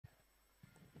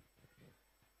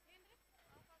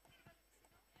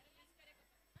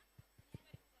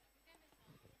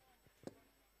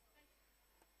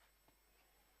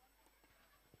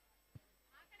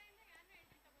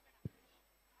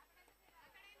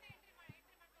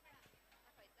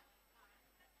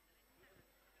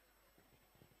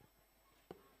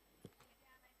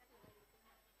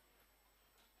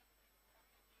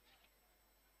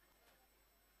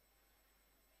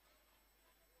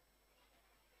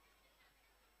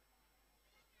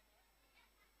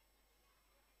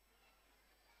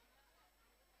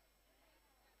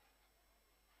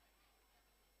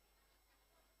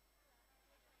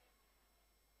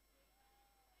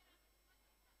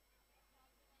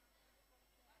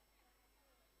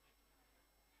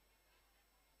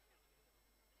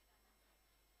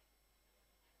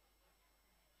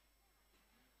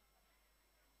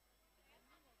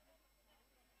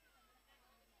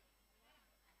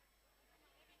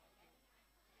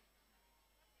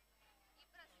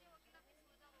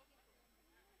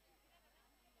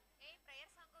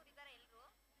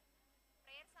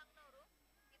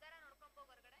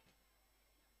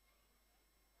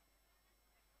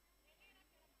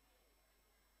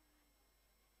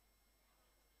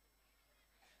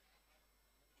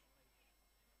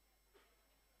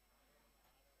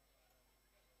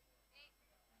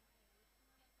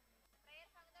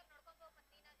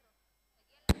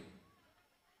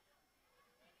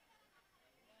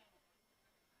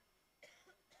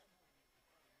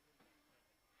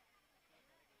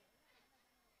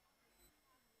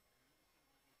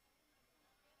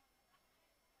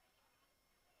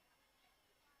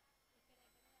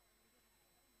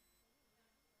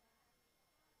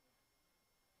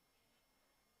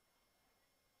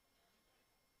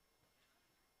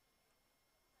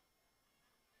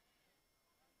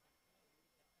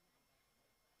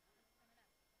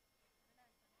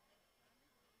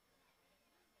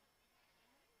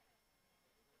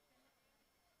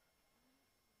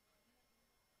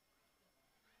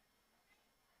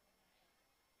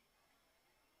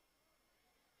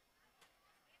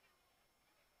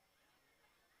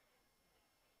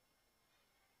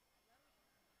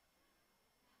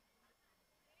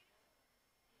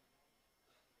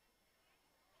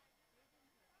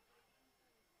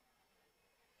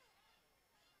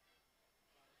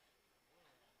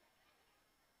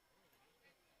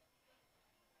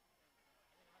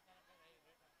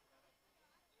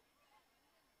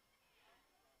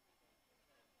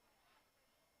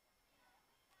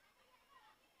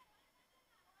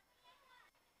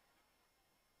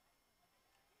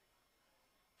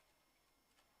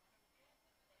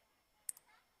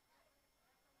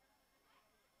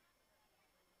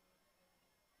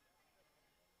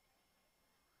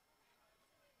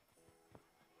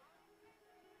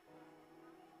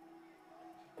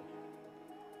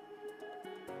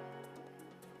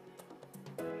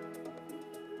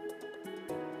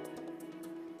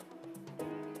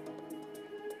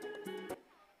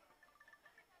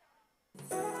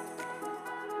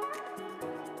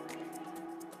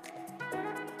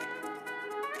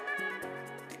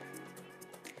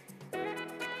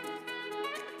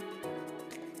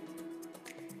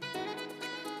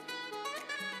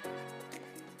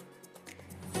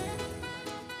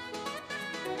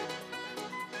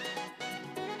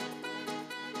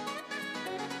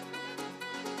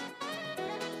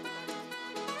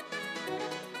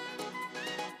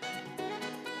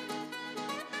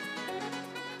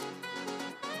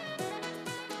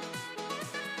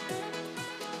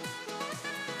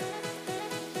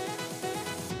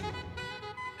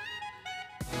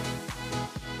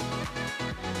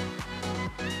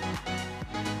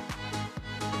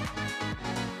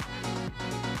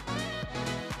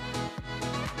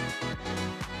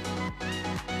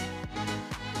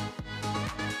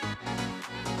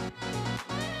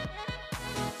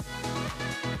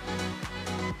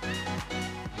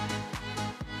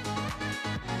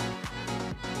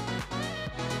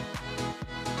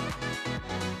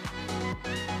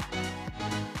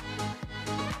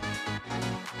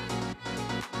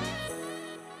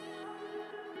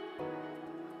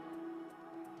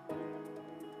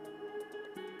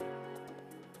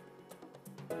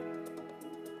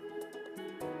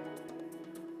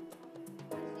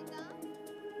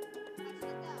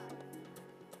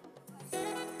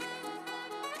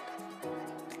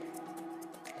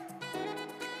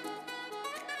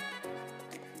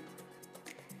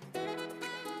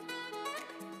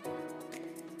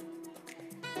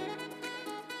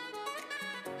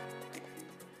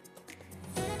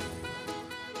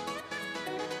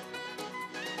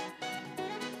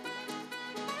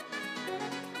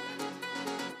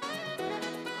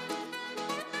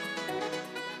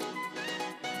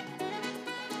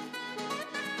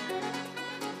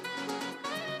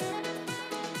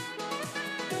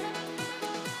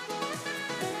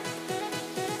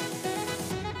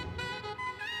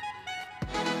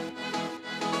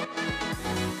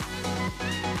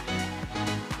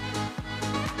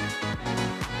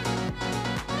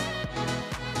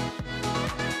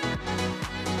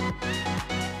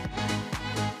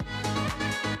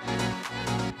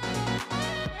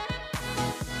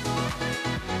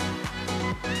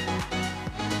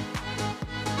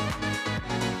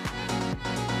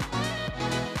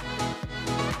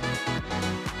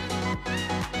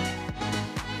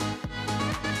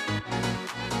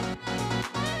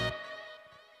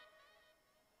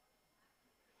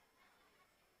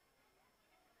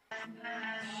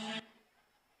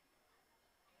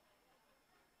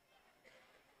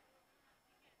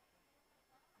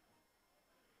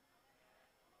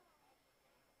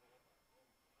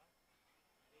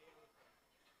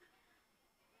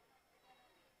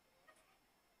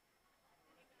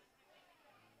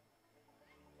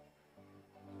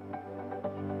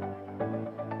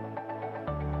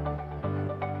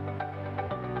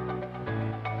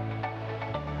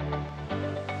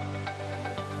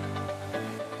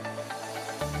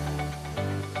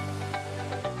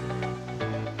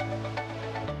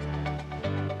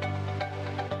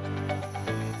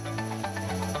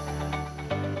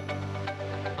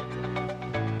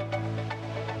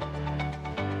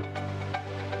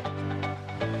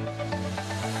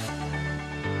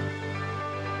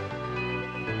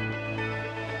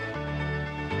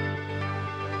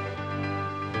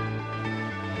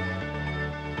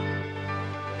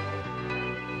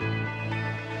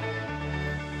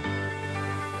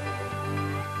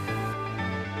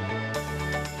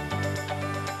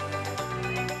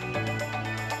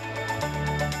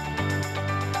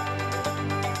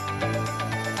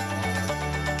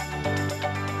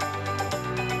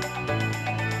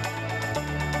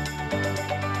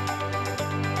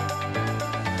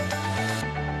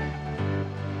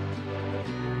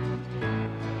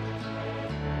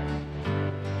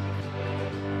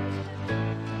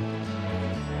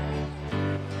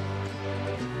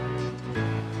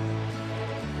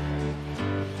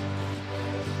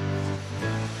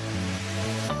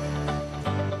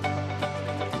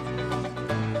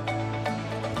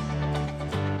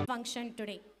Function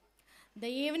today. The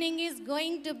evening is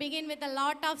going to begin with a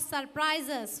lot of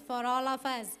surprises for all of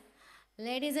us.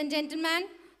 Ladies and gentlemen,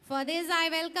 for this I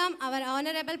welcome our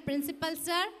Honorable Principal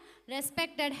Sir,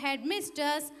 respected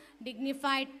headmisters,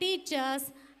 dignified teachers,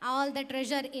 all the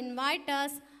treasure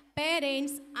inviters,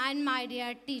 parents, and my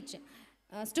dear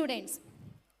students.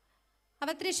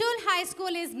 Our Trishul High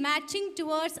School is marching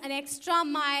towards an extra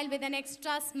mile with an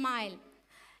extra smile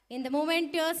in the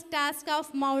momentous task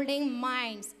of molding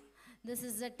minds. This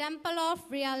is a temple of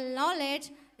real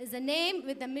knowledge, is a name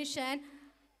with a mission,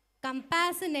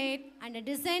 compassionate and a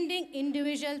descending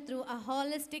individual through a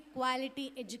holistic quality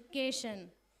education.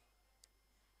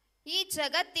 ಈ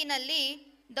ಜಗತ್ತಿನಲ್ಲಿ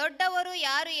ದೊಡ್ಡವರು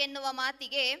ಯಾರು ಎನ್ನುವ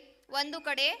ಮಾತಿಗೆ ಒಂದು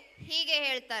ಕಡೆ ಹೀಗೆ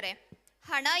ಹೇಳ್ತಾರೆ,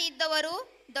 ಹಣ ಇದ್ದವರು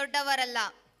ದೊಡ್ಡವರಲ್ಲ,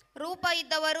 ರೂಪ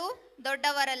ಇದ್ದವರು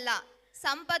ದೊಡ್ಡವರಲ್ಲ,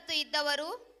 ಸಂಪತ್ತು ಇದ್ದವರು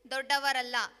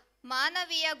ದೊಡ್ಡವರಲ್ಲ,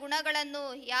 ಮಾನವೀಯ ಗುಣಗಳನ್ನು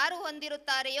ಯಾರು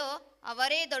ಹೊಂದಿರುತ್ತಾರೆಯೋ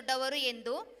ಅವರೇ ದೊಡ್ಡವರು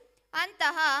ಎಂದು.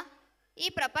 ಅಂತಹ ಈ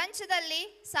ಪ್ರಪಂಚದಲ್ಲಿ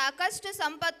ಸಾಕಷ್ಟು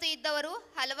ಸಂಪತ್ತು ಇದ್ದವರು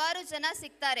ಹಲವಾರು ಜನ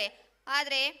ಸಿಗ್ತಾರೆ.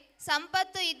 ಆದರೆ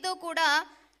ಸಂಪತ್ತು ಇದ್ದು ಕೂಡ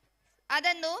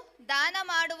ಅದನ್ನು ದಾನ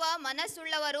ಮಾಡುವ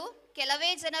ಮನಸ್ಸುಳ್ಳವರು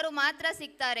ಕೆಲವೇ ಜನರು ಮಾತ್ರ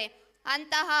ಸಿಗ್ತಾರೆ.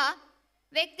 ಅಂತಹ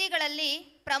ವ್ಯಕ್ತಿಗಳಲ್ಲಿ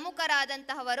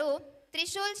ಪ್ರಮುಖರಾದಂತಹವರು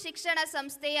ತ್ರಿಶೂಲ್ ಶಿಕ್ಷಣ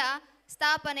ಸಂಸ್ಥೆಯ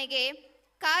ಸ್ಥಾಪನೆಗೆ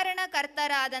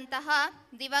ಕಾರಣಕರ್ತರಾದಂತಹ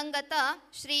ದಿವಂಗತ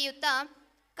ಶ್ರೀಯುತ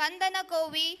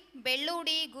ಕಂದನಕೋವಿ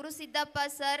ಬೆಳ್ಳೂಡಿ ಗುರುಸಿದ್ದಪ್ಪ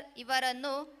ಸರ್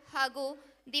ಇವರನ್ನು ಹಾಗೂ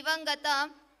ದಿವಂಗತ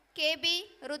KB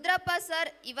ರುದ್ರಪ್ಪ ಸರ್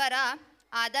ಇವರ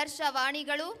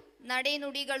ಆದರ್ಶವಾಣಿಗಳು,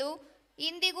 ನಡೆನುಡಿಗಳು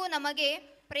ಇಂದಿಗೂ ನಮಗೆ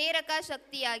ಪ್ರೇರಕ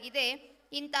ಶಕ್ತಿಯಾಗಿದೆ.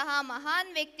 ಇಂತಹ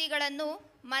ಮಹಾನ್ ವ್ಯಕ್ತಿಗಳನ್ನು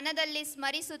ಮನದಲ್ಲಿ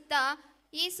ಸ್ಮರಿಸುತ್ತಾ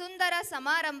ಈ ಸುಂದರ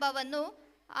ಸಮಾರಂಭವನ್ನು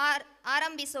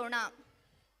ಆರಂಭಿಸೋಣ.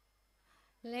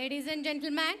 Ladies and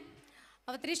gentlemen,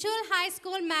 our Trishul High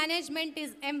School management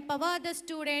is empower the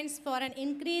students for an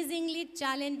increasingly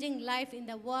challenging life in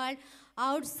the world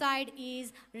outside is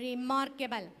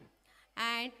remarkable.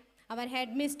 And our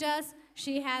headmistress,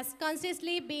 she has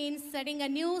consistently been setting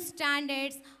a new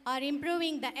standards or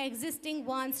improving the existing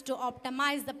ones to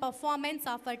optimize the performance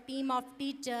of a team of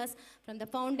teachers from the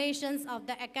foundations of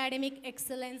the academic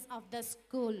excellence of the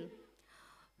school.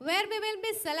 Where we will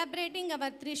be celebrating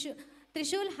our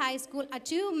Trishul High School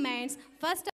achievements.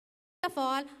 First of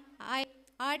all,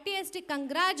 artistic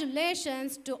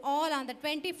congratulations to all on the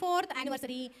 24th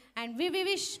anniversary, and we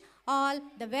wish all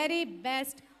the very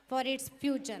best for its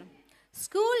future.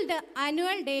 School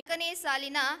annual day.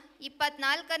 ಸಾಲಿನ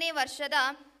 24ನೇ ವರ್ಷದ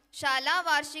ಶಾಲಾ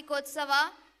ವಾರ್ಷಿಕೋತ್ಸವ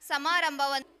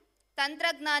ಸಮಾರಂಭವನ್ನು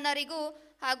ತಂತ್ರಜ್ಞಾನರಿಗೂ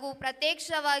ಹಾಗೂ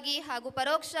ಪ್ರತ್ಯಕ್ಷವಾಗಿ ಹಾಗೂ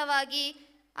ಪರೋಕ್ಷವಾಗಿ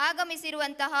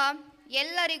ಆಗಮಿಸಿರುವಂತಹ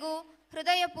ಎಲ್ಲರಿಗೂ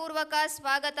ಹೃದಯಪೂರ್ವಕ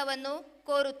ಸ್ವಾಗತವನ್ನು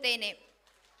ಕೋರುತ್ತೇನೆ.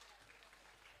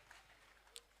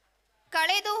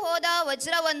 ಕಳೆದು ಹೋದ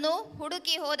ವಜ್ರವನ್ನು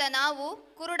ಹುಡುಕಿ ಹೋದ ನಾವು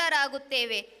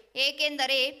ಕುರುಡರಾಗುತ್ತೇವೆ.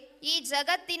 ಏಕೆಂದರೆ ಈ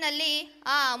ಜಗತ್ತಿನಲ್ಲಿ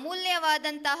ಆ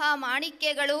ಅಮೂಲ್ಯವಾದಂತಹ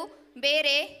ಮಾಣಿಕ್ಯಗಳು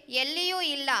ಬೇರೆ ಎಲ್ಲಿಯೂ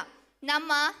ಇಲ್ಲ.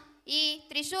 ನಮ್ಮ ಈ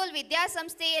ತ್ರಿಶೂಲ್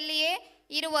ವಿದ್ಯಾಸಂಸ್ಥೆಯಲ್ಲಿಯೇ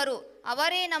ಇರುವರು.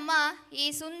 ಅವರೇ ನಮ್ಮ ಈ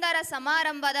ಸುಂದರ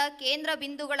ಸಮಾರಂಭದ ಕೇಂದ್ರ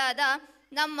ಬಿಂದುಗಳಾದ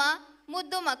ನಮ್ಮ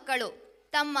ಮುದ್ದು ಮಕ್ಕಳು.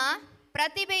 ತಮ್ಮ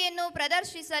ಪ್ರತಿಭೆಯನ್ನು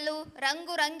ಪ್ರದರ್ಶಿಸಲು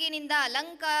ರಂಗು ರಂಗಿನಿಂದ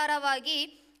ಅಲಂಕಾರವಾಗಿ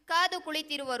ಕಾದು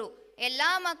ಕುಳಿತಿರುವರು ಎಲ್ಲ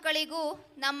ಮಕ್ಕಳಿಗೂ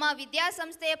ನಮ್ಮ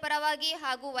ವಿದ್ಯಾಸಂಸ್ಥೆಯ ಪರವಾಗಿ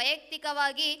ಹಾಗೂ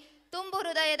ವೈಯಕ್ತಿಕವಾಗಿ ತುಂಬು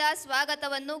ಹೃದಯದ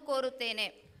ಸ್ವಾಗತವನ್ನು ಕೋರುತ್ತೇನೆ.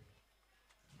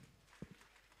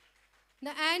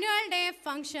 The annual day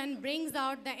function brings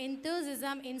out the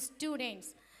enthusiasm in students,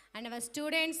 and our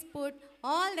students put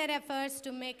all their efforts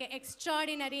to make an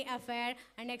extraordinary affair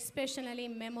and especially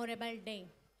memorable day.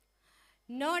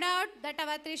 No doubt that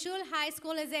our Trishul High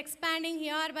School is expanding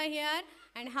year by year,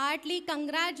 and heartily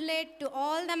congratulate to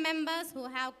all the members who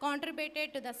have contributed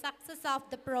to the success of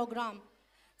the program.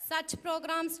 Such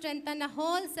programs strengthen the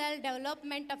wholesale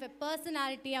development of a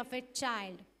personality of a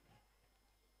child.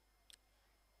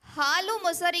 ಹಾಲು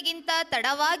ಮೊಸರಿಗಿಂತ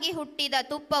ತಡವಾಗಿ ಹುಟ್ಟಿದ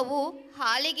ತುಪ್ಪವು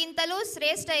ಹಾಲಿಗಿಂತಲೂ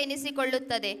ಶ್ರೇಷ್ಠ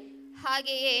ಎನಿಸಿಕೊಳ್ಳುತ್ತದೆ.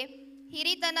 ಹಾಗೆಯೇ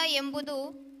ಹಿರಿತನ ಎಂಬುದು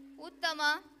ಉತ್ತಮ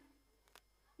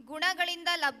ಗುಣಗಳಿಂದ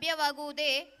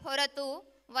ಲಭ್ಯವಾಗುವುದೇ ಹೊರತು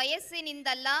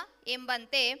ವಯಸ್ಸಿನಿಂದಲ್ಲ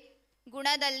ಎಂಬಂತೆ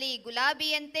ಗುಣದಲ್ಲಿ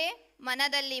ಗುಲಾಬಿಯಂತೆ,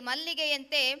 ಮನದಲ್ಲಿ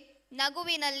ಮಲ್ಲಿಗೆಯಂತೆ,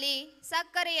 ನಗುವಿನಲ್ಲಿ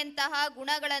ಸಕ್ಕರೆಯಂತಹ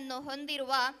ಗುಣಗಳನ್ನು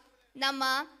ಹೊಂದಿರುವ ನಮ್ಮ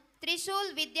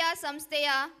ತ್ರಿಶೂಲ್ ವಿದ್ಯಾಸಂಸ್ಥೆಯ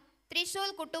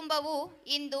ತ್ರಿಶೂಲ್ ಕುಟುಂಬವು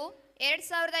ಇಂದು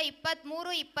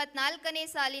 2023-24ನೇ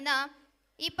ಸಾಲಿನ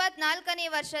 24ನೇ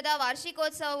ವರ್ಷದ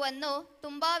ವಾರ್ಷಿಕೋತ್ಸವವನ್ನು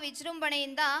ತುಂಬ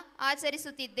ವಿಜೃಂಭಣೆಯಿಂದ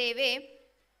ಆಚರಿಸುತ್ತಿದ್ದೇವೆ.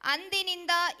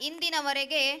 ಅಂದಿನಿಂದ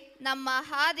ಇಂದಿನವರೆಗೆ ನಮ್ಮ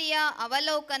ಹಾದಿಯ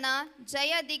ಅವಲೋಕನ,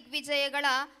 ಜಯ ದಿಗ್ವಿಜಯಗಳ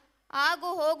ಆಗು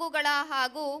ಹೋಗುಗಳ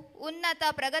ಹಾಗೂ ಉನ್ನತ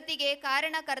ಪ್ರಗತಿಗೆ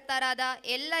ಕಾರಣಕರ್ತರಾದ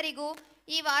ಎಲ್ಲರಿಗೂ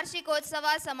ಈ ವಾರ್ಷಿಕೋತ್ಸವ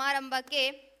ಸಮಾರಂಭಕ್ಕೆ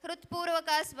ಹೃತ್ಪೂರ್ವಕ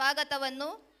ಸ್ವಾಗತವನ್ನು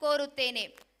ಕೋರುತ್ತೇನೆ.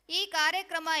 ಈ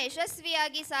ಕಾರ್ಯಕ್ರಮ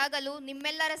ಯಶಸ್ವಿಯಾಗಿ ಸಾಗಲು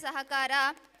ನಿಮ್ಮೆಲ್ಲರ ಸಹಕಾರ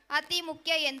ಅತಿ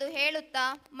ಮುಖ್ಯ ಎಂದು ಹೇಳುತ್ತಾ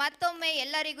ಮತ್ತೊಮ್ಮೆ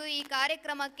ಎಲ್ಲರಿಗೂ ಈ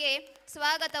ಕಾರ್ಯಕ್ರಮಕ್ಕೆ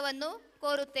ಸ್ವಾಗತವನ್ನು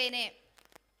ಕೋರುತ್ತೇನೆ.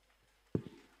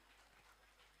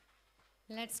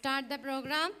 Let's start the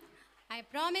program. I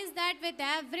promise that with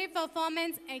every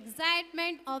performance,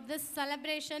 excitement of this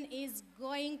celebration is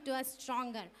going to be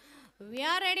stronger. We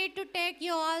are ready to take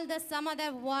you all the some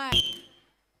other world.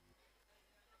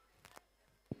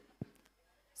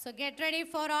 So get ready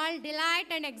for all delight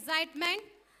and excitement.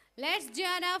 Let's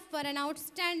cheer up for an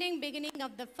outstanding beginning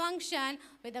of the function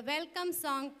with a welcome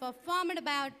song performed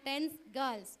by our 10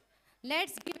 girls.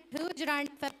 Let's give a huge round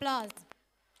of applause.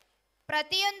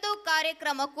 ಪ್ರತಿಯೊಂದು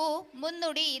ಕಾರ್ಯಕ್ರಮಕ್ಕೂ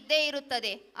ಮುನ್ನುಡಿ ಇದ್ದೇ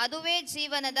ಇರುತ್ತದೆ. ಅದುವೇ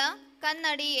ಜೀವನದ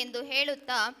ಕನ್ನಡಿ ಎಂದು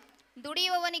ಹೇಳುತ್ತಾ,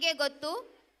 ದುಡಿಯುವವನಿಗೆ ಗೊತ್ತು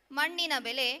ಮಣ್ಣಿನ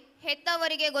ಬೆಲೆ,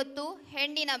 ಹೆತ್ತವರಿಗೆ ಗೊತ್ತು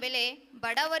ಹೆಣ್ಣಿನ ಬೆಲೆ,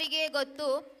 ಬಡವರಿಗೆ ಗೊತ್ತು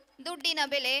ದುಡ್ಡಿನ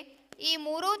ಬೆಲೆ, ಈ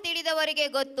ಮೂರೂ ತಿಳಿದವರಿಗೆ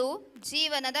ಗೊತ್ತು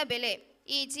ಜೀವನದ ಬೆಲೆ.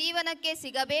 ಈ ಜೀವನಕ್ಕೆ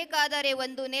ಸಿಗಬೇಕಾದರೆ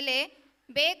ಒಂದು ನೆಲೆ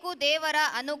ಬೇಕು, ದೇವರ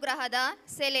ಅನುಗ್ರಹದ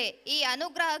ಸೆಲೆ. ಈ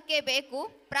ಅನುಗ್ರಹಕ್ಕೆ ಬೇಕು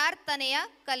ಪ್ರಾರ್ಥನೆಯ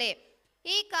ಕಲೆ.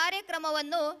 ಈ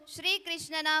ಕಾರ್ಯಕ್ರಮವನ್ನು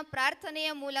ಶ್ರೀಕೃಷ್ಣನ ಪ್ರಾರ್ಥನೆಯ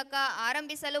ಮೂಲಕ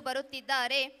ಆರಂಭಿಸಲು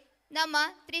ಬರುತ್ತಿದ್ದಾರೆ ನಮ್ಮ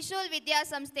ತ್ರಿಶೂಲ್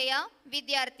ವಿದ್ಯಾಸಂಸ್ಥೆಯ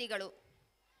ವಿದ್ಯಾರ್ಥಿಗಳು.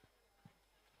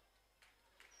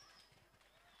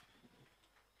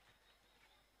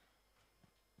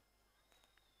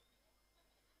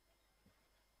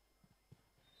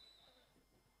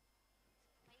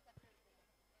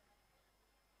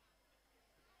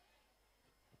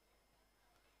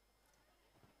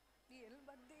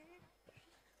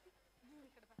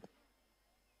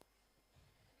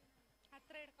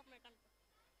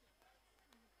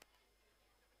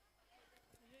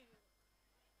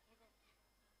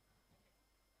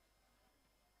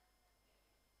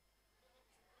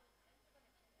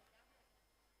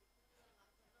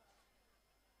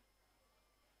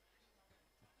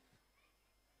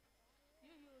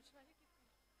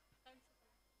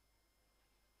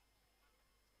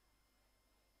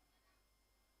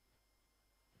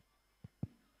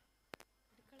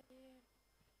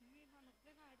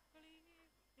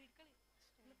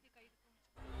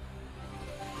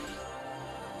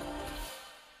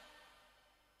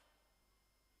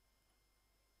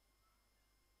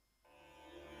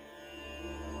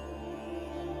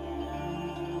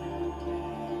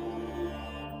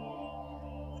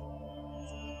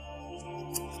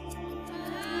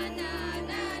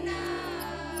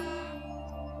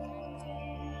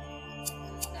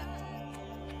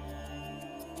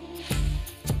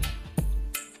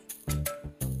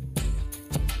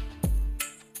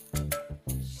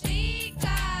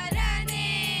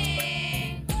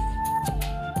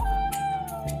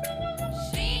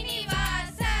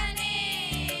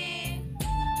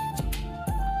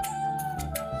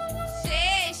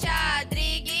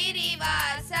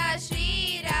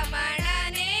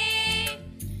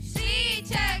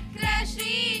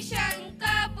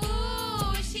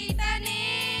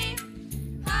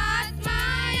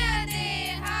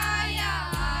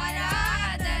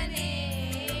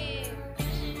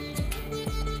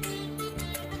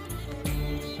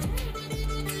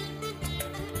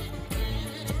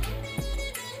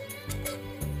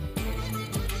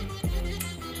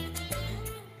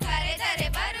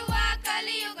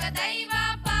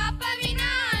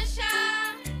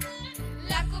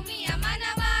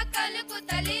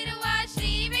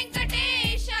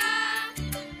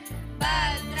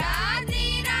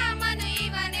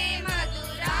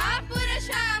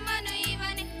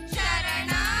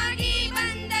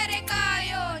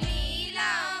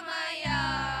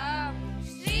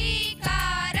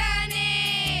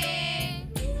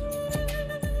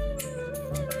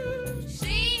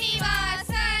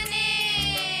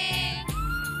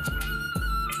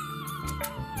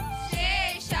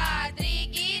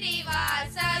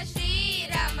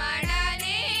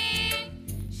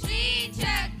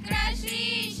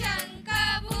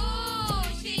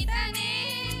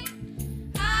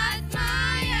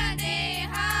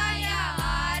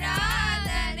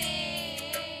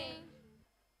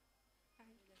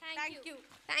 Thank you.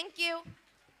 Thank you.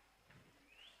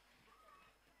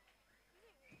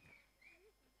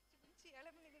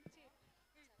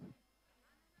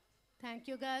 Thank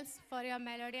you, girls, for your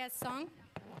melodious song.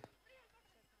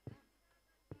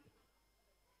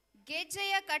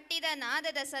 ಗೆಜ್ಜೆಯ ಕಟ್ಟಿದ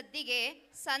ನಾದದ ಸದ್ದಿಗೆ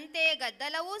ಸಂತೆಯ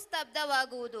ಗದ್ದಲವೂ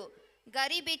ಸ್ತಬ್ಧವಾಗುವುದು.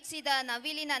 ಗರಿಬಿಚ್ಚಿದ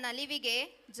ನವಿಲಿನ ನಲಿವಿಗೆ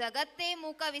ಜಗತ್ತೇ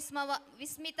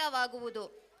ವಿಸ್ಮಿತವಾಗುವುದು.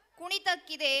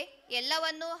 ಕುಣಿತಕ್ಕಿದೆ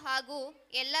ಎಲ್ಲವನ್ನೂ ಹಾಗೂ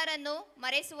ಎಲ್ಲರನ್ನೂ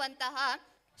ಮರೆಸುವಂತಹ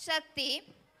ಶಕ್ತಿ.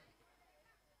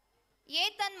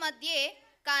 ಏತನ್ಮಧ್ಯೆ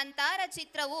ಕಾಂತಾರ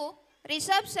ಚಿತ್ರವು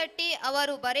ರಿಷಬ್ ಶೆಟ್ಟಿ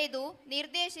ಅವರು ಬರೆದು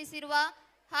ನಿರ್ದೇಶಿಸಿರುವ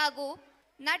ಹಾಗೂ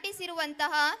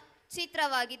ನಟಿಸಿರುವಂತಹ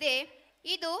ಚಿತ್ರವಾಗಿದೆ.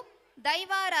 ಇದು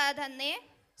ದೈವಾರಾಧನೆ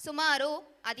ಸುಮಾರು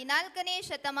 14ನೇ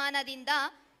ಶತಮಾನದಿಂದ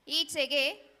ಈಚೆಗೆ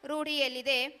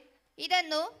ರೂಢಿಯಲ್ಲಿದೆ.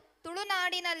 ಇದನ್ನು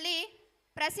ತುಳುನಾಡಿನಲ್ಲಿ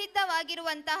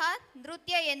ಪ್ರಸಿದ್ಧವಾಗಿರುವಂತಹ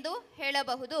ನೃತ್ಯ ಎಂದು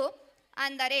ಹೇಳಬಹುದು.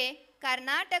 ಅಂದರೆ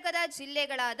ಕರ್ನಾಟಕದ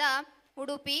ಜಿಲ್ಲೆಗಳಾದ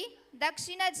ಉಡುಪಿ,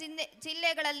 ದಕ್ಷಿಣ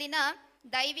ಜಿಲ್ಲೆಗಳಲ್ಲಿನ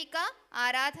ದೈವಿಕ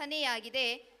ಆರಾಧನೆಯಾಗಿದೆ.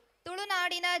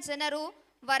 ತುಳುನಾಡಿನ ಜನರು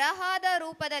ವರಹದ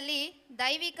ರೂಪದಲ್ಲಿ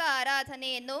ದೈವಿಕ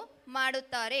ಆರಾಧನೆಯನ್ನು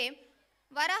ಮಾಡುತ್ತಾರೆ.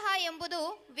 ವರಹ ಎಂಬುದು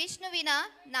ವಿಷ್ಣುವಿನ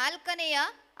 4ನೆಯ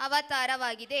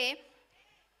ಅವತಾರವಾಗಿದೆ.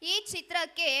 ಈ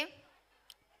ಚಿತ್ರಕ್ಕೆ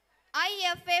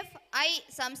IFFI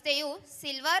ಸಂಸ್ಥೆಯು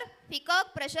ಸಿಲ್ವರ್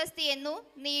ಪಿಕಾಕ್ ಪ್ರಶಸ್ತಿಯನ್ನು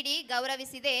ನೀಡಿ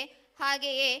ಗೌರವಿಸಿದೆ.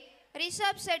 ಹಾಗೆಯೇ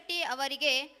ರಿಷಬ್ ಶೆಟ್ಟಿ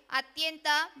ಅವರಿಗೆ ಅತ್ಯಂತ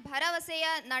ಭರವಸೆಯ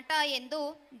ನಟ ಎಂದು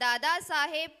ದಾದಾ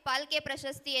ಸಾಹೇಬ್ ಫಾಲ್ಕೆ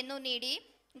ಪ್ರಶಸ್ತಿಯನ್ನು ನೀಡಿ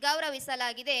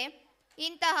ಗೌರವಿಸಲಾಗಿದೆ.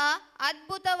 ಇಂತಹ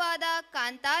ಅದ್ಭುತವಾದ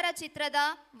ಕಾಂತಾರ ಚಿತ್ರದ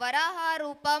ವರಾಹ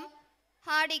ರೂಪಂ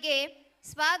ಹಾಡಿಗೆ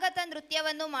ಸ್ವಾಗತ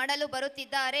ನೃತ್ಯವನ್ನು ಮಾಡಲು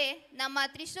ಬರುತ್ತಿದ್ದಾರೆ ನಮ್ಮ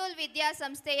ತ್ರಿಶೂಲ್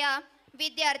ವಿದ್ಯಾಸಂಸ್ಥೆಯ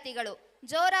ವಿದ್ಯಾರ್ಥಿಗಳು.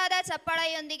 ಜೋರಾದ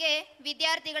ಚಪ್ಪಾಳೆಯೊಂದಿಗೆ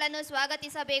ವಿದ್ಯಾರ್ಥಿಗಳನ್ನು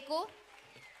ಸ್ವಾಗತಿಸಬೇಕು.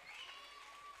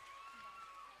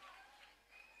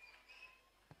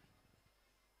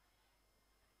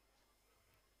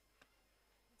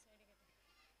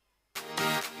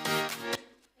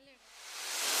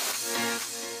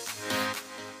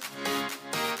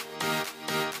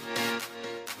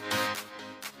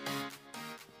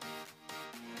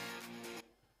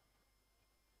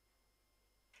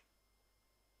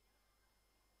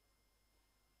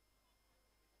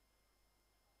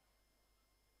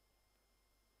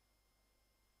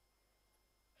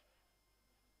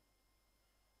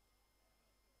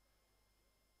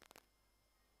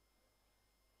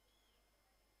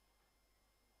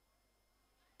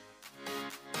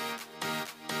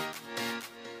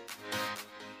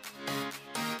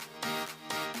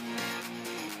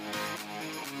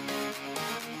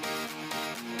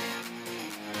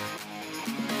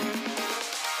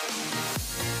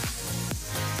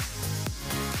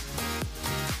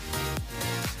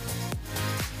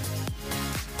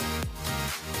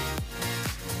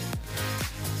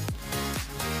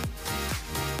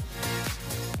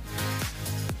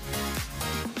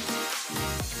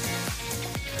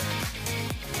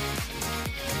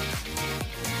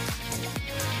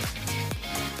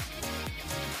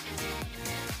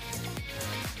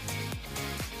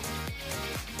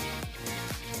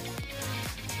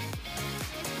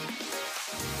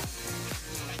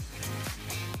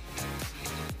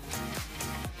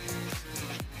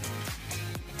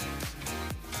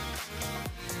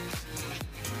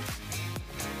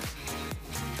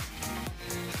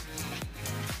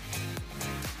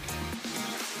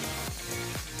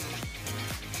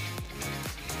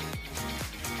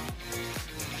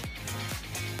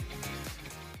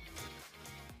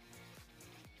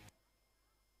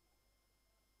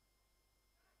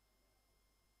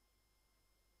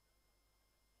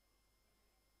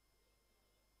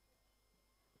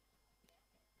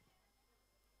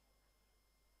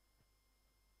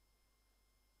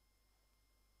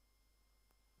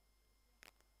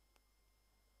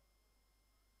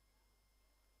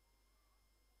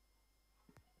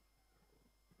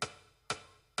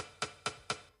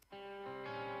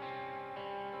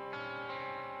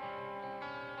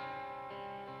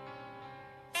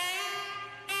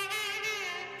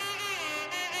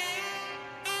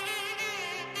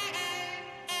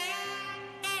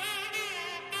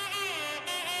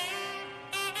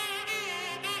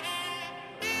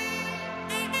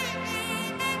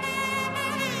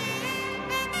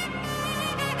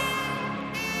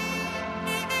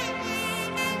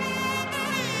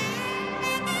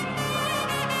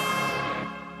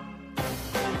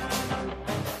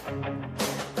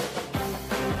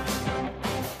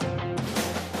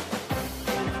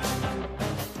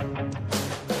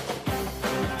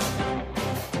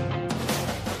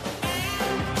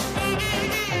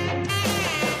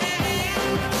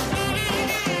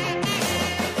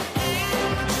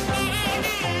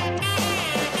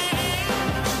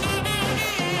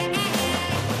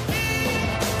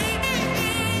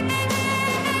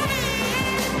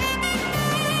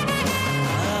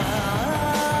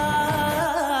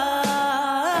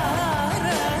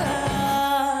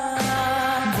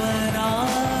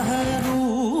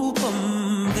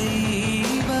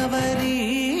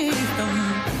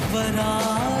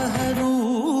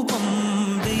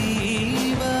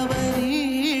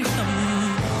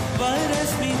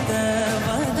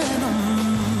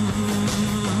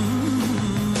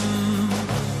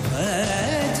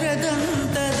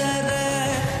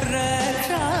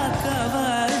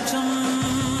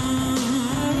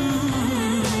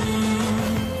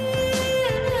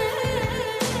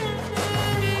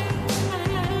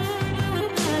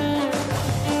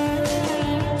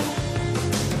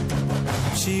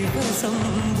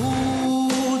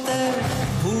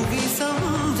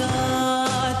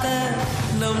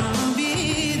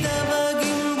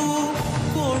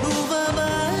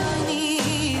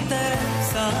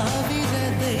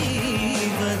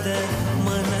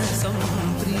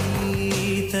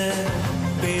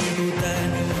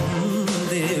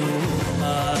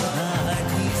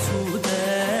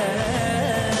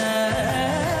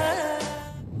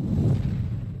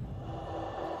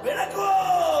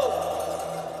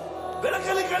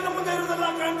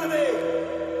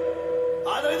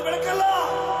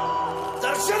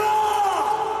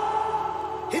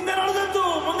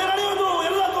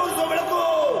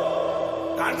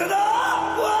 ಮಾಡ್ತದ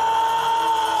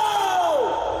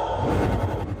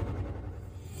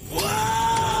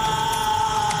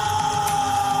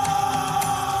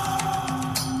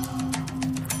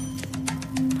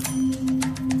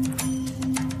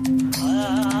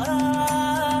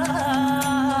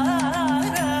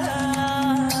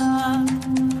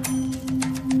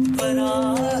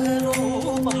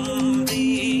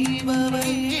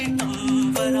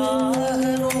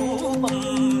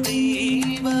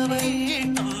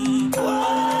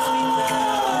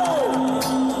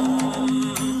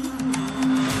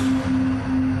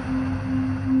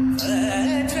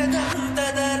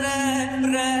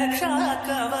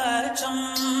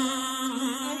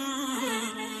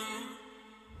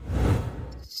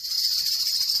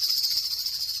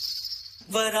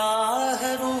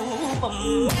वराहरूपम्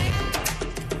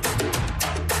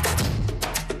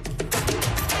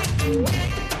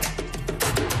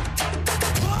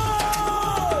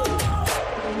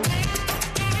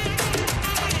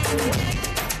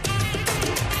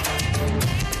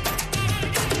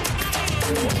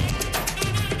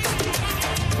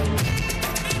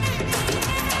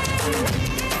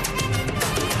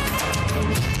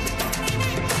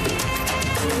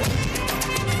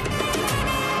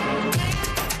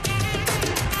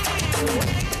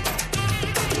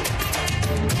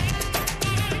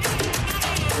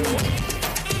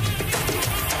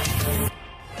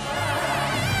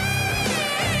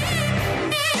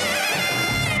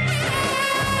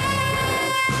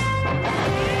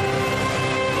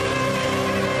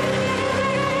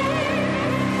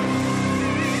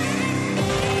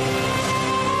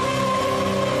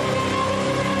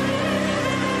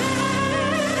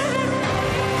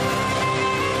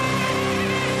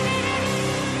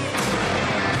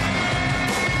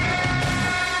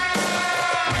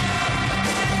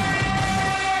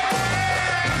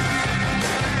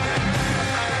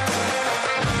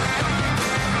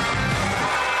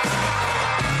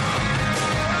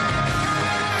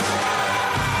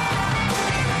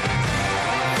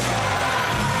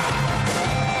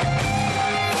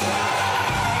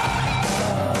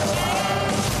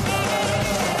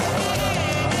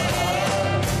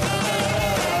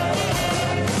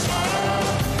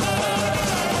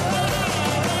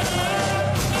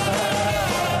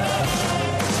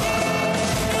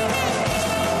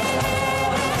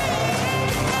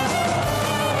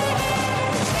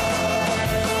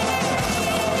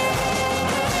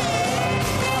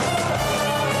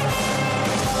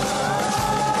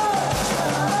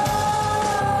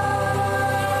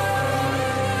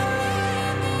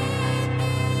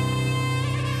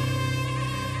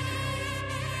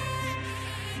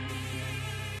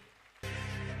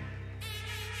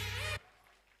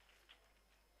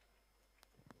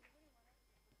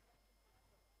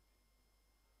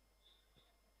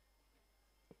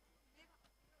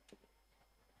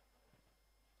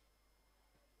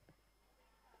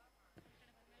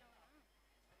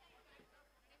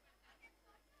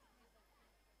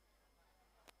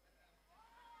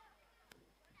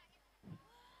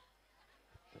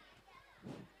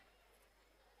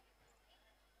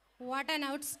What an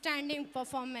outstanding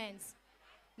performance.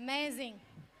 Amazing.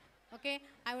 Okay,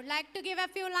 I would like to give a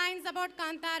few lines about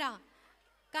Kantara.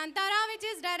 Kantara, which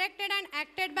is directed and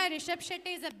acted by Rishabh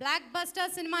Shetty, is a blockbuster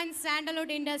cinema in sandalwood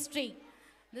industry.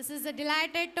 This is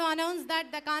delighted to announce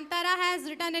that the Kantara has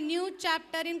written a new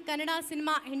chapter in Kannada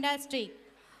cinema industry.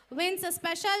 Wins a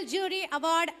special jury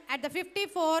award at the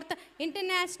 54th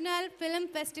International Film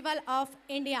Festival of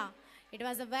India. It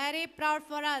was a very proud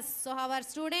for us. So our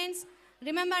students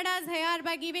remembered us here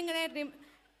by giving their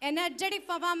energetic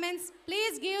performance.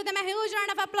 Please give them a huge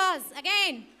round of applause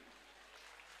again.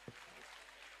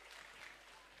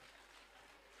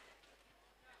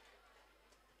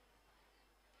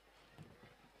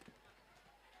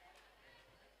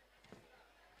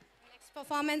 Next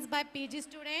performance by PG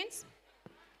students.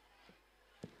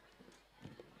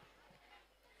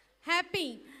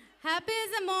 Happy. Happy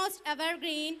is the most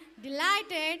evergreen,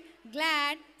 delighted,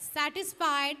 glad,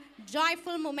 satisfied,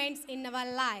 joyful moments in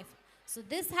our life. So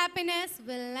this happiness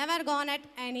will never gone at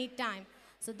any time.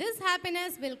 So this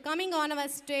happiness will coming on our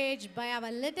stage by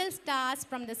our little stars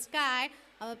from the sky,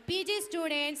 our PG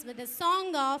students with the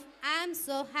song of I'm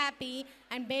So Happy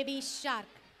and Baby Shark.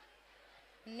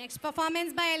 Next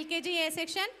performance by LKG A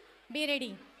section. Be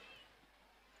ready.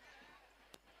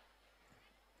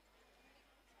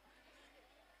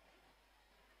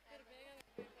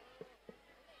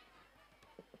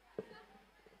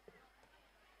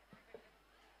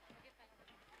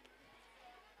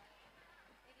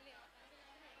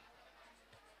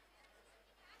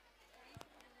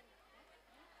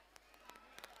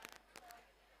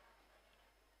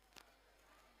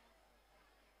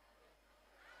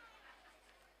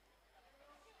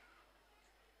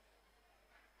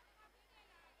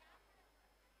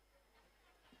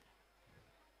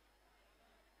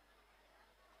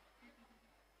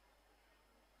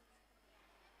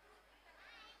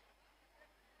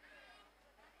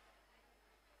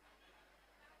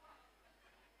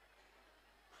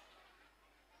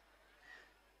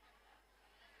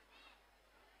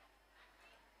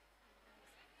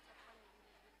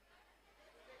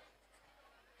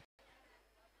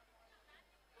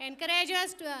 Encourage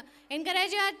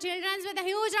your children with a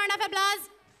huge round of applause.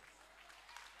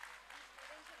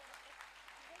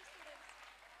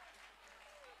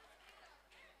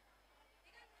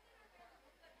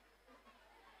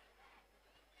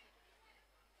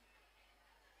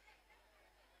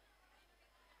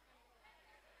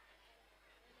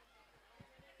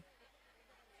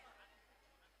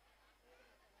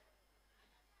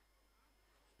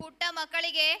 ಪುಟ್ಟ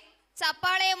ಮಕ್ಕಳಿಗೆ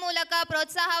ಚಪ್ಪಾಳೆಯ ಮೂಲಕ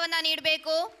ಪ್ರೋತ್ಸಾಹವನ್ನ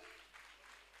ನೀಡಬೇಕು.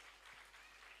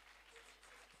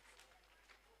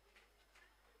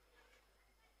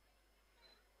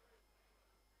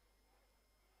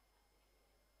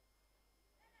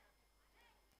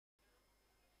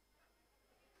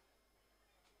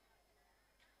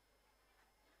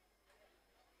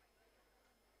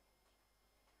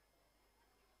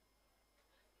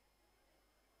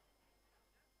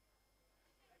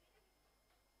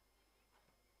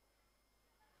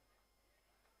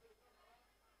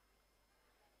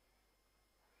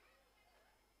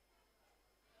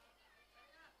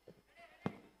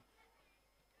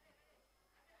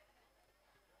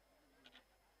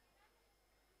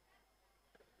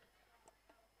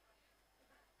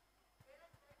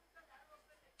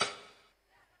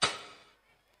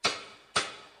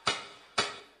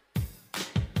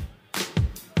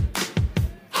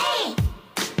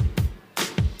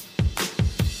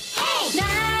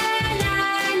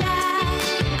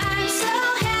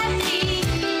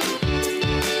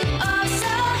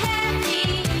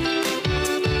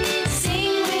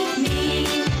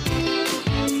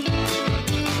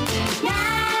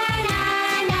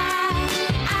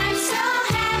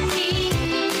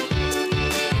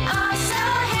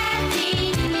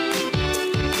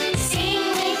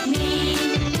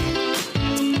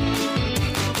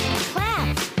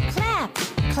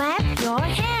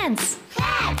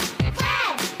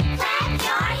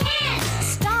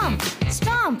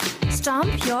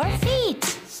 Stomp your feet.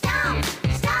 Stomp,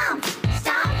 stomp,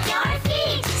 stomp your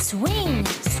feet. Swing,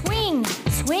 swing,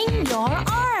 swing your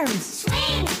arms.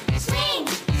 Swing, swing,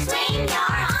 swing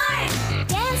your arms.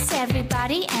 Dance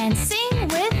everybody and sing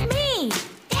with me.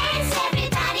 Dance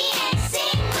everybody and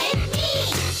sing with me.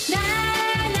 La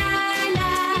la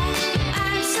la,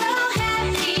 I'm so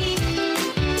happy.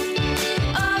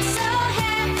 Oh so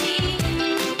happy.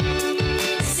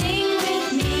 Sing with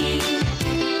me.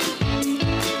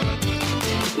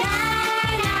 La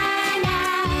la la,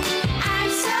 I'm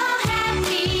so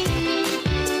happy.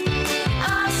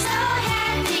 Oh so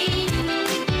happy.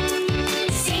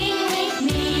 Sing with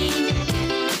me.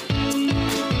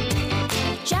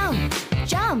 Jump,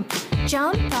 jump,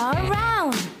 jump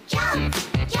around. Jump,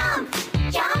 jump,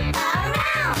 jump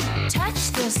around. Touch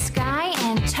the sky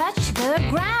and touch the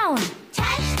ground.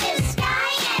 Touch the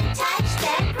sky and touch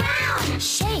the ground.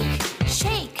 Shake,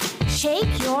 shake,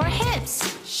 shake your hips.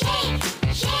 Shake,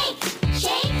 shake,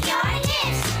 shake your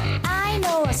hips. I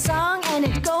know a song and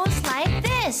it goes like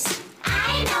this.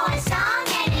 I know a song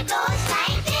and it goes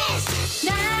like this.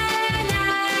 La la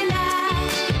la,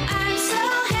 I'm so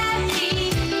happy.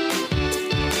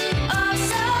 Oh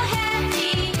so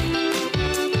happy.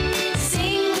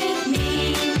 Sing with me.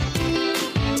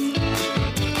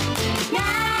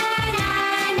 La la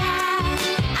la,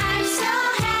 I'm so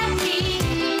happy.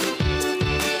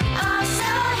 Oh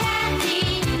so happy.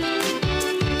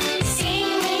 Sing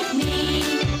with me.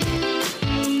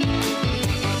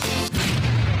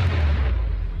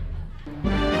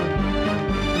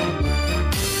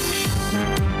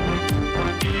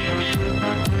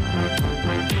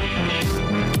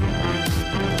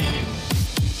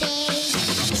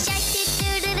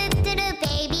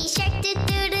 Baby shark doo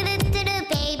doo doo doo doo doo,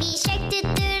 baby shark doo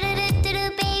doo doo doo doo doo,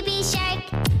 baby shark.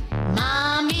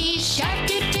 Mommy shark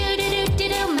doo doo doo doo doo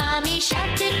doo, mommy shark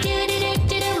doo doo doo doo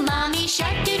doo doo, mommy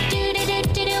shark doo doo doo doo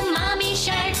doo doo, mommy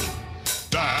shark.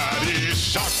 Daddy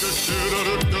shark doo doo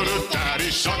doo doo doo, daddy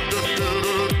shark doo doo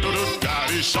doo doo doo,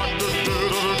 daddy shark doo doo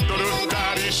doo doo doo,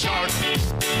 daddy shark.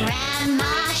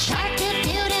 Grandma shark doo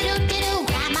doo doo doo doo doo,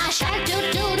 grandma shark doo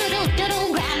doo doo doo doo doo,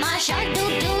 grandma shark doo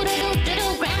doo doo doo doo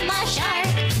doo, grandma shark.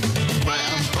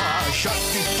 Grandpa shark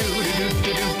doo doo doo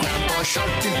doo doo, grandpa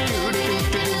shark doo doo doo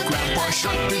doo doo, grandpa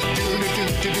shark doo doo doo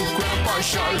doo doo, grandpa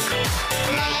shark.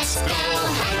 Let's go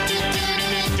hunt doo doo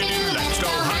doo doo doo, let's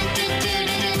go hunt doo doo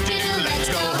doo doo doo, let's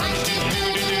go hunt doo doo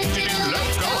doo doo doo,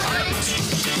 let's go hunt.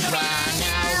 Run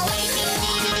away doo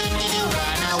doo doo doo doo,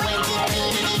 run away doo doo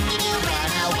doo doo doo,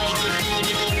 run away doo doo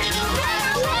doo doo doo, run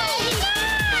away.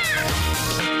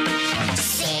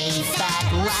 Safe at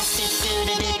last doo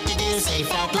doo doo doo doo,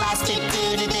 safe at last doo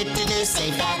doo doo doo doo,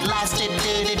 safe at last doo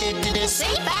doo doo doo doo,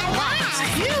 safe at last.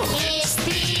 It's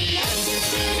the end.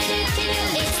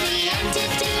 It's the end.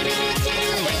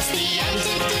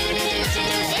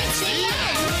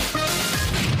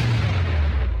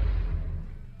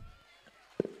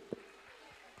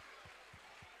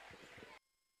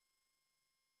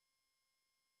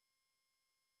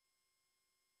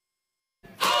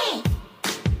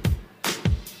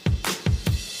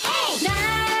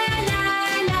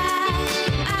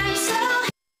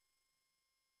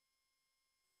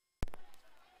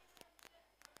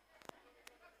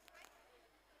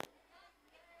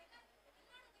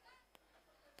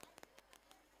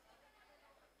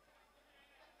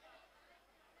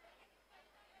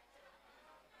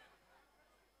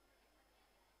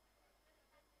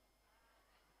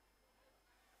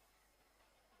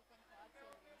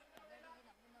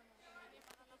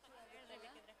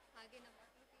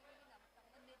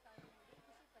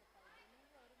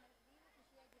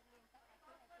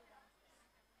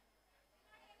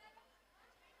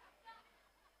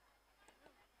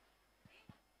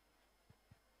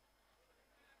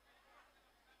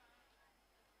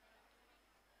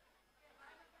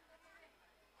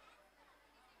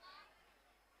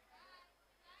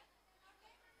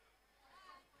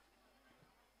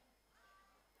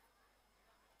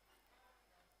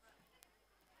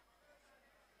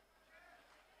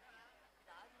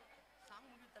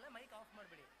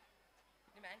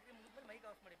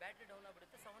 ಮಾಡಿ, battery down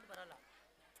ಆಗಿಬಿಡುತ್ತೆ, sound ಬರಲ್ಲ,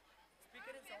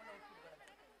 ಸ್ಪೀಕರಿನ sound output ಬರಲ್ಲ.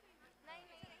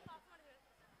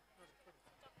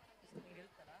 ಹಿಂಗೆ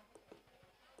ಇರುತ್ತಲ್ಲ,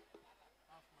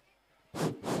 of ಮಾಡಿ.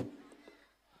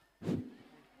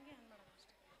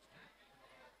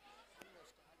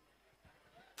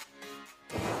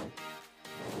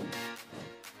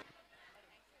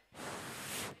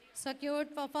 So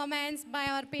cute performance by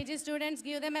our PG students.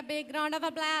 Give them a big round of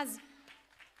applause.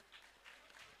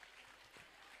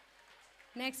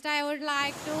 Next, I would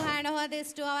like to hand over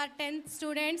this to our 10th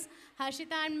students,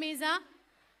 Harshita and Miza,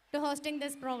 to hosting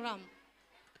this program.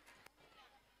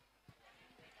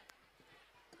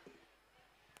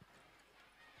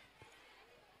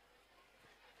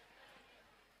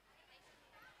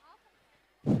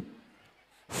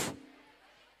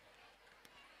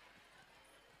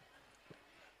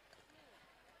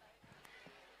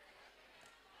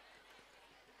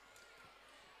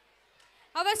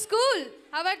 Our school,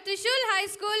 our Trishul High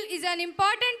School is an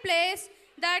important place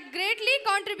that greatly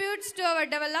contributes to our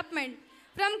development.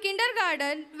 From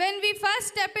kindergarten, when we first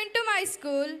step into my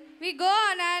school, we go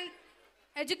on an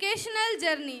educational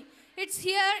journey. It's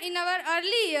here in our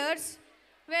early years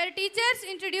where teachers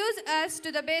introduce us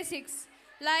to the basics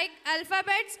like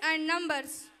alphabets and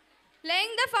numbers.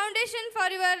 Laying the foundation for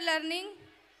your learning,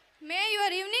 may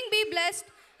your evening be blessed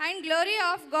and glory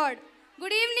of God.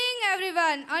 Good evening,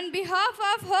 everyone. On behalf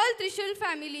of whole Trishul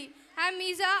family, I am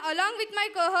Miza along with my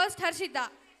co-host Harshita.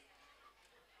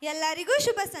 ಎಲ್ಲರಿಗೂ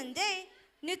ಶುಭ ಸಂಜೆ.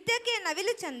 ನೃತ್ಯಕ್ಕೆ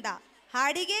ನವಿಲು ಚಂದ,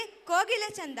 ಹಾಡಿಗೆ ಕೋಗಿಲೆ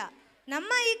ಚಂದ.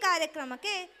 ನಮ್ಮ ಈ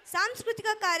ಕಾರ್ಯಕ್ರಮಕ್ಕೆ ಸಾಂಸ್ಕೃತಿಕ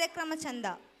ಕಾರ್ಯಕ್ರಮ ಚಂದ.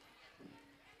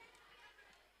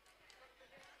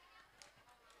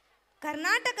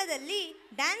 ಕರ್ನಾಟಕದಲ್ಲಿ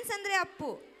ಡ್ಯಾನ್ಸ್ ಅಂದರೆ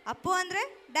ಅಪ್ಪು, ಅಪ್ಪು ಅಂದರೆ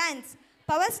ಡ್ಯಾನ್ಸ್.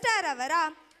 ಪವರ್ ಸ್ಟಾರ್ ಅವರ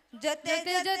ಜೊತೆ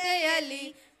ಜೊತೆಯಲ್ಲಿ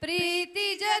ಪ್ರೀತಿ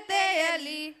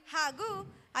ಜೊತೆಯಲ್ಲಿ ಹಾಗೂ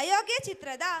ಅಯೋಗ್ಯ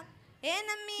ಚಿತ್ರದ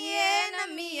ಏನಮ್ಮಿ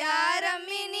ಏನಮ್ಮಿ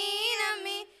ಯಾರಮ್ಮಿ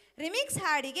ನೀನಮ್ಮಿ ರಿಮಿಕ್ಸ್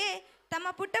ಹಾಡಿಗೆ ತಮ್ಮ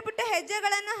ಪುಟ್ಟ ಪುಟ್ಟ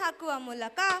ಹೆಜ್ಜೆಗಳನ್ನು ಹಾಕುವ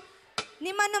ಮೂಲಕ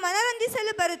ನಿಮ್ಮನ್ನು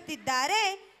ಮನರಂಜಿಸಲು ಬರುತ್ತಿದ್ದಾರೆ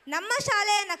ನಮ್ಮ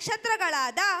ಶಾಲೆಯ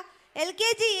ನಕ್ಷತ್ರಗಳಾದ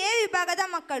LKG A ವಿಭಾಗದ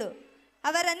ಮಕ್ಕಳು.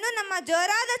 ಅವರನ್ನು ನಮ್ಮ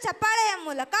ಜೋರಾದ ಚಪ್ಪಾಳೆಯ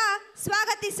ಮೂಲಕ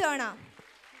ಸ್ವಾಗತಿಸೋಣ.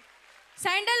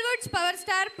 Sandalwood's power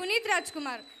star Punit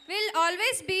Rajkumar will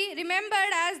always be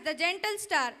remembered as the gentle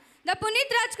star. The Punit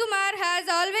Rajkumar has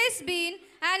always been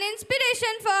an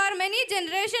inspiration for many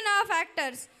generations of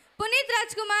actors. Punit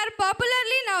Rajkumar,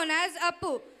 popularly known as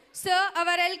Appu. So,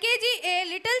 our LKG A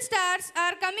little stars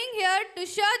are coming here to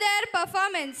show their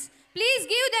performance. Please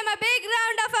give them a big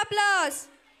round of applause.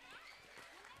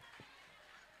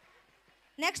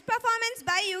 Next performance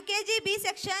by UKG B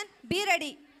section. Be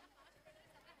ready.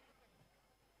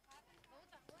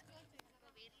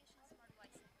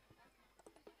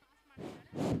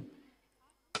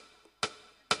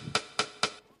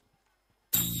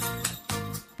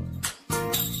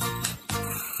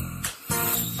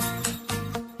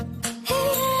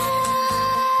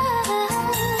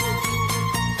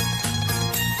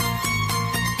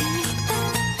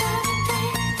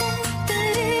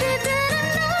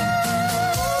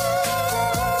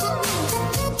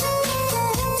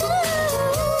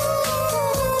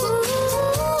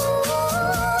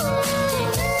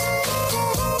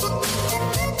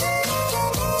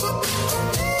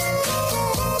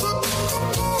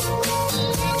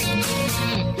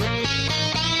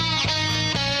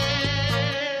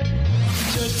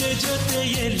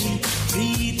 ಜೊತೆಯಲ್ಲಿ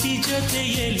ಪ್ರೀತಿ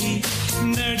ಜೊತೆಯಲ್ಲಿ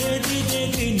ನಡೆದಿದೆ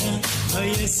ದಿನ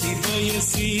ಬಯಸಿ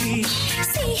ಬಯಸಿ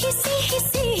ಸಿಹಿ ಸಿಹಿ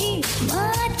ಸಿಹಿ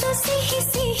ಮಾತು ಸಿಹಿ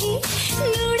ಸಿಹಿ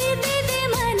ನುಡಿದಿದೆ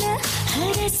ಮನ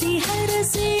ಹರಸಿ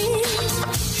ಹರಸಿ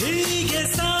ಹೀಗೆ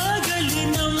ಸಾಗಲಿ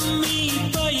ನಮ್ಮಿ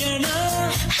ಪಯಣ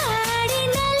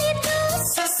ಹಾಡಿನಲಿತು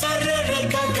ಸಸರರ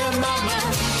ಗಗಮನ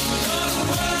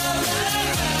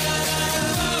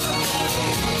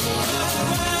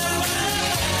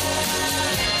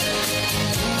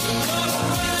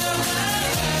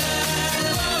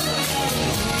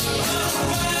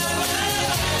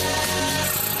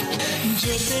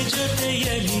ಜೊತೆ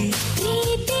ಜೊತೆಯಲ್ಲಿ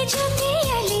ಪ್ರೀತಿ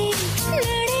ಜೊತೆಯಲ್ಲಿ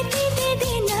ನಡೆದಿದೆ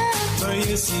ದಿನ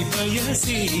ಬಯಸಿ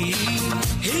ಬಯಸಿ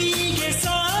ಹೀಗೆ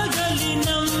ಸಾಗಲಿ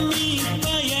ನಮ್ಮಿ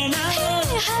ಪಯಣ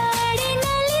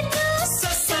ಹಾಡಿನಲಿತು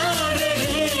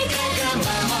ಸಸರರ ಗಗಮನ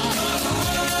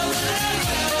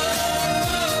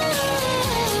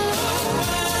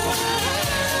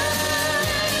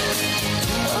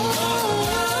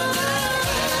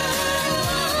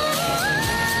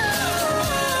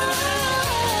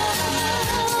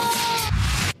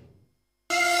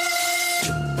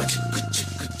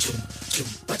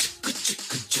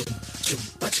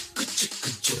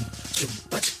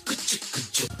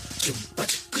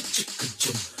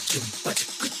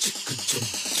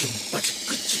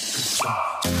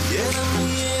ಏನಮ್ಮಿ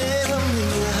ಏನಮ್ಮಿ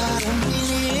ಯಾರಮ್ಮಿ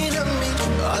ನೀನಮ್ಮಿ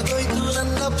ಆಗೋಯ್ತು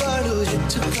ನನ್ನ ಪಾಡು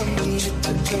ಹೆಚ್ಚು ಕಮ್ಮಿ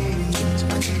ಹೆಚ್ಚು ಕಮ್ಮಿ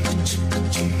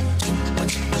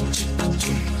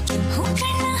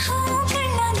ಹೂ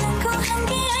ಕಣ್ಣ ನಂಗೂ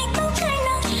ಹಂಗೆ ಆಯ್ತು ಕಣ್ಣ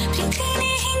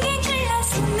ಪ್ರೀತಿನೇ ಹಿಂಗೆ ಕಳ್ಳ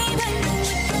ಸುಮ್ಮನೆ ಬಂದು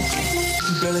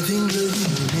ಬೆಳದಿಂಗಳು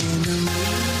ನೀನೇ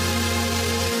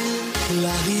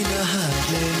ಲಾಹಿನ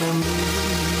ಹಾಗೆ ನಮ್ಮಿ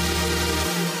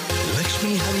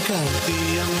ಲಕ್ಷ್ಮಿ ಹಂಗೆ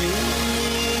ಕಾಣ್ತೀಯಮ್ಮಿ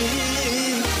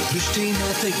ದೃಷ್ಟಿನ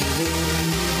ತೆಗಿಲೆ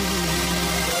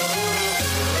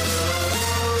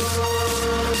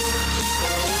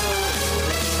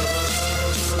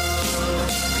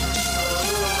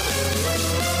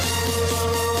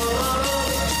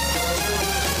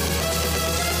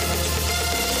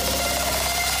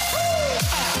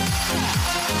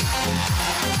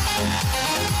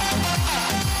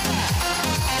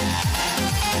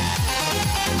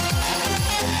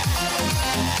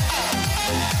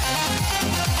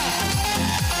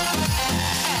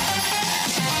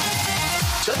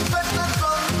ಚಪ್ಪಟ್ಟ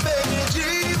ಕೊಂಬೆಗೆ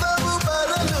ಜೀವವು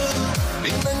ಬರಲು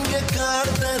ನಿನ್ನಂಗೆ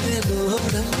ಕಾಡ್ತದೆ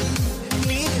ನೋಡಮ್ಮಿ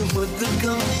ನೀ ಮುದ್ದು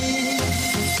ಕಮ್ಮಿ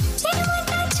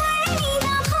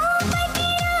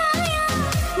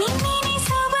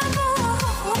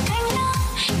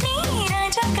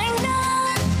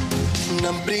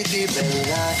ನಮ್ ಪ್ರೀತಿ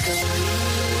ಬೆಲ್ಲ ಕಮ್ಮಿ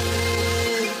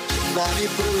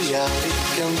ನಾವಿಬ್ರು ಯಾರಿ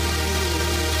ಕಮ್ಮಿ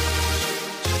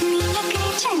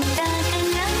ಚಂದ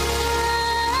ಕಣ್ಣ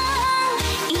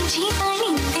ಈ ಜೀವ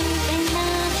ನಿಂದೆ ಕಣ್ಣ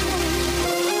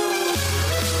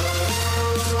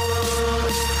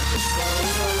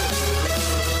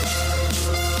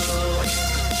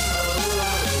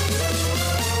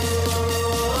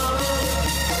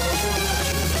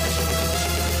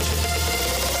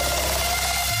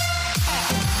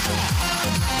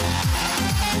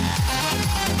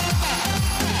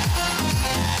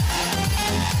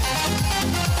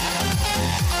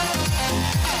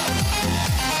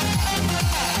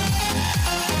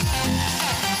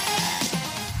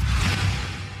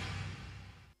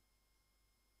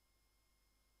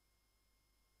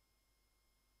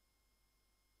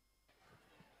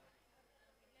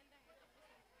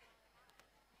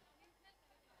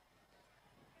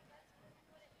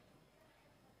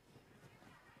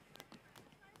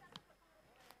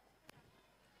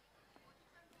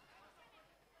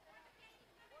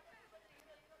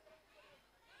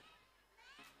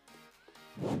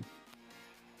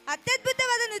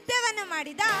ಅತ್ಯದ್ಭುತವಾದ ನೃತ್ಯವನ್ನು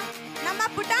ಮಾಡಿದ ನಮ್ಮ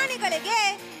ಪುಟಾಣಿಗಳಿಗೆ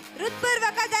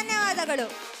ಹೃತ್ಪೂರ್ವಕ ಧನ್ಯವಾದಗಳು.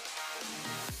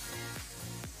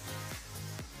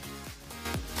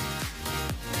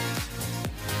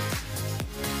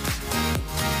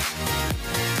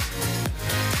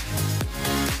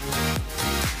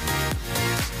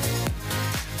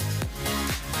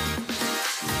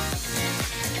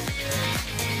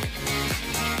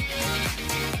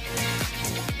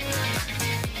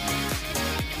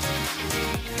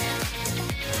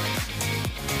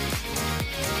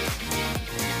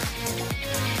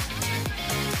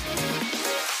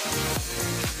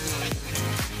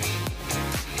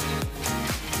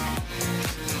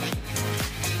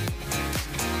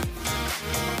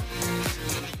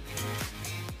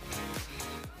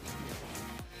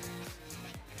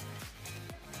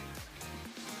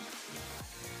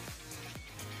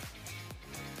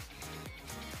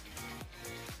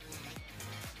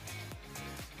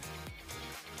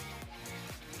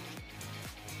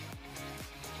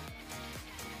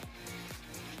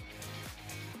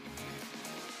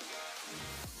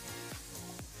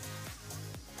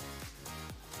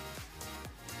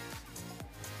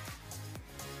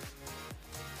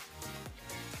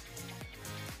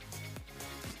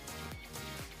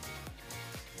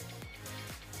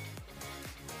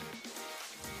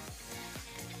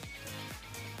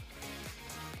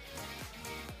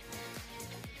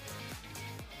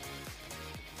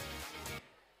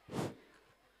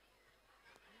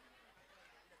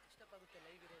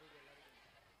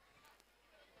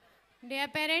 Dear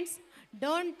parents,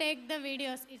 don't take the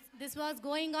videos. This was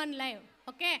going on live.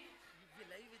 Okay?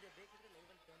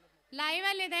 Live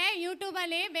ಅಲ್ಲಿದೆ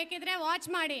ಯೂಟ್ಯೂಬಲ್ಲಿ, ಬೇಕಿದ್ರೆ ವಾಚ್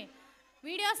ಮಾಡಿ.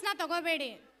 ವಿಡಿಯೋಸ್ನ ತಗೋಬೇಡಿ,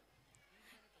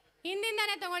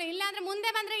 ಹಿಂದಿಂದಾನೆ ತಗೊಳ್ಳಿ. ಇಲ್ಲಾಂದ್ರೆ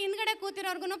ಮುಂದೆ ಬಂದರೆ ಹಿಂದ್ಗಡೆ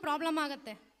ಕೂತಿರೋರ್ಗು ಪ್ರಾಬ್ಲಮ್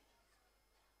ಆಗುತ್ತೆ.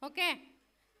 ಓಕೆ?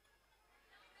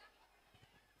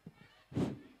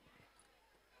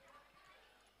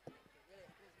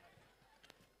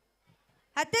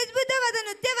 ಅತ್ಯದ್ಭುತವಾದ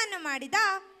ನೃತ್ಯವನ್ನು ಮಾಡಿದ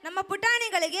ನಮ್ಮ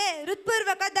ಪುಟಾಣಿಗಳಿಗೆ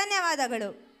ಹೃತ್ಪೂರ್ವಕ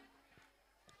ಧನ್ಯವಾದಗಳು.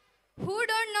 Who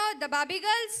don't know the Barbie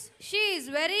girls? She is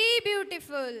very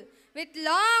beautiful with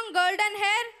long golden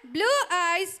hair, blue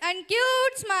eyes and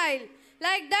cute smile.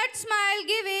 Like that smile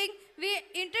giving, we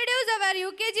introduce our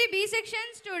UKG B section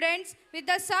students with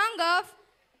the song of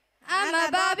I'm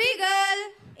a Barbie girl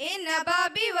in a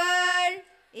Barbie world.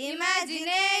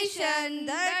 Imagination,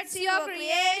 that's your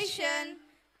creation.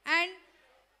 And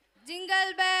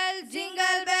jingle bells,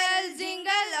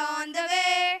 jingle on the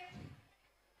way.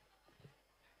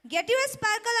 Get your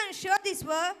sparkle and show this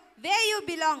world where you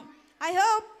belong. I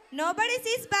hope nobody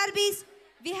sees Barbies.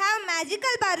 We have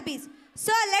magical Barbies.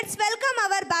 So let's welcome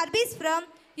our Barbies from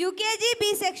UKG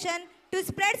B section to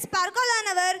spread sparkle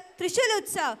on our Trishul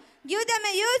Utsav. Give them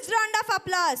a huge round of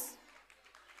applause.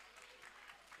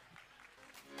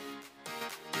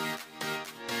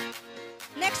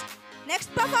 Next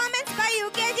performance by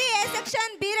UKG A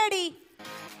section. Be ready.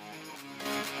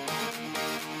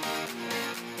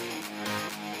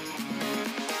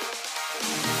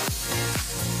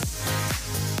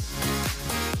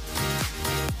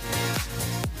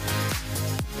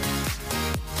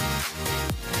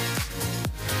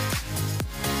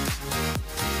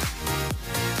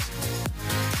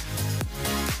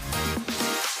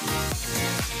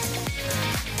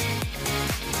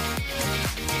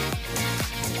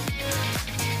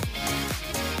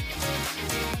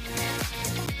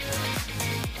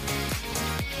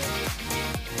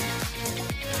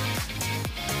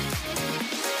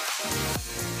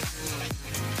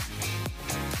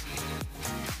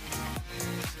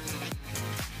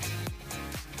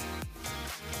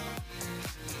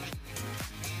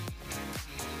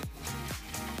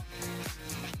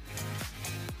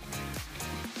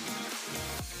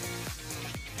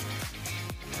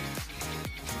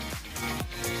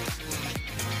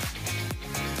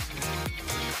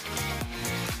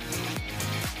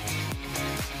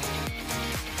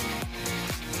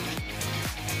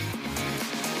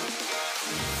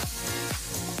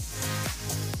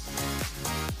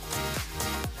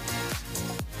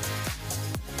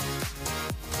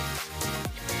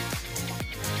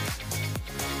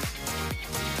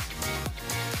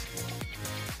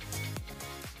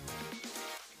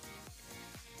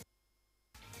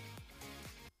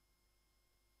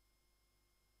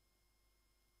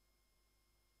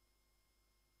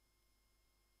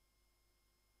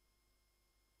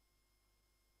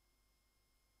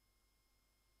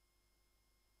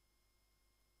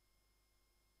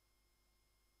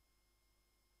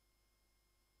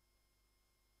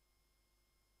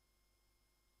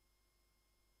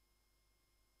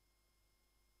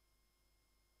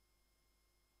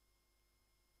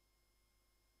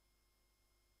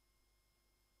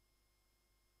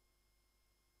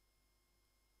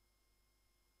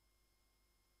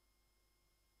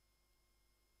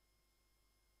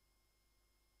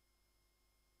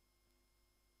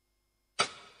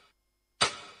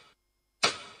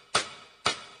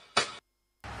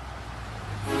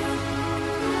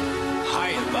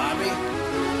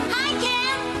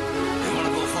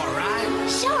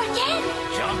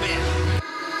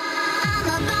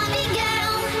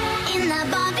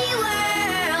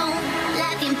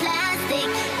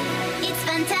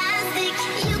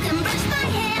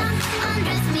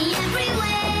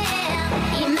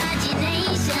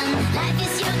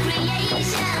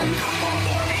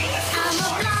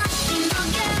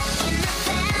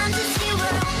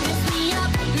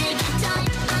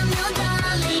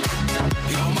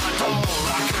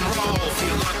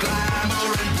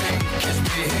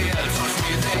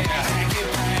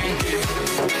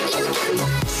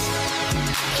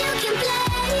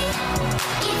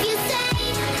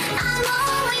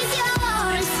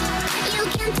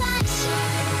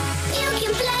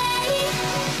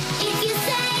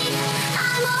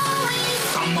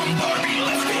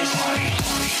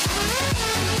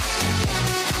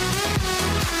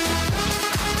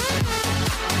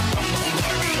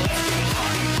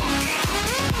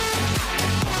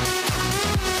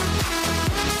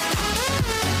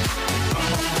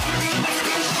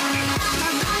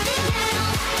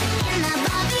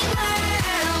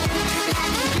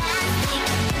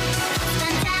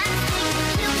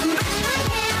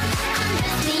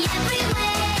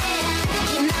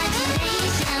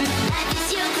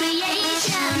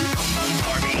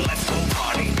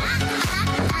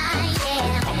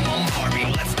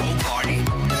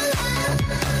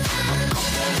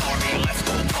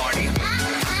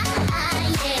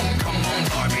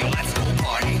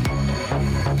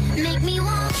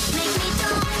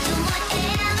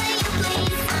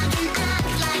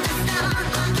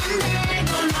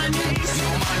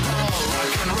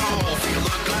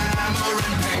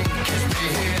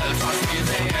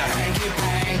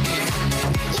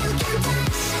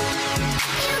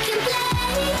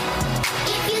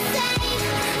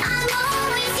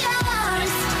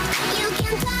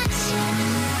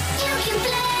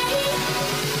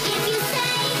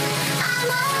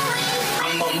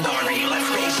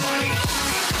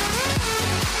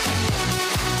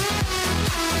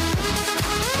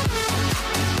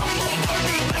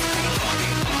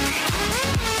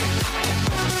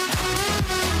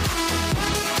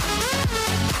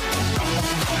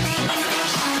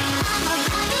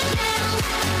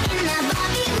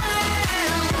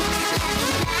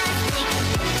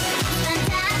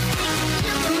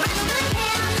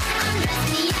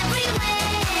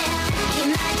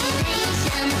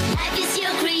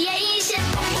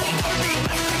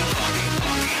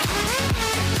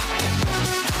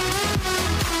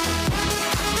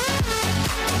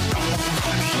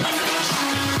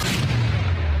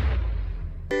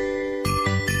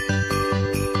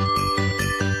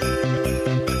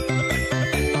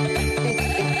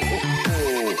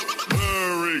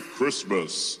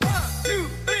 Christmas.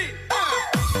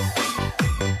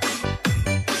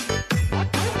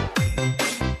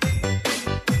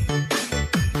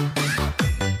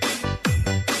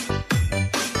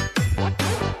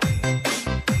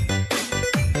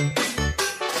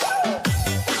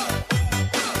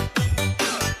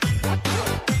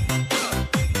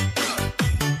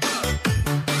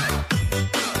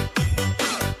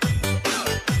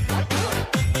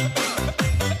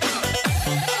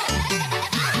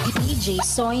 DJ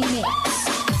Soy Mix.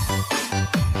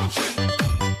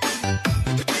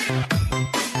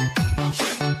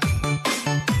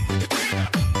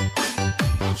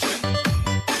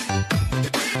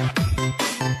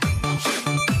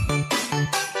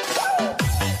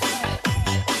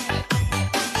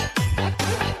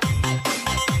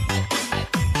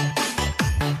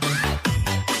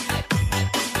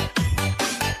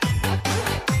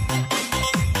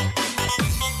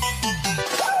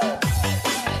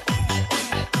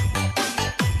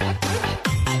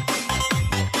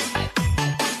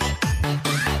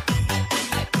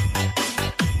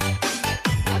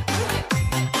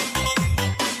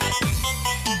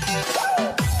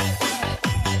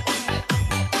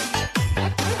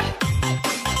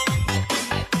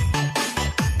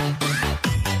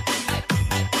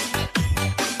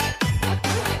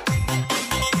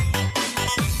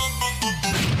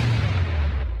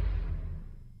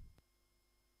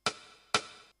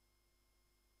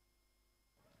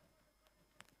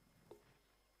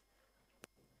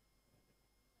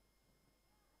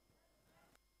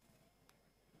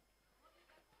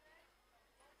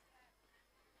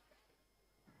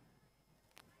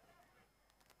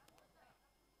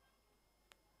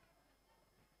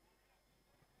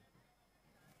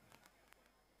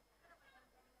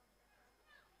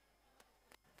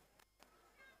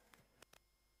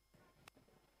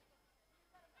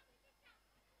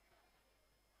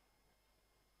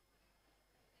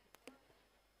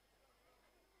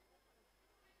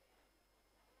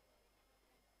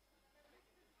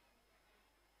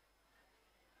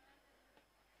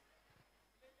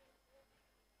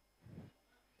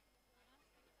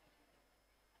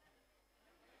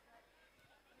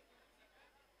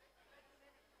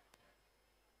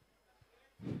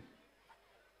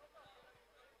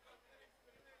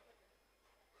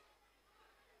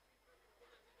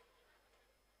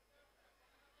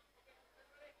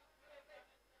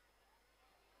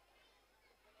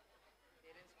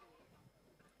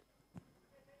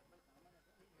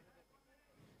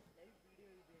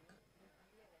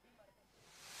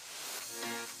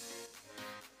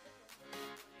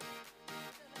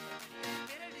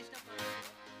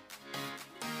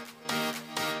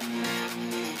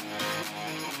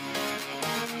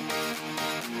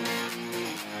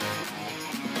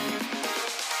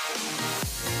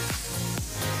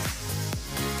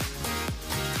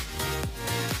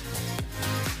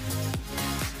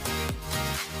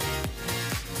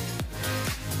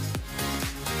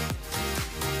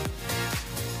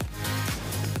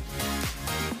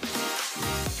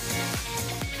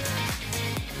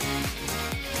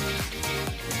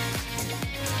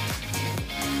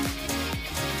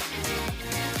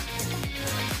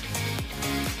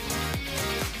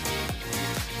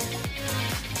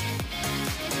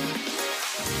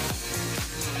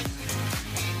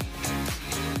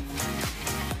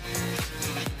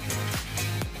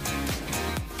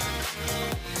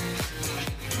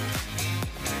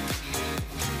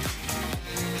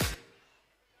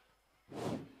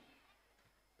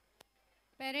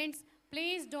 Parents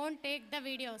please don't take the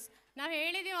videos. ನಾವು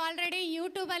ಹೇಳಿದ್ದೀವಿ already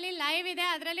ಯೂಟ್ಯೂಬಲ್ಲಿ live ಇದೆ,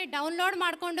 ಅದರಲ್ಲಿ download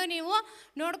ಮಾಡಿಕೊಂಡು ನೀವು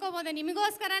ನೋಡ್ಕೋಬೋದು.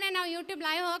 ನಿಮಗೋಸ್ಕರನೇ ನಾವು YouTube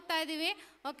live ಹೋಗ್ತಾ ಇದ್ದೀವಿ.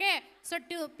 Okay, so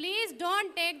please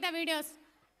don't take the videos.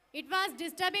 It was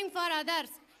disturbing for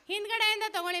others. ಹಿಂದ್ಗಡೆಯಿಂದ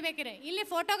ತೊಗೊಳ್ಬೇಕಿರೆ. ಇಲ್ಲಿ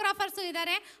ಫೋಟೋಗ್ರಾಫರ್ಸು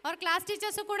ಇದ್ದಾರೆ, ಅವ್ರ ಕ್ಲಾಸ್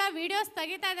ಟೀಚರ್ಸು ಕೂಡ ವೀಡಿಯೋಸ್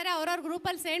ತೆಗಿತಾ ಇದ್ದಾರೆ, ಅವ್ರವ್ರ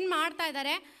ಗ್ರೂಪಲ್ಲಿ ಸೆಂಡ್ ಮಾಡ್ತಾ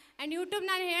ಇದ್ದಾರೆ. ಆ್ಯಂಡ್ ಯೂಟ್ಯೂಬ್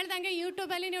ನಾನು ಹೇಳ್ದಂಗೆ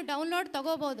ಯೂಟ್ಯೂಬಲ್ಲಿ ನೀವು ಡೌನ್ಲೋಡ್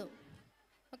ತೊಗೋಬೋದು.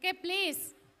 Okay, please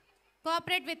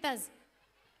cooperate with us.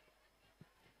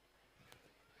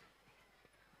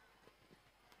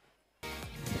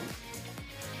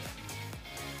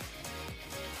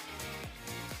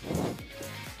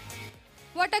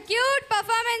 What a cute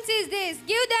performance is this.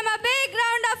 Give them a big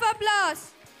round of applause.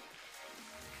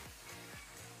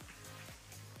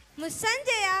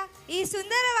 ಮುಸ್ಸಂಜೆಯ ಈ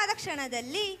ಸುಂದರವಾದ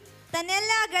ಕ್ಷಣದಲ್ಲಿ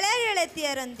ತನ್ನೆಲ್ಲ ಗೆಳೆಯ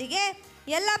ಗೆಳತಿಯರೊಂದಿಗೆ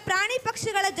ಎಲ್ಲ ಪ್ರಾಣಿ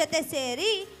ಪಕ್ಷಿಗಳ ಜೊತೆ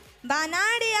ಸೇರಿ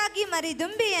ಬಾನಾಡಿಯಾಗಿ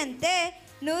ಮರಿದುಂಬಿಯಂತೆ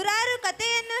ನೂರಾರು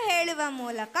ಕಥೆಯನ್ನು ಹೇಳುವ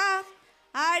ಮೂಲಕ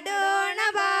ಆಡೋಣ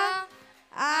ಬಾ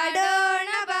ಆಡೋಣ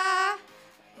ಬಾ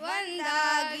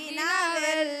ಒಂದಾಗಿ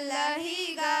ನಾವೆಲ್ಲ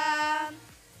ಹೀಗ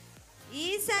ಈ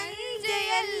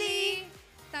ಸಂಜೆಯಲ್ಲಿ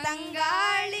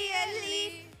ತಂಗಾಳಿಯಲ್ಲಿ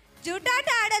ಜೂಟಾಟ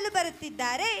ಆಡಲು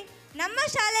ಬರುತ್ತಿದ್ದಾರೆ ನಮ್ಮ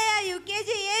ಶಾಲೆಯ UKG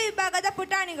A ವಿಭಾಗದ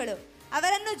ಪುಟಾಣಿಗಳು.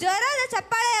 ಅವರನ್ನು ಜೋರಾದ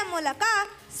ಚಪ್ಪಾಳೆಯ ಮೂಲಕ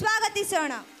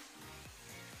ಸ್ವಾಗತಿಸೋಣ.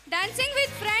 Dancing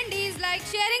with friend is like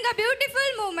sharing a beautiful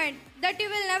moment that you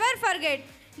will never forget.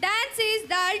 Dance is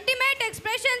the ultimate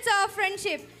expressions of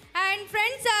friendship, and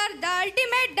friends are the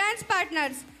ultimate dance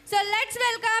partners. So let's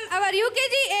welcome our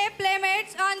UKG A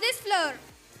playmates on this floor.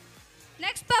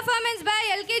 Next performance by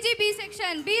LKG B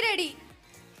section. Be ready.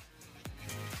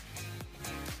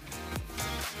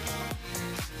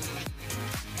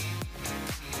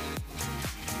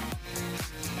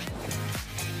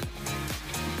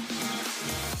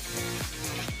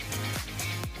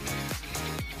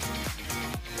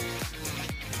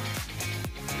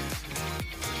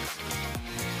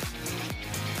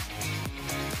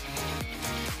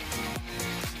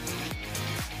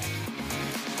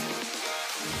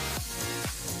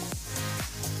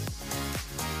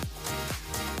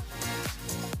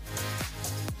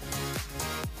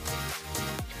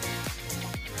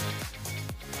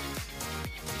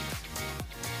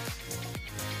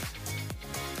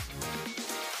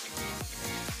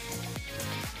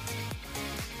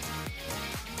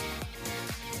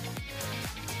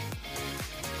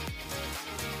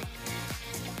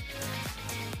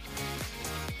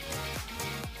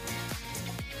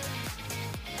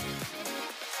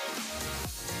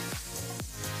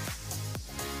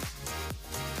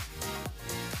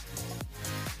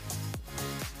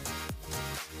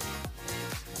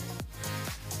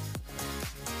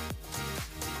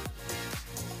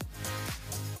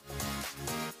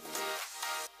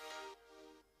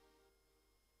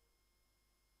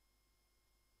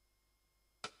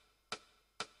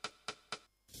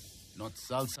 Not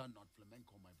salsa, not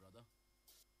flamenco, my brother.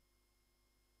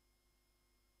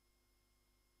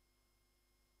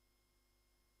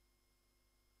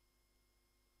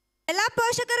 ಎಲ್ಲ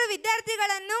ಪೋಷಕರು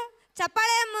ವಿದ್ಯಾರ್ಥಿಗಳನ್ನು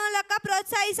ಚಪ್ಪಾಳೆಯ ಮೂಲಕ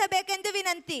ಪ್ರೋತ್ಸಾಹಿಸಬೇಕೆಂದು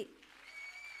ವಿನಂತಿ.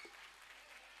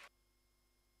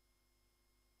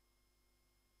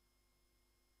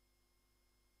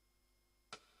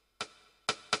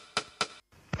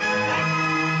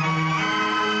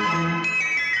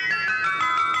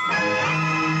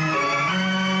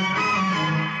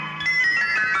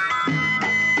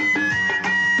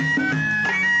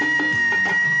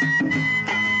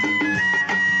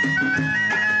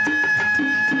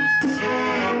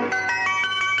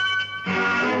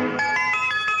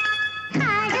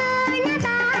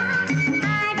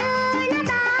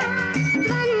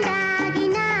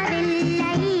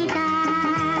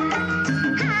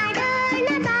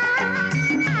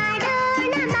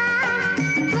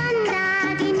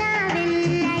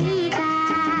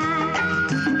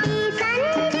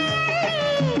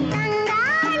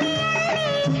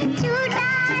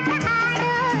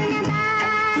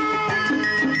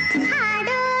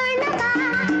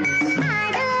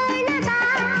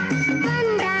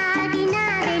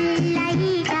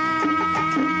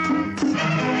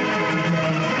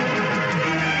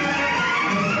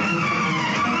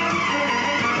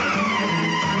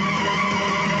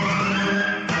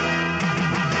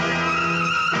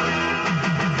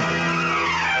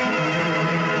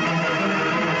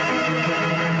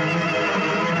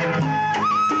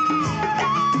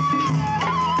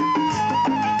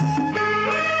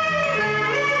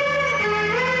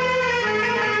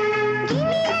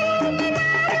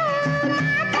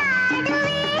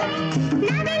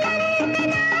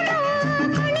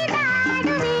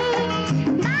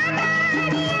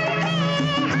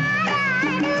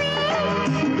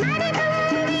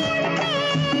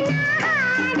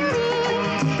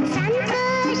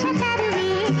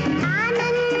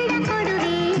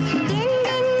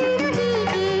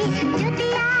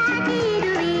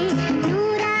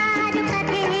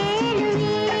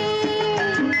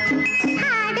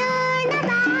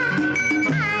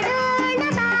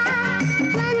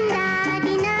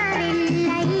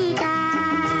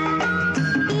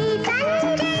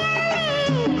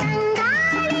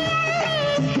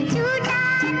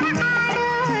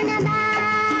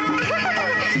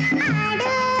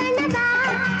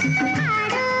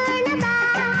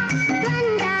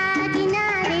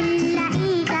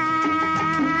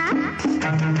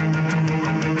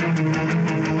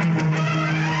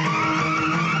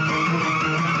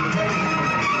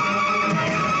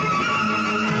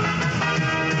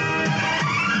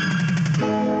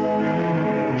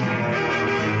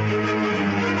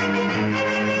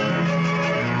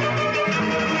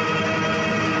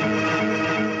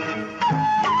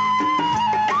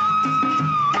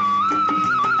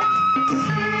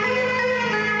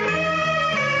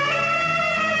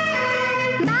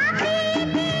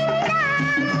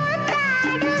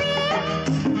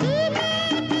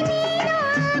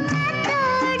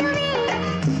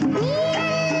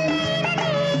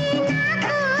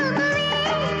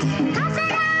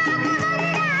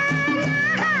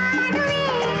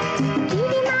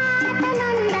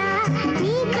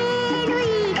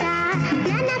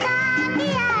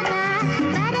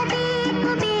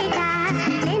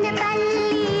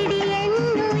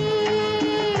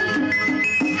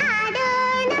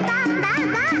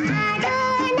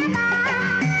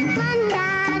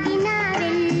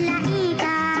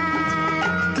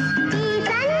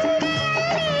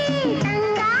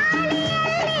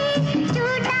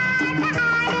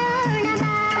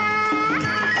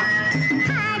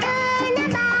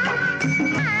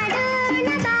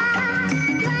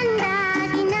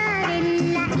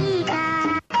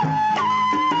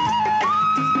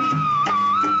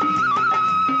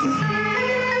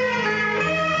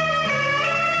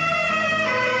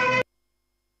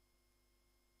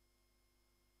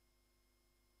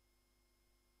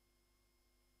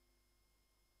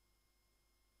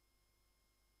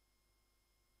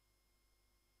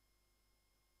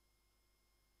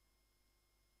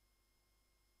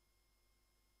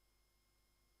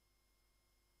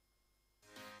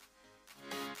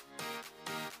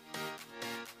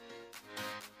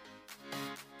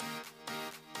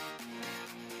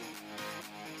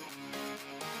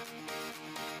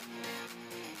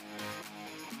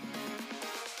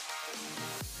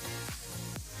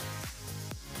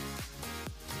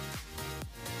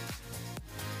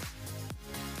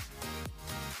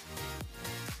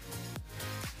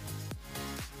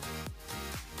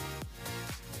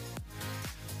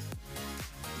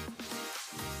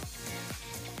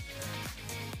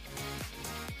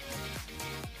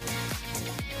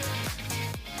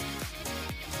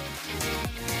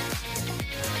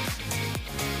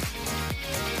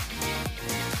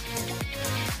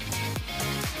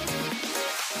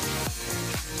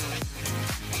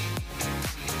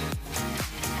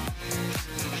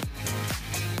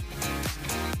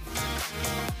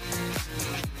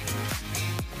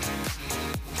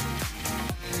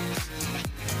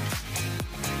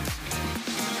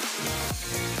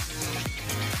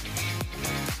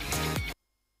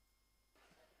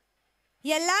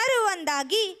 ಎಲ್ಲರೂ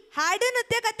ಒಂದಾಗಿ ಹಾಡು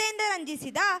ನೃತ್ಯ ಕಥೆಯಿಂದ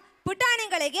ರಂಜಿಸಿದ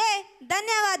ಪುಟಾಣಿಗಳಿಗೆ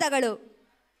ಧನ್ಯವಾದಗಳು.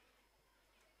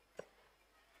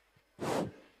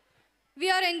 We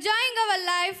are enjoying our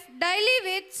life daily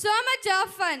with so much of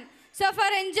fun. So for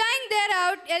enjoying their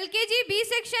out, LKG B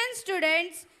section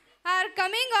students are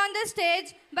coming on the stage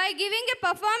by giving a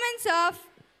performance of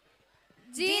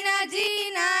Jeena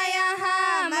Jeena Yaha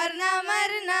Marna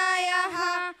Marna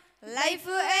Yaha Life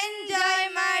enjoy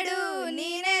Madu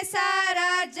Neene Sara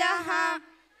Jaha.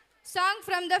 Song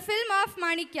from the film of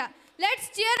Manikya. Let's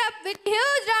cheer up with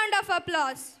huge round of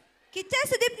applause. Kichcha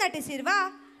Sudeep ನಟಿಸಿರುವ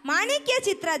ಮಾಣಿಕ್ಯ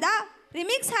ಚಿತ್ರದ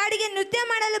remix ಹಾಡಿಗೆ ನೃತ್ಯ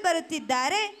ಮಾಡಲು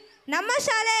ಬರುತ್ತಿದ್ದಾರೆ ನಮ್ಮ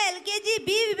ಶಾಲೆಯ LKG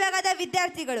B ವಿಭಾಗದ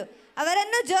ವಿದ್ಯಾರ್ಥಿಗಳು.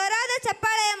 ಅವರನ್ನು ಜೋರಾದ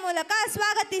ಚಪ್ಪಾಳೆಯ ಮೂಲಕ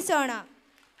ಸ್ವಾಗತಿಸೋಣ.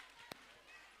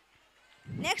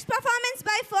 Next performance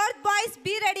by 4th boys,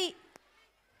 be ready.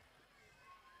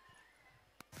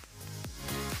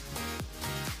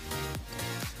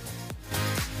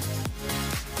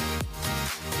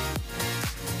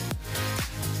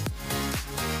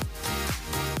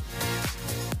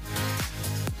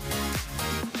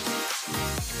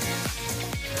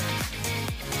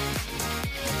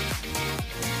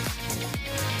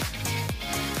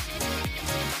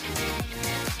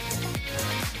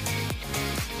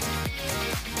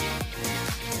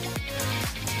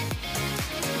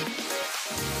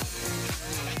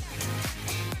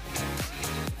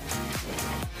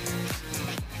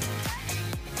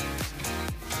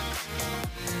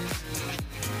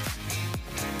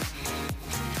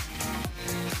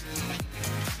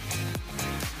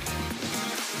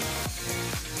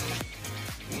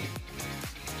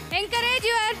 Encourage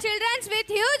your children with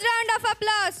huge round of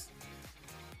applause.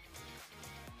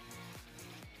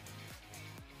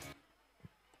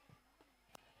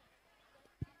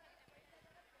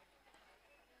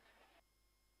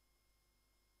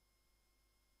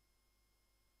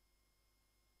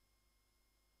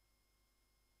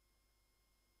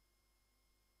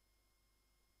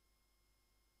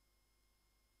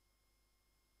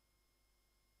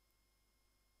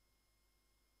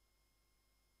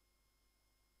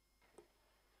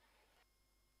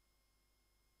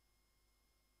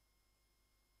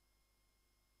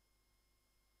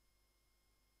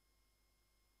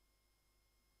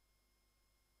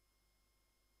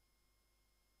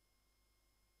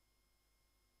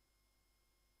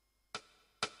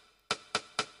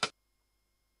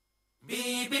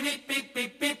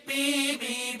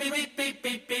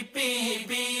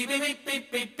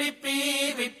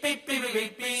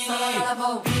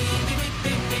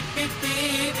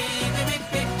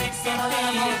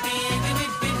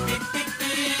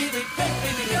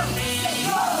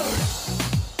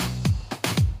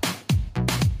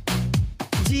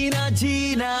 जीना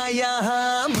जीना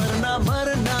यहाँ मरना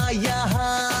मरना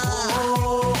यहाँ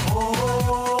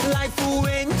लाइफ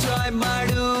ಎಂಜಾಯ್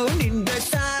ಮಾಡು ನಿಂದ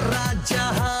ಸಾರಾ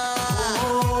ಜಹಾ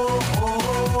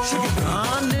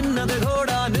ನಿನ್ನದ ಘೋಡ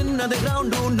ನಿನ್ನದ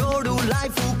ಗ್ರೌಂಡು ನೋಡು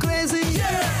ಲೈಫು ಕ್ರೇಜಿ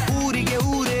ಊರಿಗೆ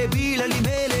ಊರೇ ಬೀಳಲಿ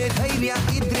ಮೇಲೆ ಧೈರ್ಯ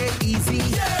ಇದ್ರೆ ಈಸಿ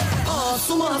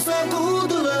ಸುಮಾಸ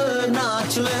ಕೂದಲ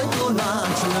ನಾಚಲೆ ತೋ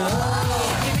ನಾಚಲೆ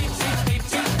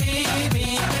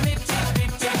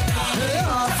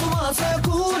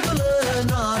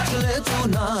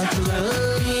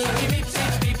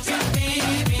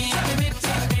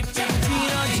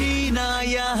जीना जीना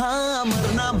यहाँ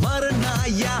मरना मरना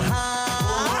यहाँ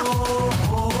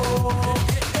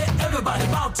Everybody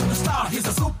bow to the star, he's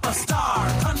a superstar,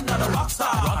 Kannada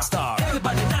rockstar.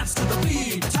 Everybody dance to the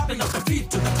beat, tapping up the feet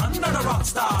to the Kannada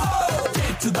rockstar.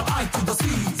 A to the I to the C,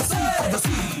 C to the C,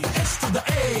 H to the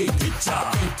A, teacher.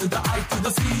 A to the I to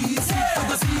the C, C to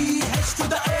the C, H to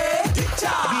the A,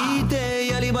 teacher.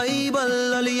 ಗೀತೆಯಲ್ಲಿ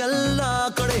ಬೈಬಲಲ್ಲಿ ಎಲ್ಲ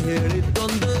ಕಡೆ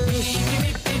ಹೇಳಿದ್ದೊಂದು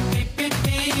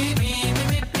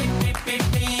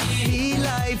ಈ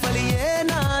ಲೈಫಲ್ಲಿ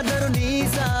ಏನಾದರೂ ನೀ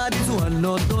ಸಾಧಿಸು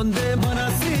ಅನ್ನೋದೊಂದೇ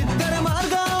ಮನಸ್ಸಿದ್ದರೆ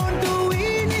ಮಾರ್ಗ ಉಂಟು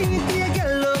ಈ ನೀತಿಯ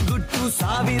ಗೆಲ್ಲೋ ಗುಟ್ಟು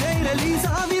ಸಾವಿರ ಇರಲಿ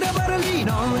ಸಾವಿರ ಬರಲಿ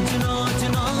ನಾಚು ನಾಚು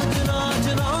ನಾಚು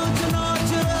ನಾಚು ನಾಚು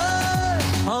ನಾಚು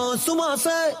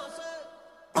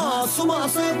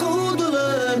ಸುಮಾಸ ಕೂದಲ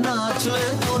ನಾಚಲೆ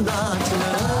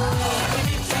ನಾಚಲೆ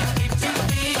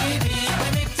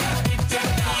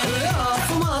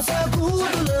ಸುಮಾಸ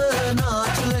ಕೂದಲ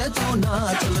ನಾಚಲೆ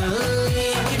ನಾಚಲೆ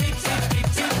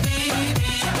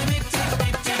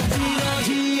जीना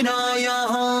जीना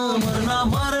यहाँ मरना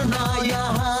मरना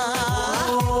यहाँ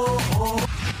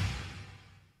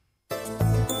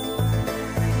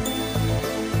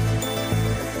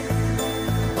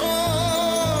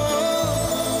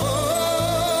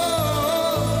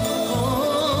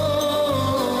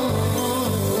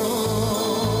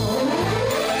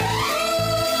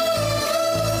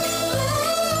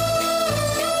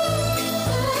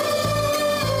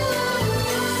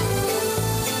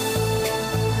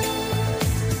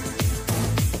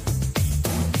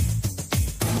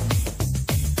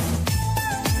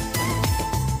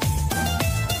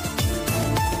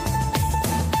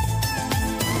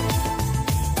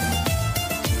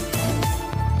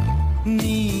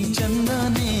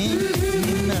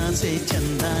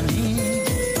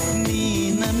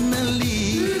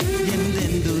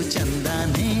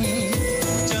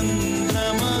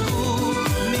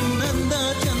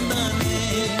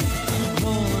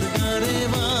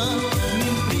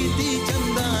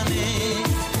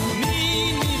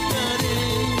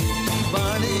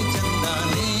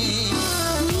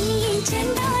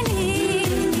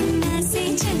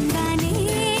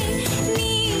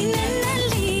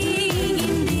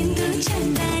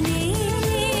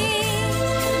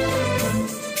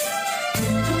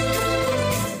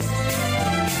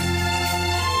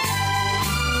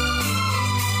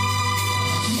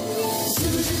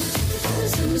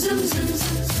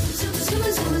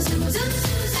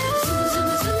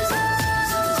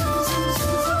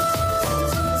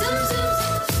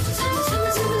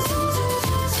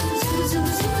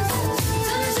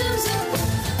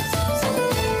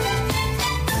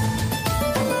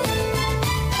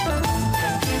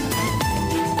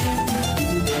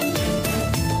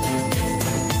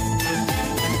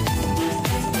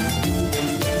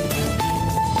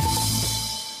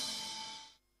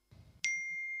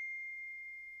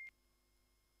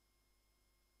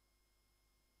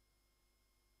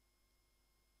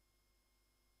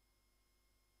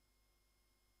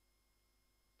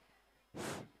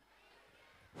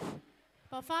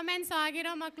ಪರ್ಫಾರ್ಮೆನ್ಸ್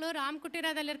ಆಗಿರೋ ಮಕ್ಕಳು ರಾಮ್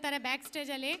ಕುಟೀರದಲ್ಲಿರ್ತಾರೆ ಬ್ಯಾಕ್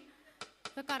ಸ್ಟೇಜಲ್ಲಿ.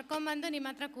 ಕರ್ಕೊಂಬಂದು ನಿಮ್ಮ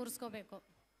ಹತ್ರ ಕೂರಿಸ್ಕೋಬೇಕು.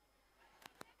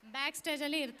 ಬ್ಯಾಕ್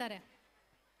ಸ್ಟೇಜಲ್ಲಿ ಇರ್ತಾರೆ.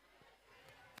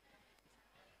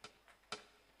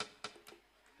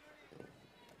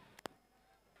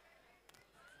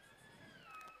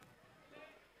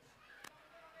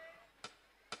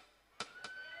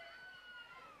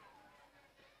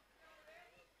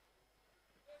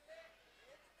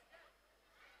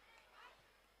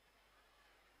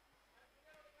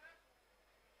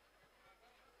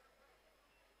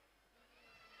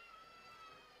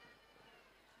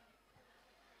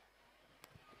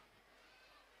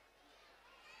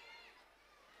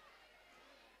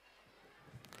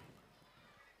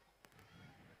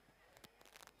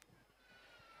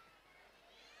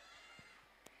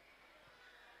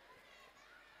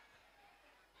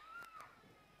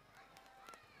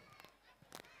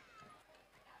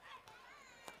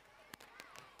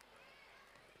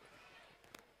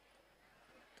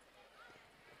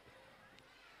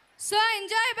 So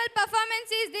enjoyable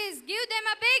performance is this. Give them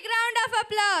a big round of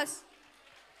applause.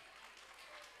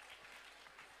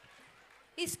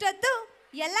 ಇಷ್ಟೊತ್ತು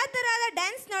ಎಲ್ಲ ತರಹದ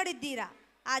ಡ್ಯಾನ್ಸ್ ನೋಡಿದ್ದೀರಾ.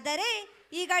 ಆದರೆ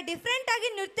ಈಗ ಡಿಫ್ರೆಂಟ್ ಆಗಿ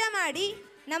ನೃತ್ಯ ಮಾಡಿ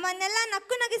ನಮ್ಮನ್ನೆಲ್ಲ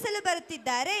ನಕ್ಕು ನಗಿಸಲು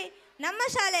ಬರುತ್ತಿದ್ದಾರೆ ನಮ್ಮ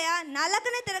ಶಾಲೆಯ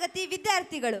 4ನೇ ತರಗತಿ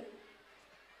ವಿದ್ಯಾರ್ಥಿಗಳು.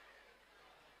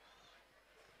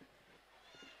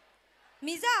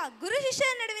 ಮಿಜಾ, ಗುರು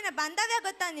ಶಿಷ್ಯರ ನಡುವಿನ ಬಾಂಧವ್ಯ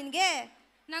ಗೊತ್ತಾ ನಿನಗೆ?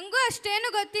 ನನಗೂ ಅಷ್ಟೇನು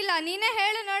ಗೊತ್ತಿಲ್ಲ, ನೀನೇ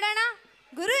ಹೇಳು ನೋಡೋಣ.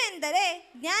 ಗುರು ಎಂದರೆ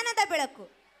ಜ್ಞಾನದ ಬೆಳಕು.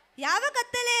 ಯಾವ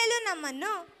ಕತ್ತಲೆಯಲ್ಲೂ ನಮ್ಮನ್ನು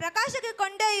ಪ್ರಕಾಶಕ್ಕೆ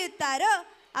ಕೊಂಡೊಯ್ಯುತ್ತಾರೋ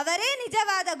ಅವರೇ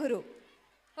ನಿಜವಾದ ಗುರು.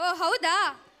 ಓ ಹೌದಾ?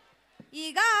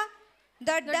 ಈಗ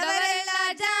ದೊಡ್ಡವರೆಲ್ಲ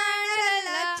ಜಾಣರಲ್ಲ,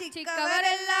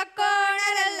 ಚಿಕ್ಕವರೆಲ್ಲ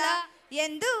ಕೋಣರಲ್ಲ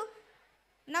ಎಂದು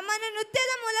ನಮ್ಮನ್ನು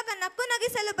ನೃತ್ಯದ ಮೂಲಕ ನಕ್ಕು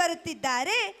ನಗಿಸಲು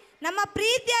ಬರುತ್ತಿದ್ದಾರೆ ನಮ್ಮ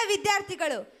ಪ್ರೀತಿಯ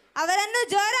ವಿದ್ಯಾರ್ಥಿಗಳು. ಅವರನ್ನು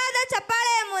ಜೋರಾದ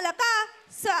ಚಪ್ಪಾಳೆಯ ಮೂಲಕ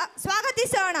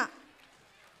ಸ್ವಾಗತಿಸೋಣ.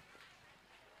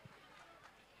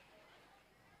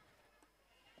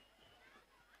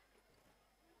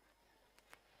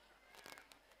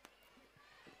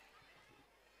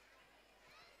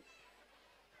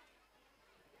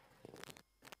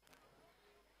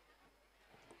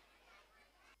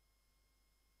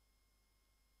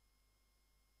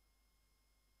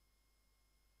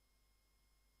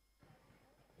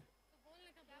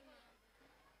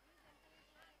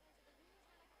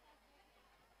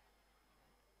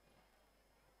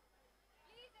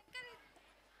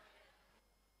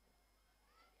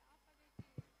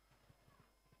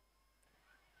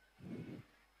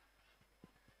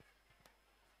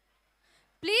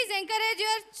 Please encourage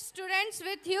your students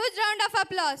with huge round of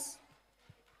applause.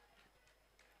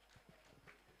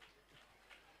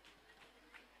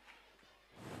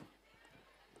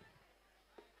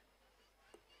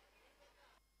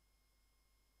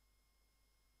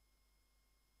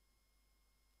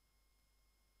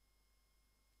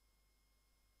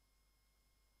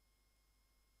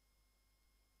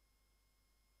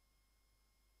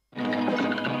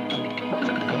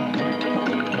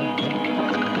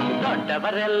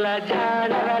 ದೊಡ್ಡವರೆಲ್ಲ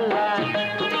ಜಾಣರಲ್ಲ,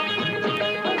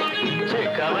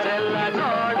 ಚಿಕ್ಕವರೆಲ್ಲ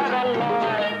ನೋಡರಲ್ಲ.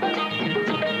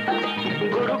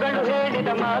 ಗುರುಗಳು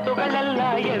ಹೇಳಿದ ಮಾತುಗಳೆಲ್ಲ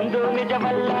ಎಂದು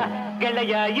ನಿಜವಲ್ಲ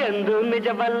ಗೆಳೆಯ, ಎಂದು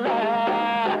ನಿಜವಲ್ಲ.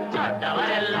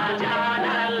 ದೊಡ್ಡವರೆಲ್ಲ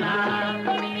ಜಾಣರಲ್ಲ.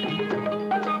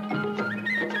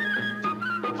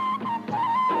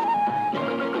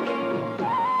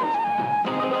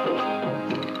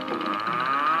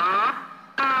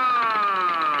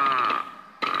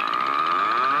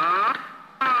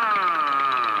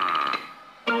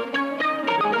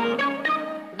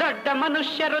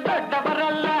 ಮನುಷ್ಯರು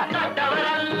ದೊಡ್ಡವರಲ್ಲ,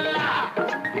 ದೊಡ್ಡವರಲ್ಲ.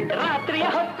 ರಾತ್ರಿಯ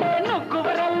ಹೊತ್ತೆ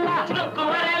ನುಗ್ಗುವರಲ್ಲ,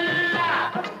 ನುಗ್ಗುವರಲ್ಲ.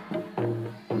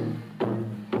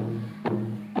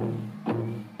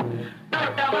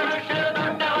 ದೊಡ್ಡ ಮನುಷ್ಯರು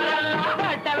ದೊಡ್ಡವರಲ್ಲ,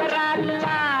 ದೊಡ್ಡವರಲ್ಲ.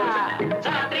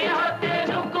 ರಾತ್ರಿಯ ಹೊತ್ತೆ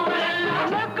ನುಗ್ಗುವರಲ್ಲ,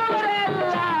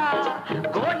 ನುಗ್ಗುವರಲ್ಲ.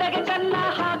 ಗೋಡೆಗೆ ಕನ್ನ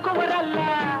ಹಾಕುವರಲ್ಲ,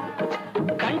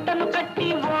 ಕಂಟನು ಕಟ್ಟಿ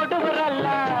ಓಡುವರಲ್ಲ.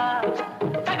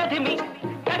 ತಗಧಿಮಿ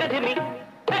ತಗಧಿಮಿ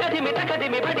ತಗಧಿಮಿ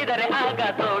ತಗಧಿಮಿ ಬಡಿದರೆ ಆಗ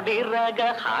ತೋಡಿ ರಾಗ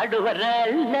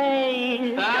ಹಾಡುವರಲ್ಲ.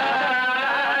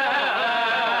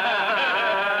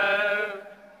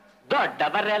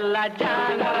 ದೊಡ್ಡವರೆಲ್ಲ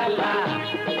ಜಾಣರಲ್ಲ,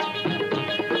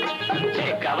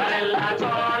 ಚಿಕ್ಕವರೆಲ್ಲ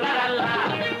ಕೋಣರಲ್ಲ.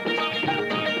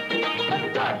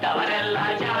 ದೊಡ್ಡವರೆಲ್ಲ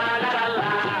ಜಾಣರಲ್ಲ.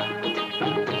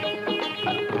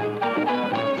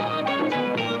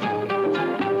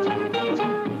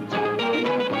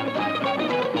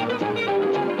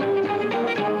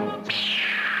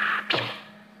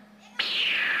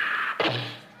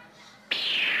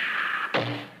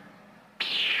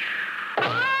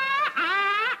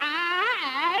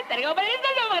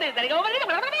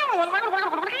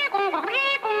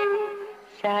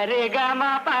 ಸರಿಗಮ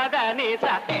ಪದ ನಿಸ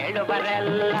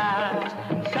ಹೇಳುವರೆಲ್ಲ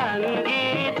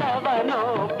ಸಂಗೀತವನು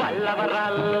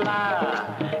ಬಲ್ಲವರಲ್ಲ.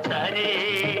 ಸರಿ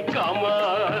ಗಮ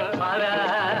ಪದ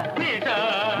ನಿಸ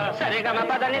ಸರಿಗಮ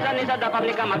ಪದ ನಿಸ ನಿಸದ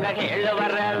ಪಬ್ಲಿಕ ಮಗ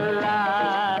ಹೇಳುವರಲ್ಲ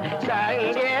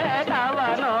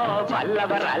ಸಂಗೀತವನು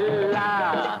ಬಲ್ಲವರಲ್ಲ.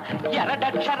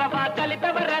 ಎರಡಕ್ಷರವ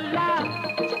ಕಲಿತವರಲ್ಲ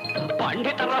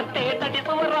ಪಂಡಿತರಂತೆ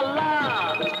ತಟಿಸುವರಲ್ಲ.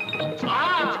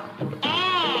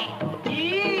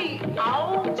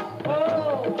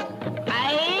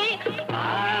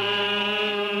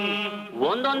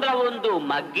 ಒಂದೊಂದರ ಒಂದು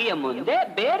ಮಗ್ಗಿಯ ಮುಂದೆ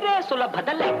ಬೇರೆ ಸುಲಭದ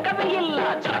ಲೆಕ್ಕವೇ ಇಲ್ಲ.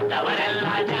 ದೊಡ್ಡವರೆಲ್ಲ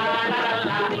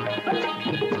ಜಾಣರಲ್ಲ,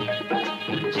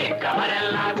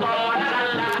 ಚಿಕ್ಕವರೆಲ್ಲ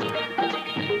ಕೋಣರಲ್ಲ.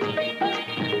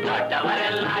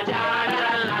 ದೊಡ್ಡವರೆಲ್ಲ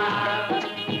ಜಾಣರಲ್ಲ.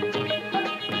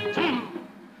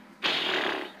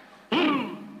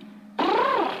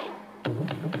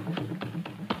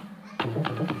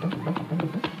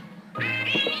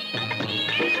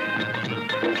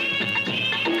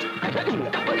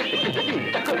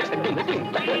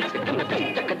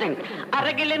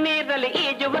 ಅರಗಿಲೆ ನೀರಲ್ಲಿ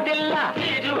ಈಜುವುದಿಲ್ಲ,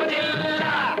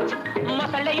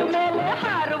 ಮೊಸಳೆಯು ಮೇಲೆ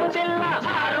ಹಾರುವುದಿಲ್ಲ.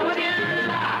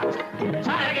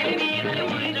 ಅರಗಿಲೆ ನೀರಲ್ಲಿ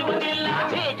ಈಜುವುದಿಲ್ಲ,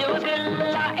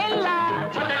 ಇಲ್ಲ.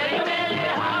 ಮೊಸಳೆಯ ಮೇಲೆ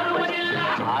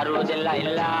ಹಾರುವುದಿಲ್ಲ,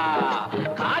 ಇಲ್ಲ.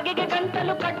 ಕಾಗೆಗೆ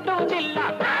ಗಂಟಲು ಕಟ್ಟುವುದಿಲ್ಲ,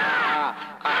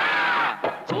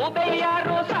 ಕೂಬೆ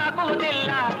ಯಾರು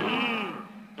ಸಾಕುವುದಿಲ್ಲ.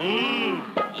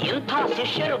 ಇಂಥ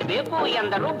ಶಿಷ್ಯರು ಬೇಕು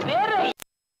ಎಂದರು ಬೇರೆ.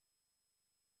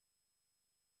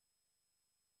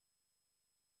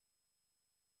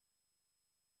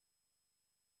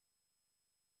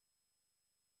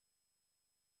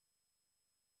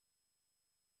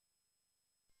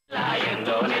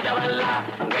 ಎಂದು ನಿಜವಲ್ಲ,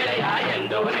 ಗೆಳೆಯ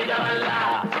ಎಂದು ನಿಜವಲ್ಲ.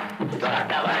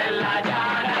 ದೊಡ್ಡವರೆಲ್ಲ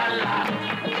ಜಾಣರಲ್ಲ,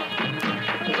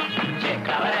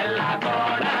 ಚಿಕ್ಕವರೆಲ್ಲ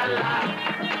ಕೋಣರಲ್ಲ.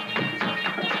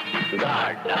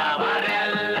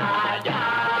 ದೊಡ್ಡವರೆಲ್ಲ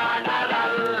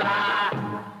ಜಾಣರಲ್ಲ.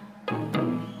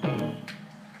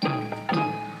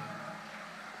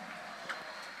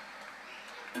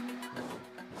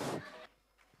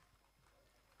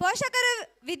 ಪೋಷಕರು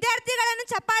ವಿದ್ಯಾರ್ಥಿಗಳನ್ನು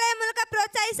ಚಪ್ಪಾಳೆಯ ಮೂಲಕ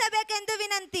ಪ್ರೋತ್ಸಾಹಿಸಬೇಕೆಂದು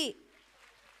ವಿನಂತಿ.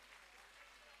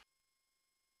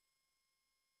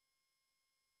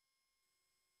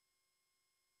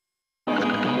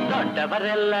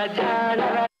 ದೊಡ್ಡವರೆಲ್ಲ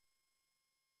ಜಾಣರ.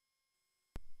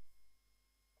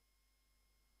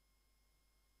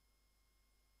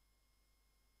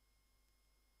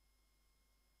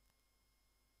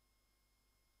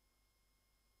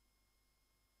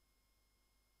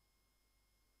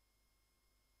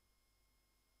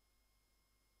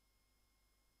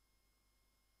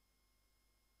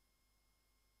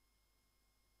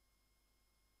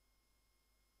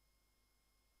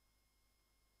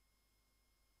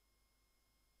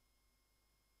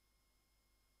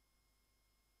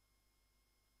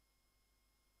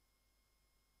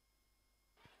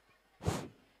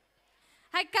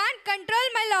 I can't control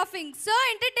my laughing. So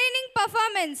entertaining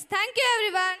performance. Thank you,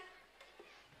 everyone.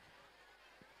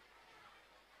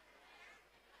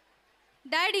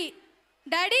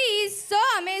 Daddy is so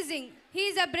amazing. He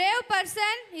is a brave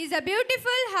person. He is a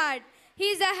beautiful heart. He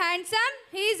is a handsome.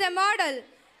 He is a model.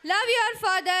 Love your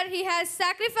father. He has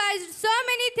sacrificed so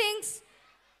many things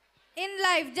in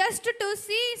life just to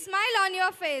see smile on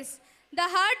your face. The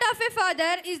heart of a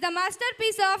father is the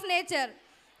masterpiece of nature.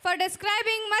 For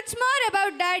describing much more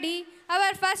about Daddy, our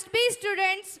first B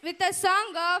students with a song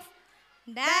of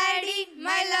Daddy,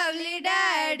 my lovely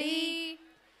Daddy,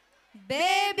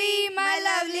 Baby, my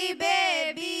lovely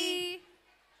baby.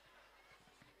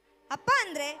 ಅಪ್ಪ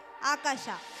ಅಂದ್ರೆ ಆಕಾಶ,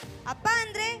 ಅಪ್ಪ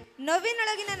ಅಂದ್ರೆ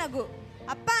ನೋವಿನೊಳಗಿನ ನಗು,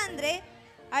 ಅಪ್ಪ ಅಂದ್ರೆ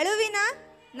ಅಳುವಿನ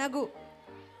ನಗು,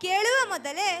 ಕೇಳುವ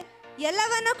ಮೊದಲೇ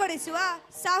ಎಲ್ಲವನ್ನೂ ಕೊಡಿಸುವ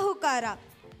ಸಾಹುಕಾರ.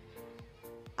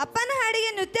 ಅಪ್ಪನ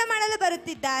ಹಾಡಿಗೆ ನೃತ್ಯ ಮಾಡಲು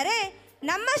ಬರುತ್ತಿದ್ದಾರೆ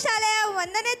ನಮ್ಮ ಶಾಲೆಯ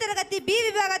 1ನೇ ತರಗತಿ ಬಿ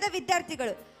ವಿಭಾಗದ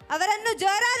ವಿದ್ಯಾರ್ಥಿಗಳು. ಅವರನ್ನು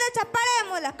ಜೋರಾದ ಚಪ್ಪಾಳೆಯ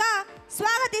ಮೂಲಕ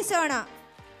ಸ್ವಾಗತಿಸೋಣ.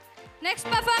 Next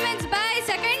performance by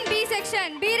second B section.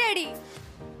 Be ready.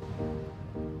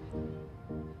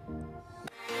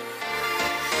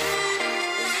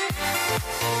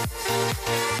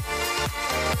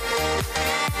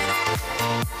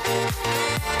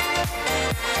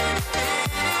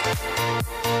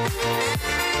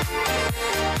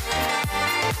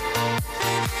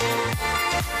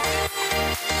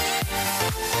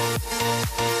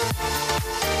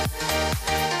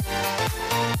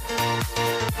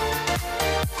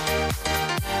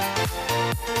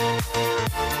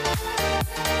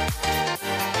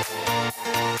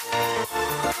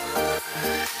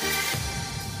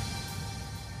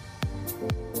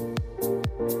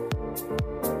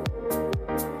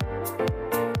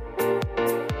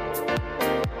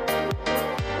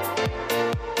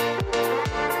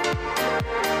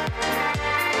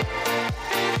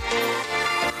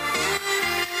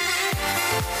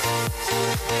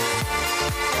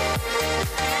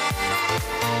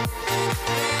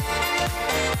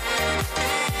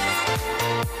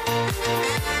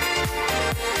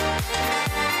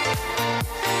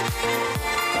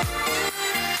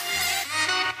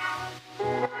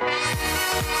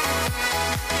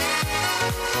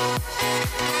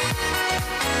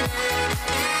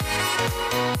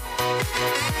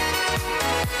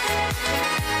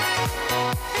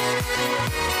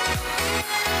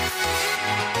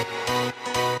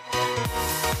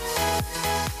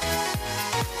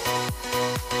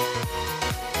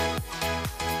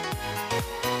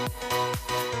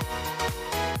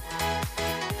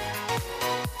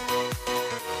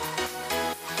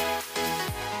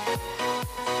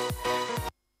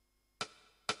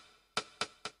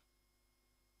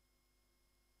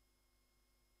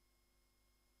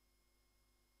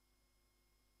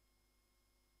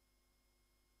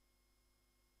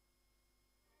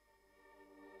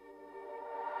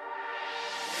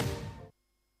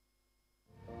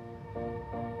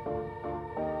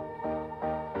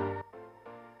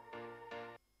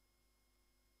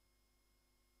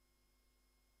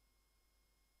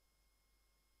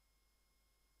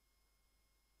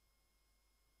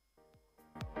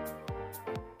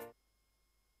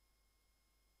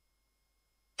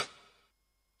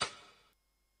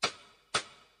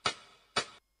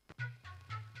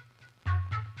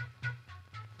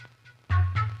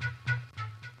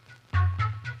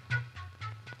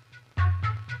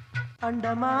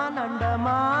 Andaman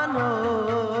ಅಂಡಮಾನೋ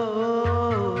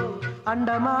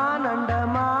Andaman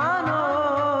ಅಂಡಮಾನೋ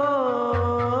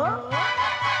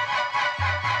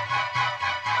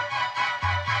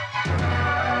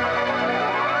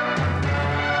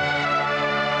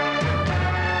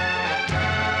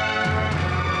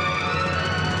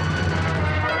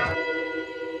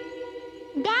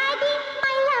Daddy,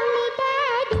 my lovely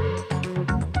daddy.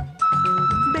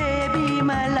 Baby,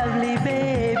 my lovely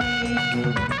baby.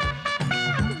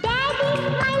 Daddy,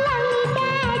 my lovely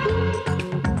daddy.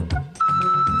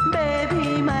 Baby,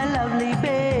 my lovely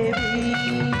baby.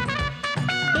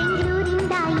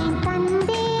 ಬೆಂಗಳೂರಿಂದ ಏನ್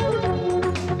ತಂದೆ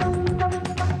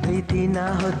ಪ್ರೀತಿನ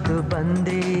ಹೊತ್ತು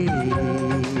ಬಂದೆ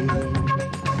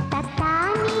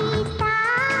ತತ್ತಾನೀತ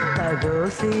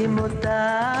ತಗೋಸಿ ಮುತ್ತ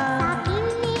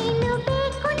ಇನ್ನೇನು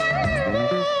ಬೇಕು ನಮ್ಗೆ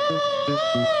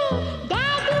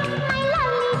Daddy, my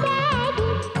lovely daddy.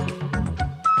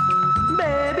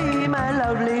 Baby, my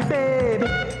lovely baby.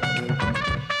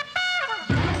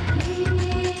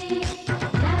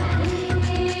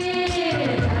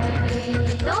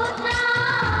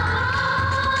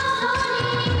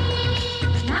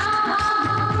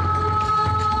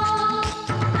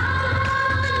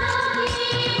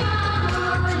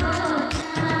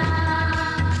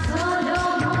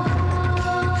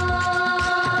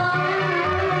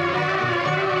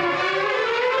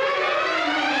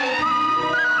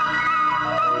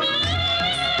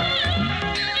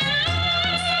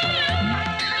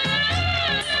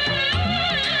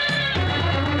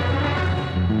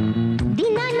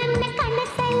 ದಿನ ನನ್ನ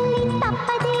ಕನಸಲ್ಲಿ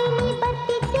ತಪ್ಪದೇ ನೀ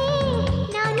ಬರ್ತಿದ್ದೆ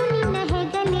ನಾನು ನಿನ್ನ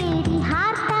ಹೆಗಲೇರಿ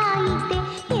ಹಾರ್ತಾ ಇದ್ದೆ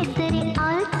ಎದುರೆ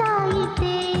ಆಳ್ತಾ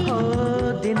ಇದ್ದೆ ಓ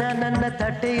ದಿನ ನನ್ನ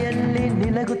ತಟ್ಟೆಯಲ್ಲಿ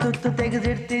ನಿನಗೂ ತುತ್ತು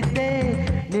ತೆಗೆದಿಡ್ತಿದ್ದೆ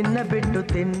ನಿನ್ನ ಬಿಟ್ಟು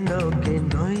ತಿನ್ನೋಕೆ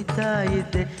ನೋಯ್ತಾ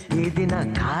ಇದ್ದೆ ಈ ದಿನ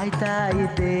ಕಾಯ್ತಾ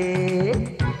ಇದ್ದೆ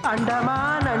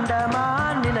ಅಂಡಮಾನ್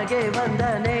ಅಂಡಮಾನ್ ನಿನಗೆ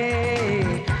ವಂದನೆ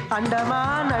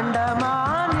ಅಂಡಮಾನ್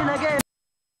ಅಂಡಮಾನ್ ನಿನಗೆ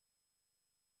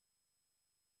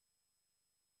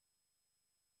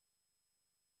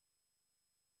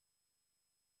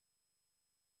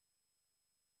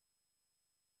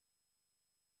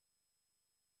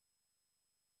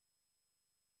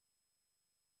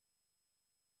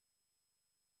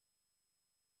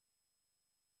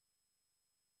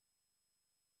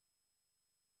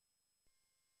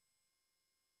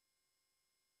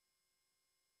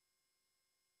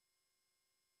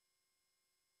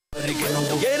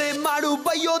ಏನೇ ಮಾಡು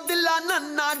ಬೈಯೋದಿಲ್ಲ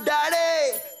ನನ್ನ ಡ್ಯಾಡೆ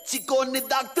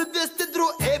ಚಿಕ್ಕೋನಿದ್ದಾಗ್ತಿದ್ರು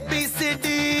ABCD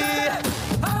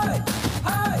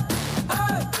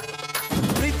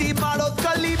ಪ್ರೀತಿ ಮಾಡೋದ್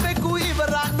ಕಲಿಬೇಕು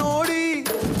ಇವರ ನೋಡಿ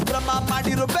ಕ್ರಮ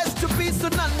ಮಾಡಿರೋ ಬೆಸ್ಟ್ ಪೀಸು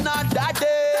ನನ್ನ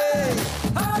ಡ್ಯಾಡೆ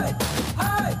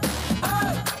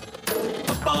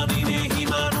ಅಪ್ಪ ನೀನೇ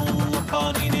ಹಿಮಾನು ಅಪ್ಪ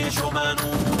ನೀನೇ ಶೋಮ್ಯಾನು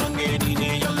ನಂಗೆ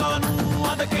ನೀನೇ ಎಲ್ಲಾನು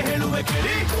ಅದಕ್ಕೆ ಹೇಳುವೆ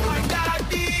ಕೇಳಿ My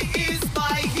daddy is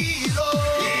my hero.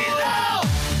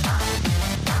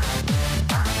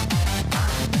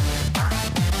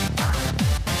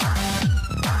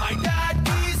 My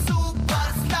daddy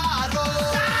superstar.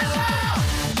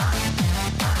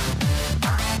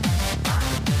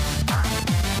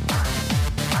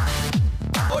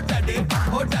 Oh daddy,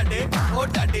 oh daddy, oh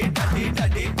daddy, daddy,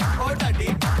 daddy, oh daddy,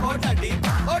 oh daddy,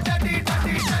 oh daddy,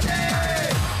 daddy,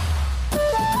 daddy.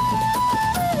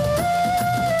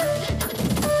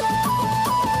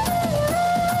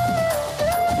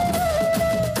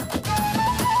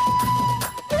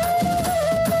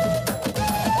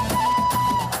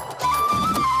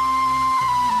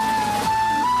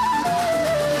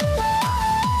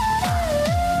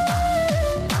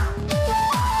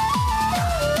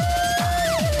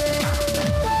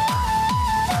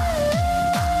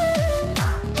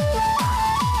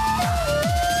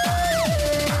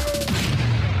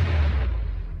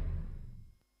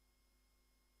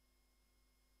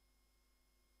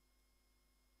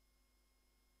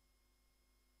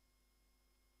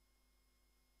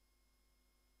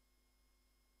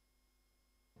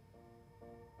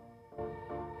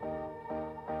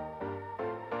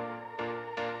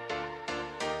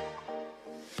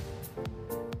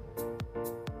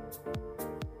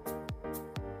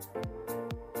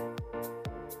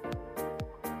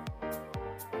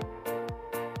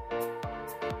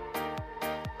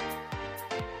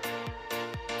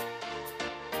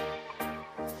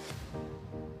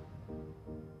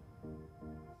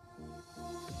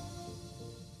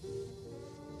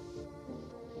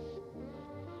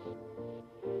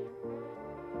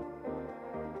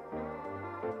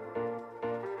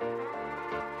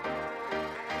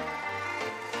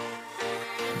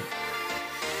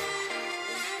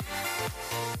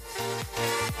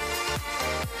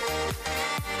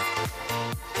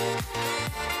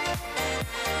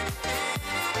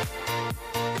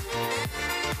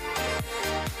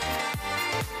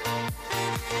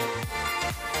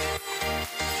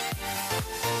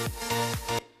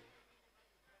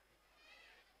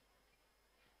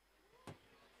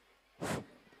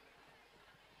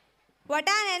 What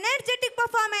an energetic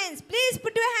performance. Please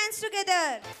put your hands together.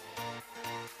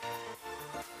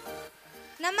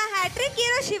 ನಮ್ಮ hat trick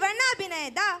hero Shivanna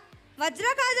ಅಭಿನಯದ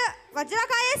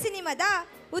ವಜ್ರಕಾಯ ಸಿನಿಮಾದ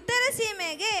ಉತ್ತರ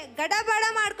ಸೀಮೆಗೆ ಗಡಬಡ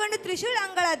ಮಾಡಿಕೊಂಡು ತ್ರಿಶೂಲ್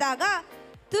ಅಂಗಳದಾಗ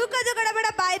ತೂಕದ ಗಡಬಡ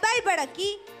ಬಾಯ್ ಬಾಯ್ ಬಡಕಿ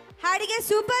ಹಾಡಿಗೆ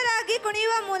super ಆಗಿ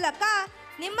ಕುಣಿಯುವ ಮೂಲಕ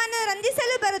ನಿಮ್ಮನ್ನು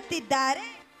ರಂಜಿಸಲು ಬರುತ್ತಿದ್ದಾರೆ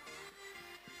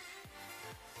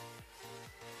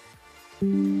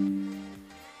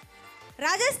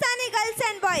ರಾಜಸ್ಥಾನಿ ಗರ್ಲ್ಸ್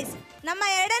ಅಂಡ್ ಬಾಯ್ಸ್ ನಮ್ಮ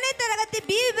 2ನೇ ತರಗತಿ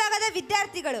ಬಿ ವಿಭಾಗದ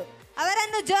ವಿದ್ಯಾರ್ಥಿಗಳು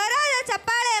ಅವರನ್ನು ಜೋರಾದ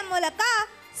ಚಪ್ಪಾಳೆಯ ಮೂಲಕ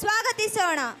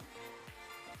ಸ್ವಾಗತಿಸೋಣ.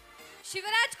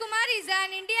 Shivaraj Kumar is an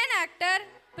Indian actor,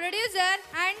 producer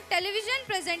and television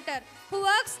presenter who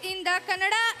works in the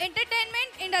Kannada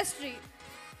entertainment industry.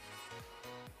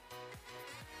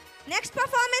 Next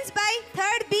performance by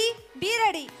 3rd B. Be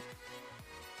ready.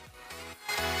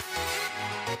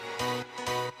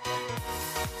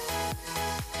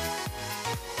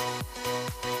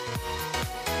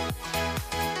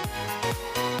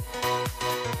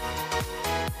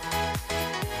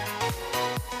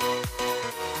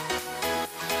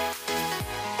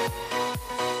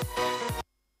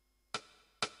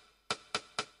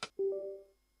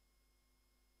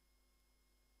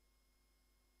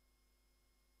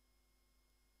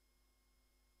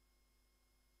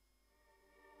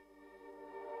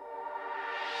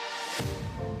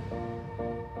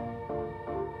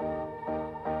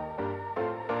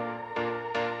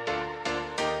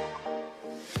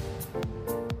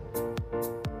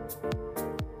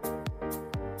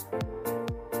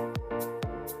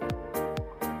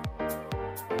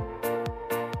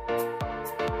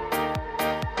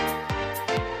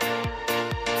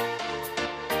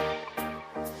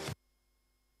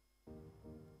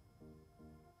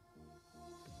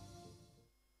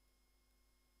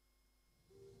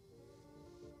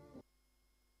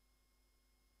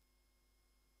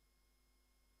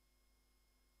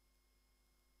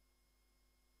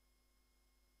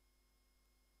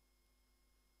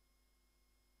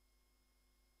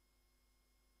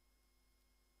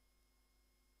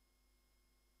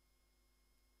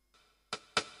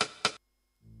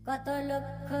 কত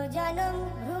লক্ষ জনম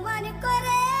ভ্রমণ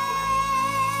করে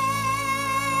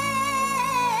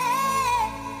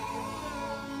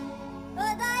ও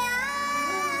দয়াল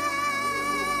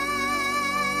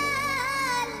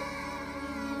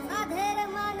সাধের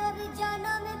মানব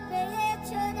জনম পেয়েছ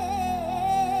রে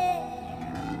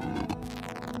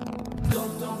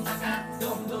Dum dum naka,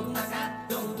 dum dum naka,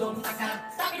 dum dum naka,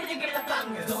 tagiri gida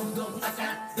tang, dum dum naka,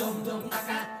 dum dum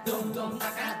naka, dum dum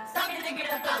naka, tagiri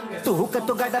gida tang. तूक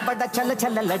तो गड़बड़ छल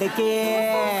छल लड़के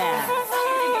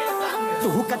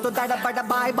तूक तो दड़बड़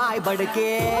बाय बाय बड़के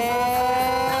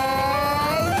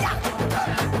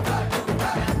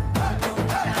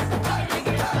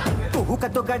तूक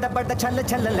तो गड़बड़ छल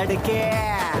छल लड़के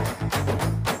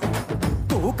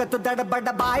तूक तो दड़बड़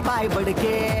बाय बाय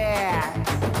बड़के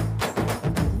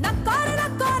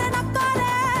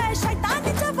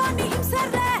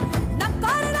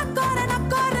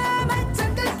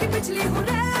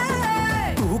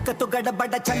तो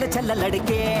गड़बड़ छल छल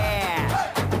लड़के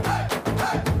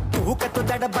तू तो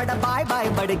दड़बड़ बाय बाय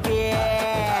बड़के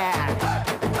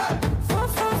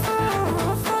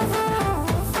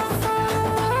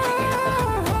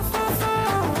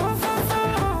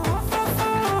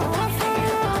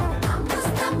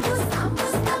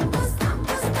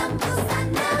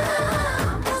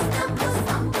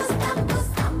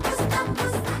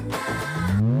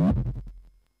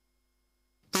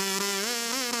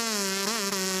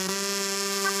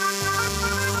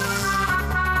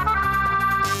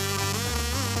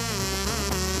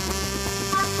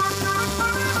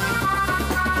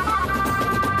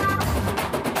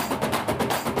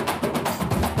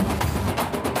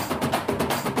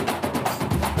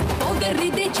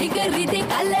ಚಿಗರಿದೆ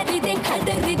ಕಲರಿದೆ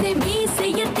ಖಡರಿದೆ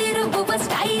ಮೀಸೆಯ ತಿರುಗುವ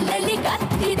ಸ್ಟೈಲ್ ಅಲ್ಲಿ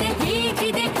ಕತ್ತಿದೆ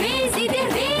ಹೀಗಿದೆ ಕ್ರೇಜ್ ಇದೆ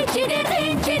ರೇಂಜ್ ಇದೆ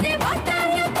ರೇಂಜ್ ಇದೆ what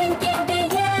are you thinking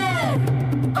dear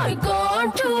I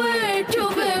can't wait to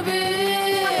baby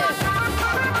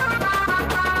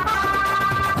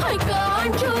I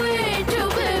can't wait to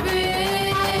baby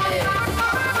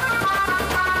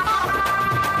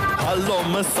hello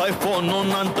miss iPhone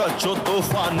ನನ್ ಟಚ್ಚು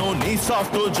ತುಫಾನು ನೀ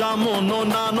ಸಾಫ್ಟು ಜಾಮೂನು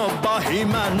ನಾನೊಬ್ಬ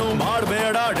ಹಿಮ್ಯಾನು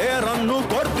ಮಾಡಬೇಡ ಡೇರನ್ನು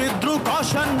ಕೊಡ್ತಿದ್ರು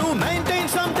ಕಾಶನ್ನು ಮೈಂಟೈನ್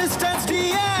ಸಮ್ ಡಿಸ್ಟೆನ್ಸ್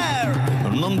ಡಿಯರ್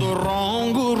ನಂದು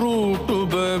wrong route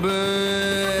baby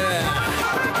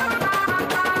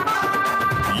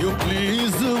you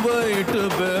please white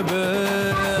baby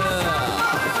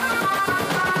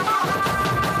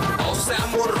Oh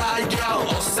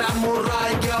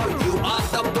samurai girl, you are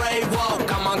the brave one.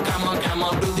 Come on, come on, come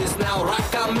on, do this now.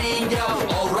 Rock me, yo,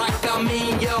 oh rock me,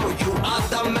 yo, you are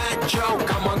the macho.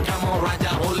 Come on, come on,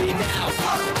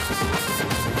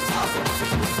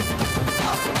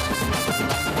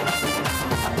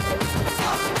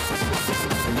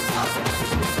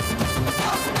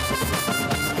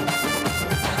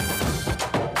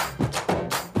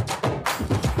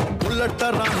 bullet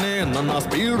ತರಾನೆ ನನ್ನ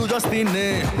speed ಜಾಸ್ತಿನೇ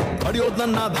ಹೊಡಿಯೋದ್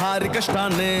ನನ್ನ ದಾರಿ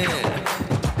ಕಷ್ಟಾನೇ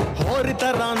ಹೋರಿ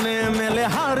ತರಾನೆ ಮೇಲೆ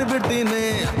ಹಾರಿ ಬಿಡ್ತೀನಿ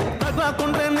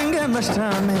ತಗ್ಲಾಕೊಂಡ್ರೆ ನಿಂಗೆ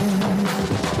ನಷ್ಟಾನೆ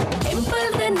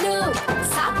temple run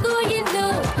ಸಾಕು ಎಂದು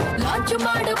ಲಾಂಚ್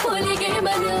ಮಾಡೋ ಪೋಲಿಗೆ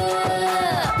ಮನು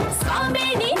ಸ್ವಾಮಿ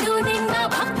ನೀನು ನಿನ್ನ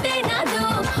ಭಕ್ತೆ ನಾನು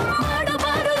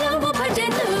ಮಾಡಬಾರು ನಾವು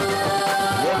ಭಜನು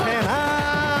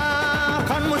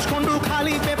ಕಣ್ಮುಚ್ಕೊಂಡು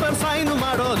ಖಾಲಿ ಪೇಪರ್ ಸೈನ್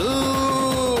ಮಾಡೋದು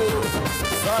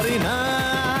ಸಾರಿನಾ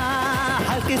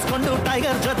ಹಾಕಿಸ್ಕೊಂಡು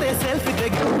ಟೈಗರ್ ಜೊತೆ ಸೆಲ್ಫಿ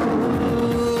ತೆಗೆದು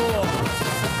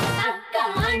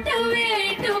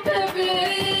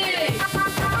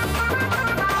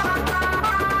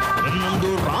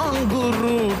ನಮ್ದು wrong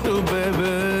route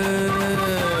ಬೇಬೆ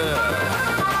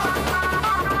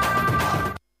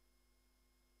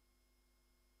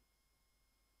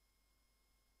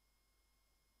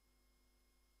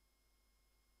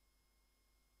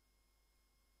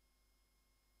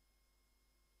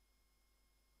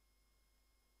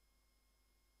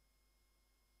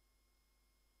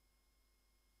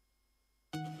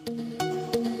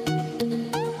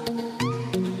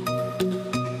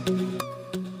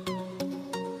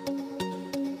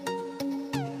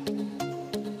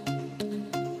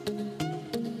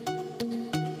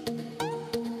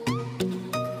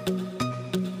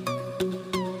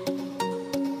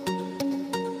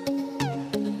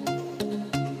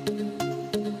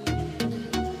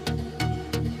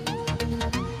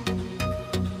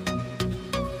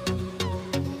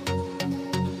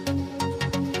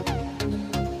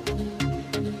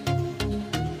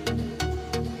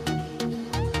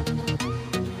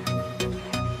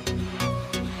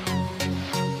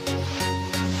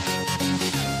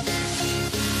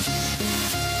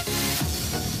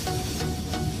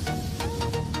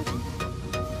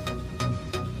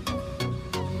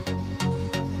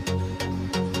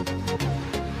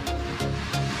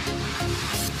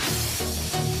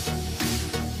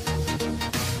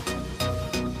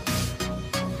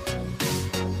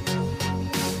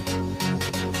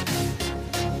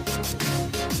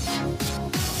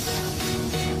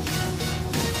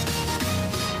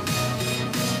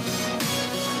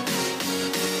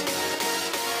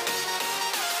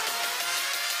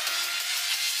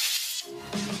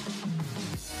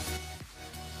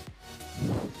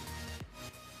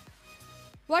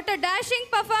What a dashing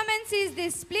performance is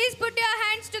this. Please put your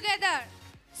hands together.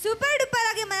 Super duper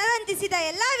ಆಗಿ ಮನರಂಜಿಸಿದ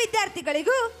ಎಲ್ಲ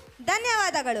ವಿದ್ಯಾರ್ಥಿಗಳಿಗೂ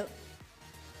ಧನ್ಯವಾದಗಳು.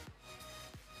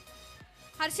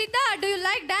 Harshita, do you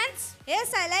like dance? Yes,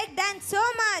 I like dance so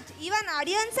much. Even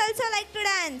audience also like to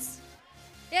dance.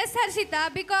 Yes, Harshita,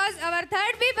 because our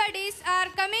third B buddies are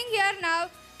coming here now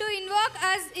to invoke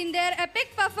us in their epic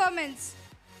performance.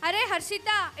 Arey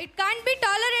Harshita, it can't be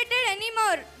tolerated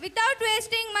anymore. Without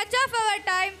wasting much of our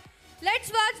time, let's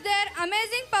watch their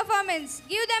amazing performance.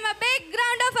 Give them a big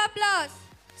round of applause.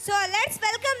 So let's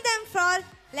welcome them for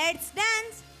Let's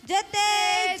Dance, Jate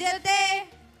Jate,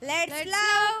 Let's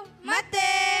Love, Mate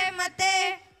Mate.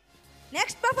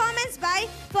 Next performance by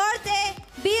Forte,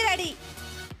 Be Ready.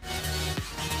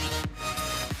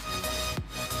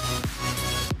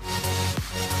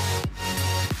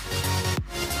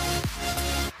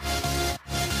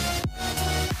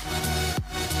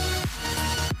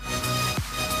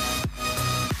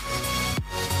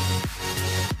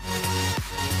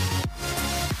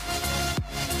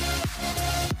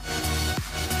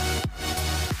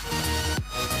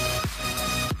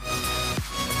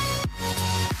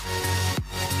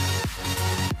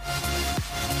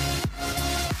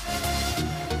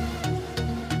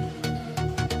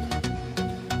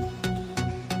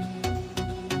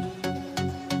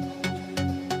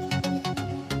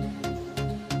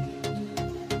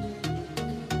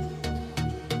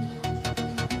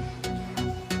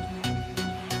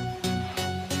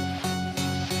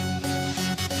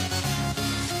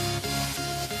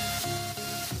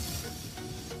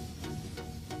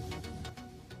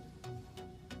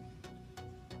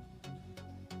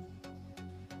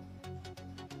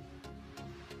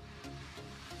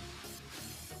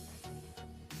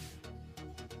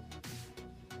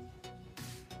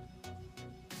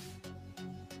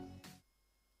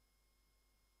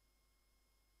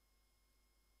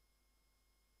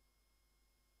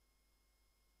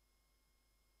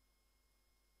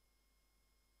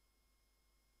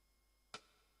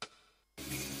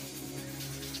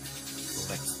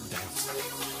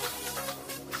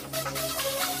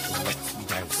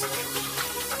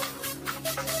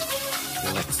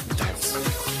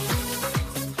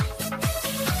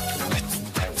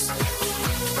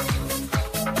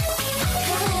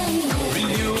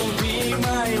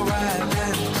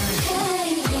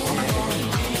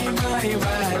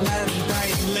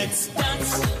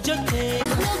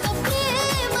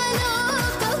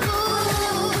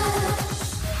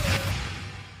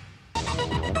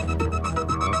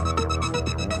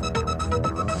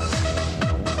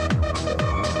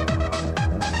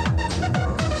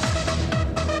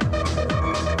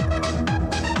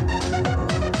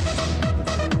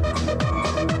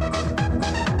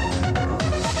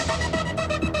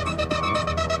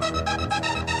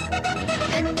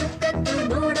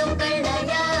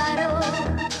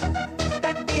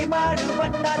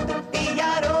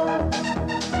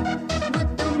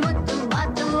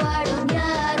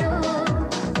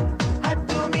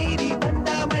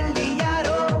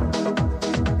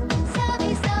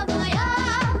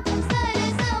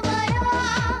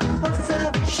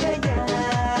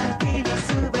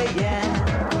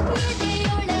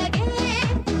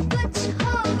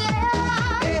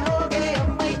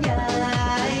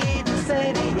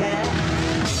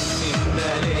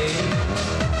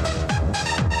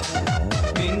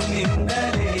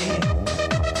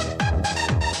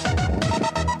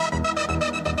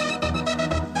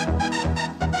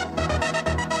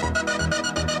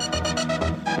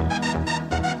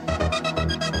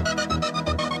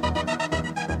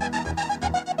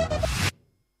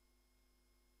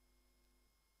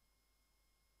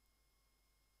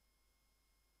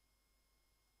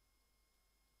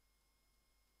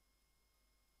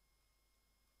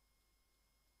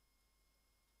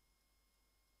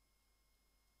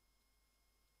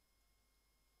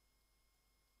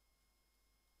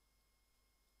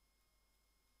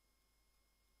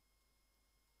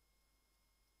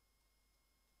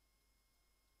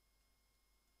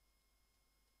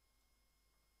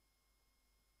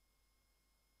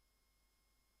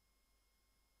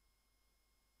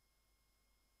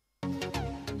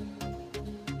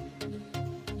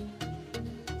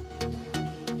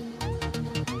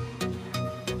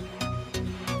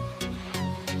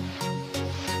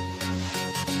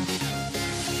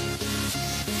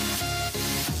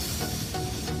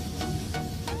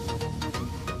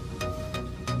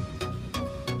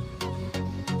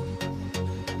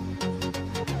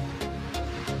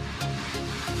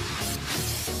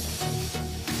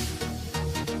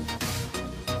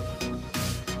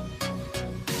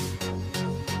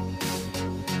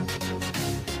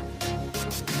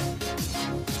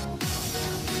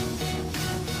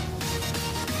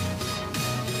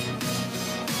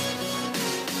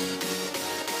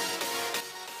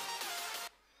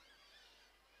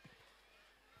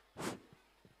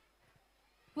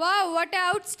 what an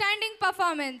outstanding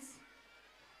performance.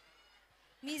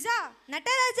 ನಿಜ,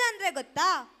 ನಟರಾಜ ಅಂದ್ರೆ ಗೊತ್ತಾ?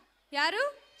 ಯಾರು?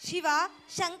 ಶಿವ,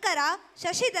 ಶಂಕರ,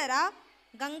 ಶಶಿಧರ,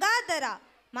 ಗಂಗಾಧರ,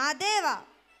 ಮಾದೇವ.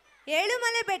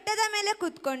 ಏಳುಮಲೆ ಬೆಟ್ಟದ ಮೇಲೆ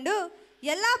ಕೂತ್ಕೊಂಡು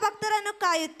ಎಲ್ಲ ಭಕ್ತರನ್ನು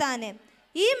ಕಾಯುತ್ತಾನೆ.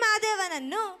 ಈ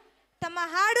ಮಾದೇವನನ್ನು ತಮ್ಮ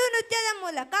ಹಾಡು ನೃತ್ಯದ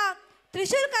ಮೂಲಕ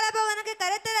ತ್ರಿಶೂಲ್ ಕಲಾಭವನಕ್ಕೆ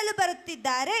ಕರೆತರಲು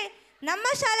ಬರುತ್ತಿದ್ದಾರೆ ನಮ್ಮ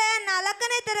ಶಾಲೆಯ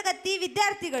 4ನೇ ತರಗತಿ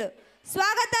ವಿದ್ಯಾರ್ಥಿಗಳು.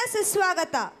 ಸ್ವಾಗತ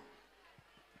ಸುಸ್ವಾಗತ.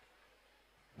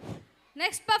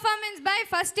 Next performance by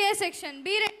first year section.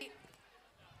 Be ready.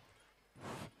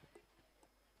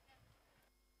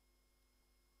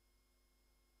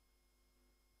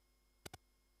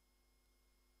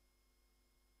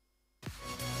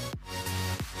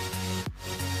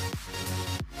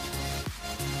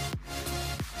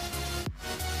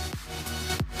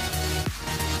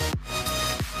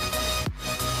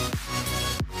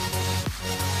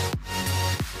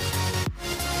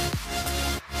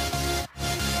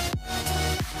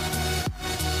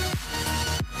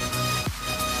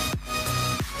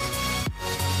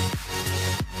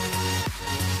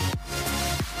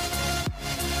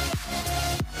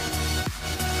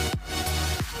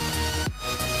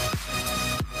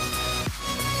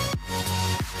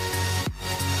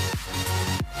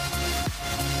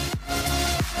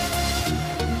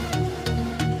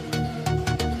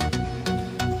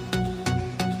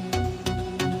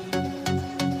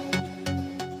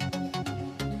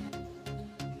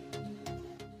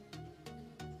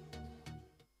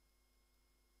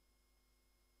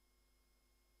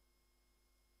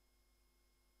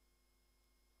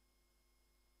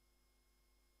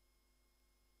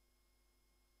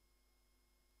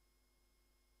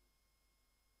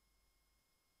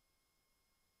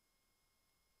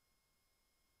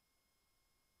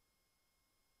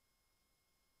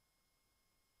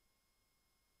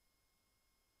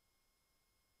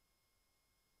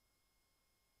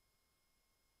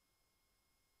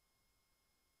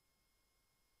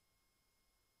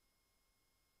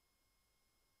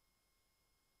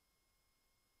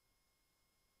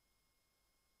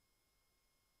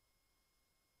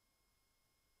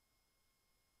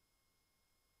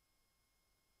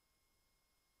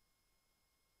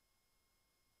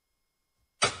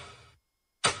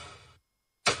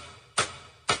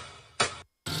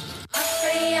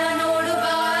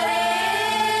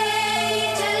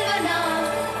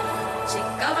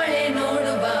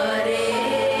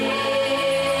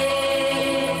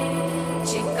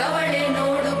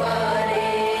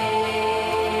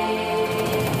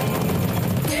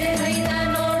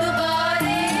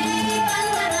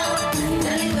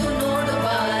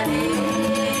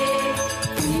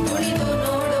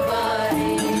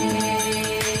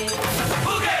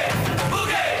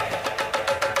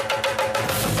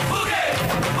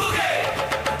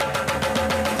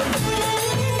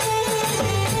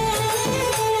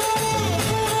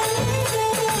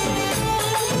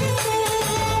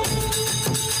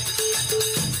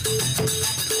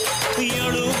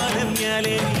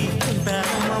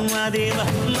 Madeva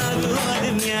ನಗುವದ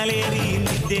ಮ್ಯಾಲೇರಿ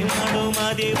ನಿದ್ದೆ ಮಾಡೋ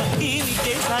ಮಾದೇವ ಈ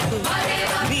ನಿದ್ದೆ ಸಾಕು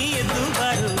ನೀ ಎದ್ದು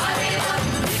ಬಾರು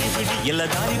ಬಿಡಿ ಬಿಡಿ ಎಲ್ಲ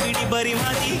ದಾರಿ ಬಿಡಿ ಬರಿ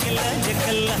ಮಾತಿಗೆಲ್ಲ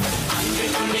ಜಕ್ಕಲ್ಲ ಹಂಗೆ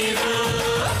ಕುಣೀರು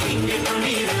ಹಿಂಗೆ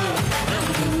ಕುಣೀರು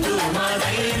ನಮ್ಮದು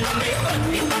ಮಾದೇವನೇ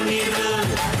ಬನ್ನಿ ಕುಣೀರು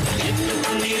ಎದ್ದು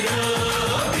ಕುಣೀರು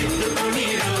ಬಿದ್ದು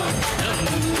ಕುಣೀರು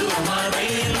ನಮ್ಮದು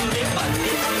ಮಾದೇವನೇ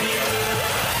ಬನ್ನಿ ಕುಣೀರು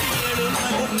ಏಳು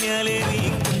ಮದ ಮ್ಯಾಲೇರಿ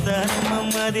ಕುಂತ ನಮ್ಮ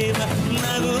ಮಾದೇವ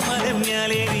ನಗು ಮದ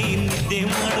ಮ್ಯಾಲೇರಿ ನಿದ್ದೆ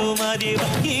ಮಾಡೋ ಮಾದೇವ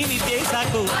ಈ ನಿದ್ದೆ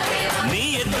ಸಾಕು ನೀ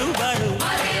ಎದ್ದು ಬಾರು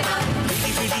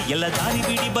ಬಿಡಿ ಬಿಡಿ ಎಲ್ಲ ದಾರಿ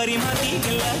ಬಿಡಿ ಬರಿ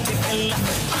ಮಾತಿಗೆಲ್ಲ ಜಕ್ಕಲ್ಲ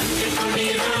ಹಂಗೆ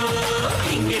ಕುಣೀರು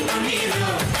ಹಿಂಗೆ ಕುಣೀರು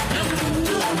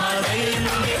ನಮ್ಮದು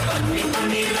ಮಾದೇವನೇ ಬನ್ನಿ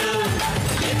ಕುಣೀರು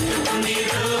ಎದ್ದು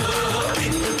ಕುಣೀರು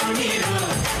ಬಿದ್ದು ಕುಣೀರು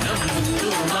ನಮ್ಮದು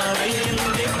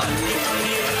ಮಾದೇವನೇ ಬನ್ನಿ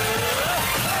ಕುಣೀರು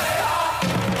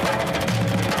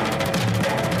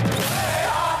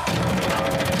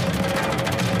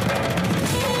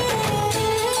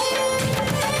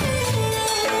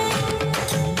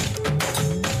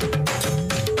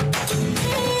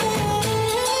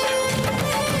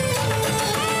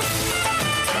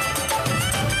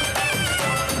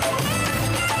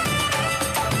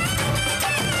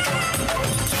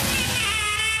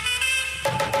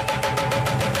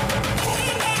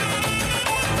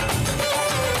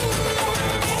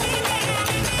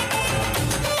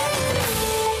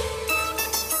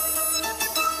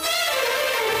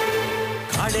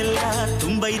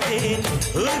ತುಂಬೈತೆ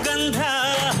ಗಂಧ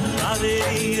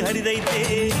ಕಾವೇರಿ ಹರಿದೈತೆ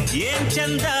ಏನ್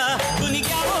ಚಂದ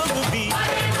ಕುನಿಗ್ಯಾವೋ ಗುಬ್ಬಿ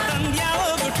ತಂದ್ಯಾವೋ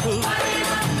ಗುಟ್ಟು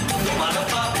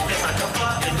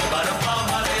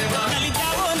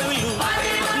ನಲಿಜಾವೋ ನವಿಲು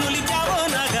ನುಲಿಜಾವೋ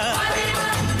ನಾಗ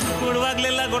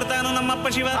ಕೊಡುವಾಗ್ಲೆಲ್ಲ ಕೊಡ್ತಾನು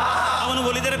ಶಿವ. ಅವನು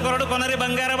ಒಲಿದರೆ ಕೊರಡು ಕೊನರೆ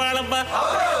ಬಂಗಾರ ಬಾಳಪ್ಪ.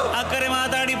 ಅಕ್ಕರೆ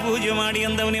ಮಾತಾಡಿ ಪೂಜೆ ಮಾಡಿ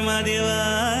ಅಂದವನಿ ಮಾದೇವ.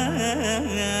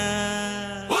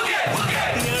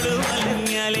 ಏಳು ಮಲೆ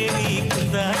ಮ್ಯಾಲೆ ನೀ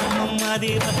ಕುಂತ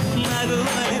ಮಾದೇವ, ನಾಗು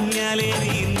ಮಲೆ ಮ್ಯಾಲೆ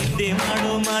ನೀ ನಿದ್ದೆ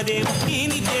ಮಾಡೋ ಮಾದೇವ. ನೀ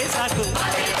ನಿದ್ದೆ ಸಾಕು,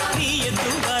 ನೀ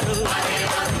ಎದ್ದು ಬಾರು.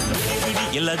 ಬಿಡಿ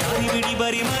ಎಲ್ಲ ದಾರಿ ಬಿಡಿ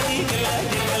ಬರಿ ಮಾದಿ ಎಲ್ಲ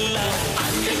ಜಗಲ್ಲ.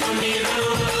 ಅಂಗೆ ಕುಂಡಿರು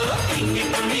ಹಿಂಗೆ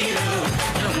ಕುಂಡಿರು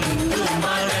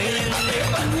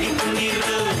ಬಂದಿ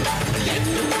ಕುಂಡಿರು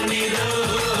ಎದ್ದು ಕುಂಡಿರು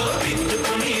ಬಿದ್ದು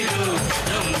ಕುಂಡಿರು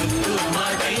ಮುದ್ದು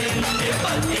ಮಾಡೆಯಂದೆ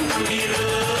ಬಂದಿ ಕುಂಡಿರು.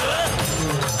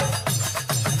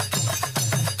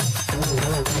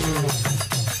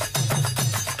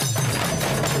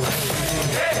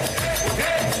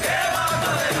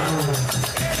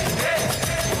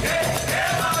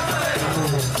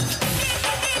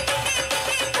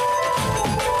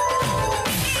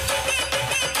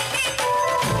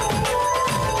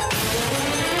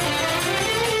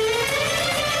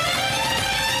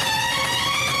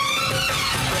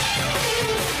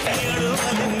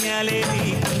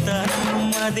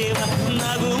 ಮಾದೇವ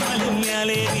ನಾಗು ಮಲೆ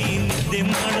ಮ್ಯಾಲೆ ನೀ ನಿದ್ದೆ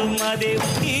ಮಾಡು ಮಾದೇವ.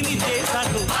 ನೀ ನಿದ್ದೆ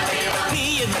ಸಾಕು, ನೀ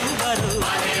ಎದ್ದು ಬಾರು.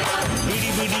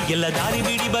 ಬಿಡಿ ಬಿಡಿ ಎಲ್ಲ ದಾರಿ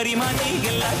ಬಿಡಿ ಬರಿ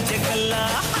ಮಾತಿಗೆಲ್ಲ ಜಗಲ್ಲ.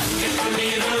 ಹಂಗೆ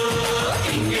ಕುಂಡಿರು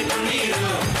ಹಿಂಗೆ ಕುಂಡಿರು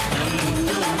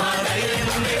ನಮ್ಮದು ಮಾದೈರೆ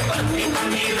ಮುಂದೆ ಬಂದಿ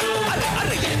ಕುಂಡಿರು.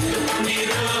 ಎದ್ದು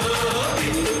ಕುಂಡಿರು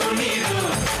ಬಿದ್ದು ಕುಂಡಿರು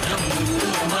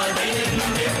ನಮ್ಮದು ಮಾದೈರೆ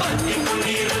ಮುಂದೆ ಬಂದಿ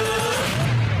ಕುಂಡಿರು.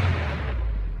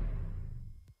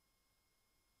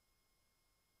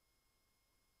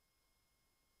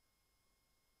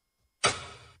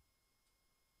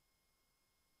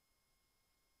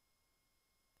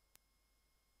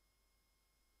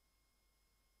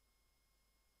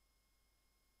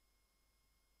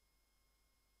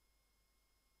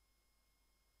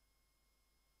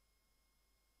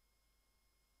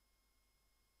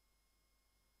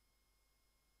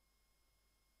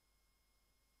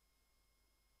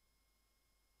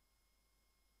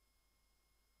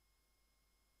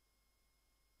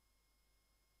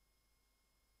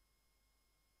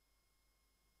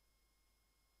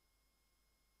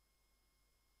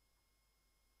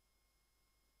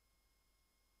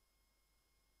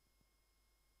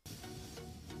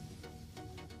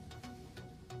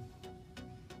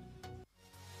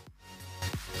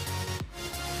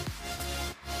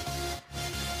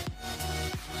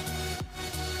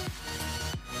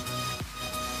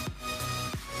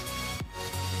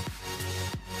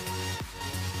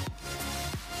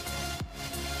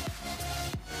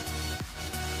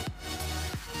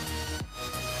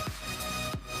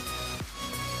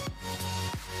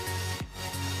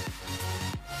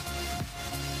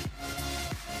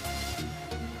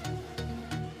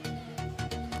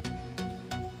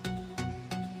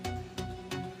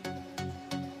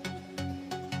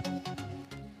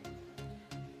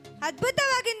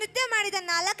 ಅದ್ಭುತವಾಗಿ ನೃತ್ಯ ಮಾಡಿದ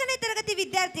 4ನೇ ತರಗತಿ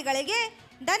ವಿದ್ಯಾರ್ಥಿಗಳಿಗೆ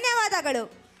ಧನ್ಯವಾದಗಳು.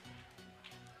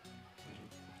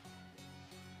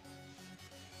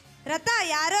 ರಥ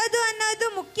ಯಾರೋದು ಅನ್ನೋದು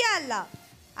ಮುಖ್ಯ ಅಲ್ಲ,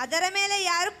 ಅದರ ಮೇಲೆ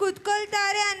ಯಾರು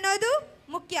ಕೂತ್ಕೊಳ್ತಾರೆ ಅನ್ನೋದು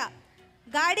ಮುಖ್ಯ.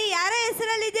 ಗಾಡಿ ಯಾರ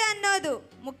ಹೆಸರಲ್ಲಿದೆ ಅನ್ನೋದು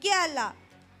ಮುಖ್ಯ ಅಲ್ಲ,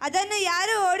 ಅದನ್ನು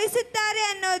ಯಾರು ಓಡಿಸುತ್ತಾರೆ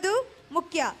ಅನ್ನೋದು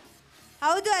ಮುಖ್ಯ.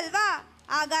 ಹೌದು ಅಲ್ವಾ?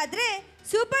 ಹಾಗಾದರೆ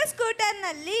ಸೂಪರ್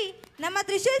ಸ್ಕೂಟರ್ನಲ್ಲಿ ನಮ್ಮ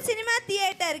ತ್ರಿಶೂಲ್ ಸಿನಿಮಾ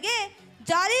ಥಿಯೇಟರ್ಗೆ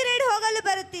ಜಾಲಿ ರೈಡ್ ಹೋಗಲು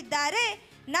ಬರುತ್ತಿದ್ದಾರೆ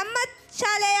ನಮ್ಮ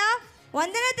ಶಾಲೆಯ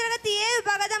 1ನೇ ತರಗತಿ ಎ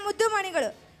ವಿಭಾಗದ ಮುದ್ದು ಮಣಿಗಳು.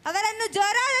 ಅವರನ್ನು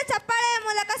ಜೋರಾದ ಚಪ್ಪಾಳೆಯ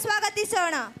ಮೂಲಕ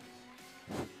ಸ್ವಾಗತಿಸೋಣ.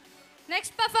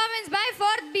 Next performance by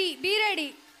 4th B. Be ready.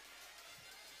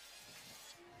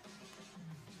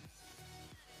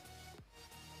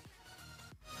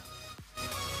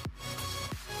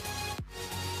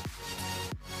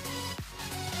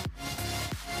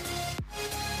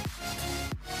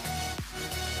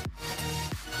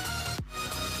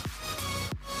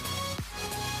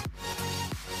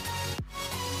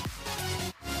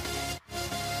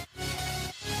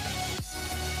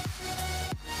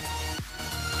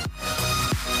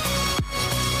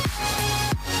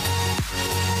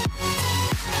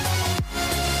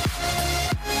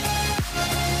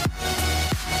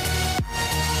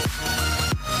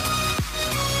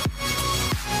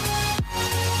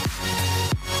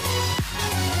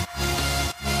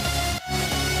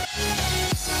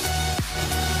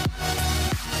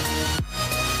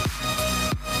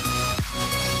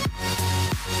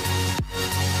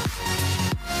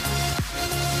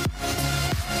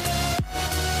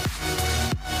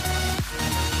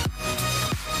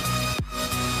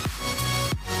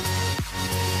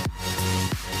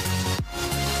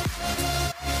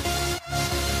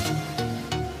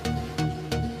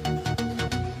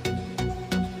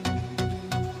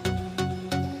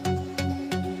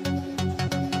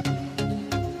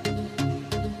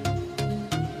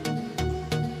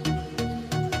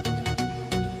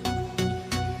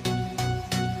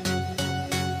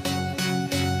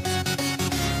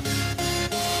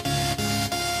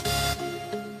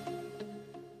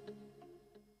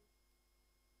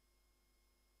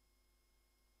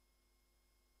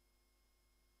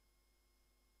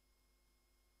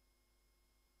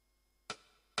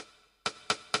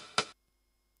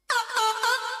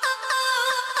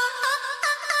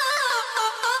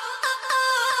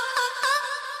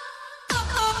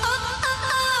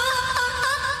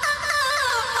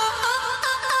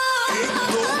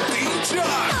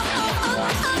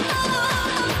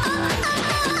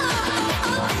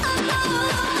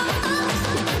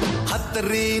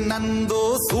 ರೀ ನಂದು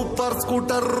ಸೂಪರ್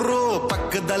ಸ್ಕೂಟರು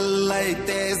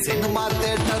ಪಕ್ಕದಲ್ಲೈತೆ ಸಿನಿಮಾ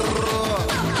ಥಿಯೇಟರು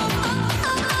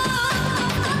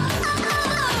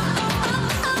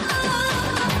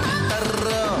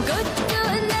ಗೊತ್ತು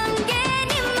ನಂಗೆ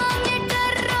ನಿಮ್ಮ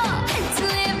ಮೆಟ್ರೋ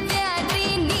ಹೆಚ್ಚುವೆ ಬ್ಯಾಟ್ರಿ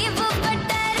ನೀವು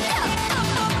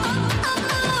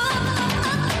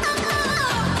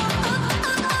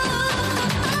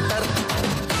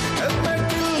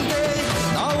ಹೆಲ್ಮೆಟ್ಟಿಲ್ದೆ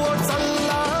ನಾವು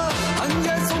ಓಡ್ಸಲ್ಲ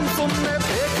ಹಂಗೆ ಸುಮ್ನೆ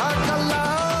ಬೇಕಾಗಲ್ಲ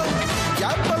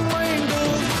ಕ್ಯಾಪಲ್ ಮೈಂಡು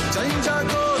ಚೇಂಜ್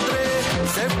ಆಗೋದ್ರೆ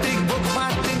ಸೇಫ್ಟಿಗೆ ಬುಕ್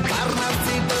ಮಾಡ್ತೀನಿ ಕಾರ್ನರ್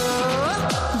ಸೀಟು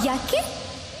ಯಾಕೆ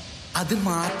ಅದು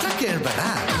ಮಾತ್ರ ಕೇಳ್ಬೇಡ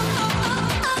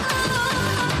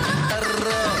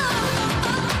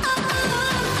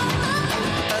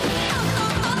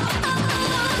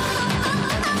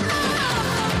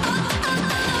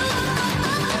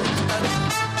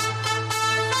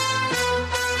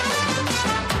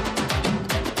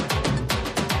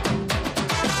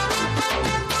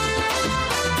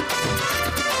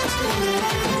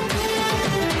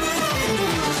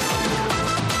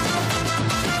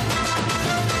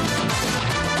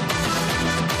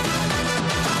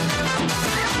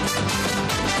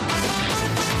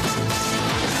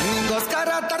ನಿಂಗೋಸ್ಕರ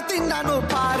ತರ್ತೀನಿ ನಾನು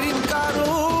ಪಾರಿನ್ ಕಾರು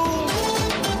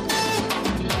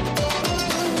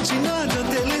ಚಿನ್ನ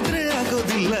ಜೊತೆಲಿದ್ರೆ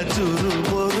ಆಗೋದಿಲ್ಲ ಚೂರು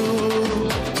ಬೋರು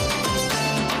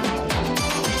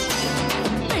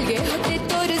ಬೆಳ್ಗೆ ಹೊತ್ತೆ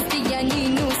ತೋರಿಸ್ತೀಯ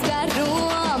ನೀನು ಸ್ಕಾರು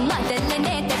ಮೊದಲನೇ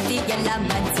ಕತ್ತಿಗೆಲ್ಲ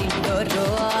ಮನ್ಸಿಟ್ಟೋರು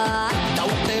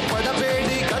ಡೌಟೆ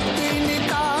ಪಡಬೇಡಿ ಕತ್ತೀನಿ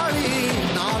ತಾಳಿ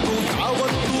ನಾನು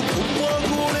ಯಾವತ್ತೂ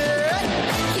ಕುಪ್ಪೋಗೂಡೆ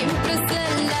ಇಂಪ್ರೆಸ್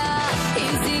ಎಲ್ಲ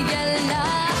ಈಸಿಗೆಲ್ಲ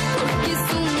ಹುಡುಗಿ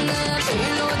ಸುಮ್ಮನೆ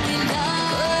ಬೀಳೋದಿಲ್ಲ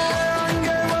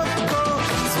ಹಂಗೆ ಒಪ್ಕೋ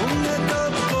ಸುಮ್ಮನೆ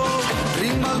ತಪ್ಪೋ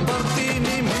ಡ್ರೀಮಲ್ಲಿ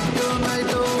ಬರ್ತೀನಿ ಮಿಡ್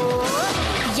ನೈಟು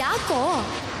ಯಾಕೋ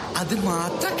ಅದು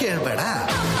ಮಾತ್ರ ಕೇಳ್ಬೇಡ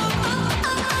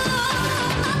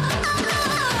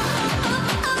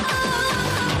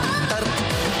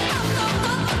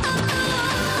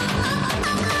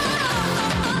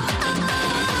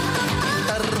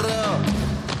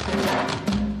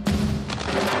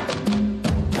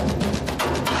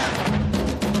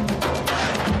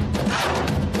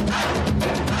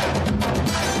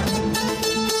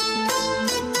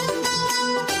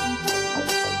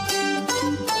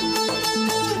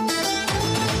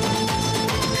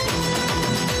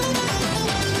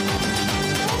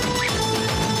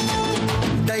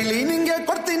ಡೈಲಿ ನಿಂಗೆ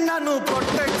ಕೊಡ್ತೀನಿ ನಾನು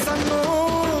ಪ್ರೊಟೆಕ್ಷನ್ನು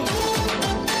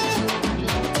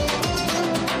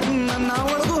ನನ್ನ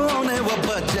ಒಳಗೂ ಅವನೇ ಒಬ್ಬ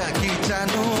ಜಾಕಿ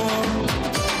ಚಾನು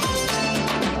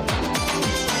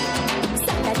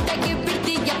ಸಖತ್ತಾಗಿ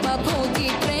ಬಿಡ್ತೀಯಪ್ಪ ಹೋಗಿ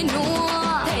ಟ್ರೇನು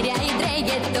ಧೈರ್ಯ ಇದ್ರೆ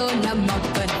ಎದ್ದು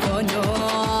ನಮ್ಮಪ್ಪನ ಫೋನು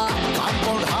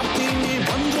ಕಾಂಪೌಂಡ್ ಹಾಕ್ತೀನಿ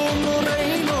ಬಂದು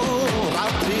ರೈನು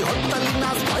ರಾತ್ರಿ ಹೊತ್ತಲ್ಲಿ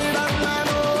ನಾ ಸ್ಪೈಡರ್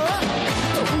ನಾನು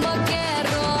ತುಂಬಾ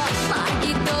ಕೇರು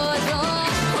ಮಾಡಿದ್ದೋರು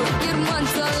ಹುಡುಗಿರ್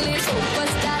ಮನ್ಸಲ್ಲಿ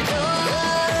ಸೂಪರ್ ಸ್ಟಾರು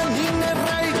ನಿನ್ನೆ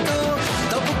ರೈಟು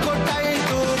ತಪ್ಪು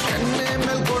ಕೊಟ್ಟಾಯ್ತು ಕಣ್ಣೆ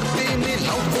ಮೇಲೆ ಕೊಡ್ತೀನಿ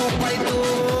ಲವ್ ಪಾಯ್ತು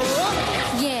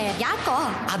ಯಾಕೋ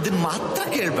ಅದನ್ನ ಮಾತ್ರ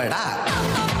ಕೇಳ್ಬೇಡ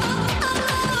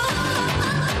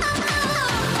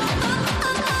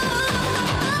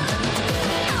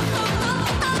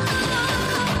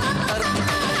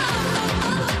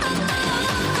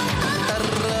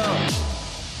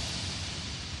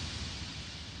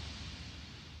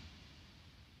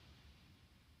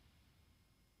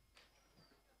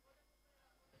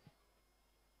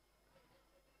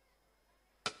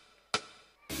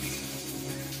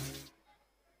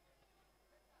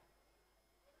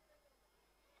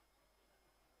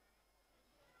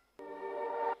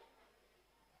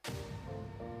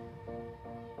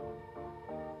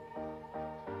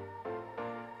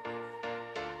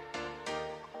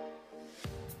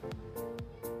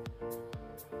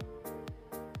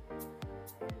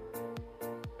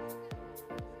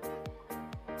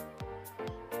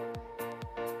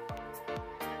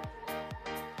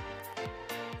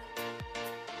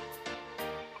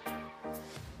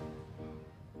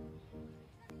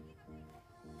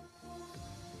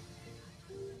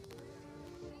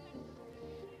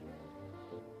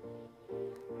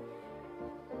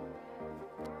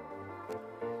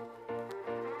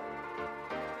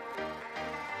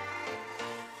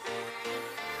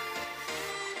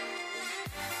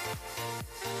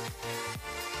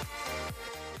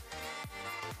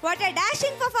What a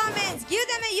dashing performance! Give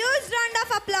them a huge round of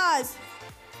applause.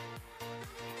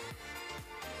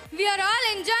 We are all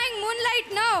enjoying moonlight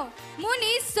now. Moon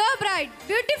is so bright,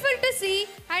 beautiful to see,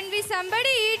 and we somebody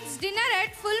eats dinner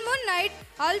at full moon night,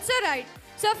 also right.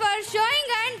 So for showing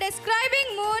and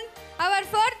describing moon, our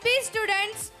 4th B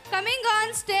students coming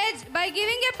on stage by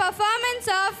giving a performance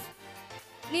of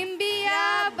ನಿಂಬಿಯ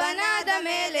ಬನದ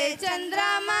ಮೇಲೆ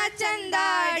ಚಂದ್ರಮ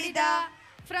ಚಂದಾಡಿದ.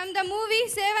 From the movie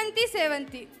Sevanti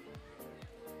Sevanti.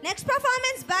 Next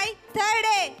performance by Third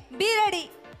A. Be ready.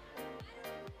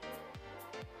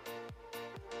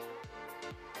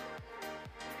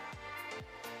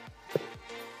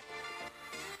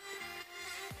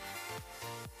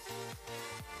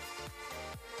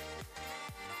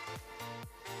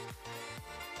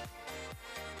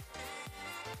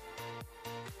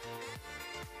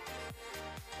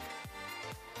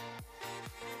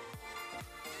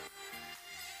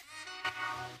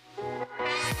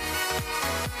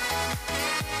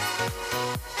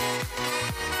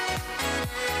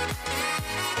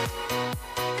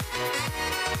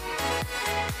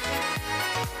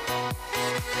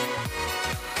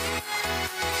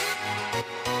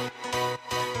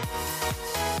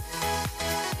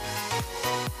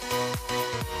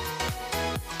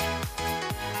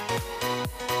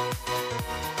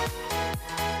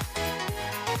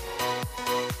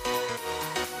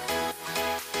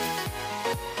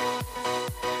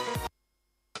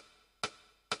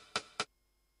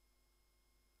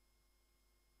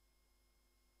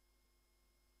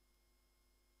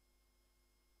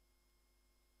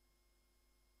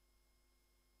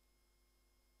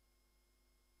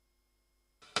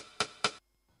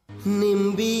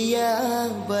 ನಿಂಬಿಯ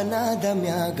ಬನದ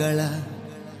ಮ್ಯಾಗಳ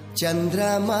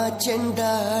ಚಂದ್ರಮ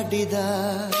ಚೆಂಡಾಡಿದ.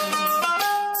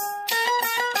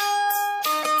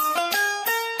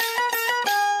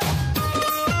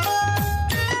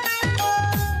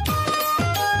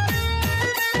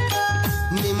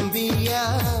 ನಿಂಬಿಯ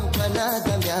ಬನದ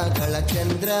ಮ್ಯಾಗಳ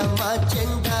ಚಂದ್ರಮ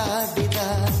ಚೆಂಡಾಡಿದ.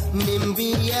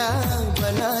 ನಿಂಬಿಯ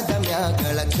ಬನದ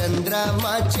ಮ್ಯಾಗಳ ಚಂದ್ರಮ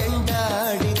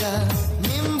ಚೆಂಡಾಡಿದ.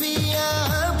 ನಿಂಬಿಯ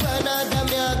ಬನದ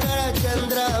ಮ್ಯಾಗಳ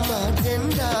ಚಂದ್ರಮ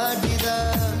ಚೆಂಡಾಡಿದ.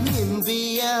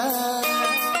 ನಿಂಬಿಯ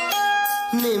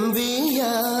ನಿಂಬಿಯ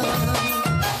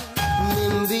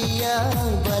ನಿಂಬಿಯ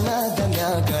ಬನದ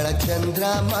ಮ್ಯಾಗಳ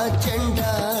ಚಂದ್ರಮ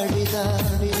ಚೆಂಡಾಡಿದ.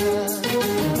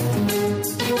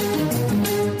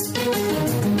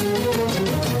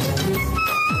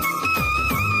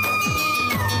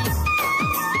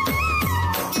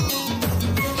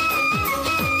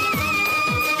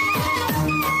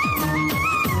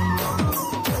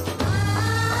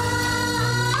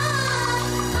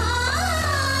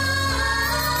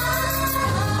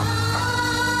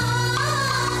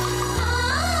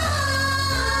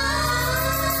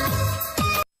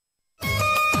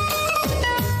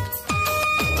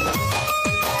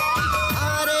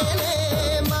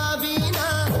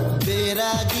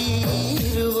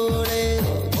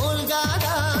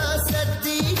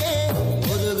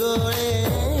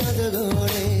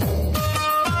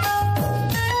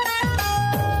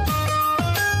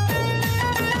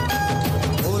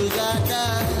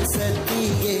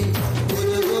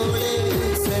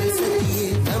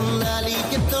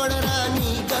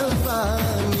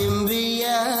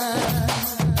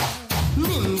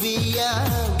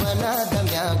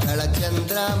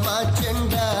 ಚಂದ್ರಮ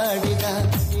ಚೆಂಡಾಡಿದ.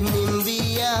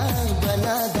 ನಿಂಬಿಯ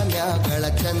ಬನದ ಮ್ಯಾಗಳ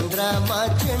ಚಂದ್ರಮ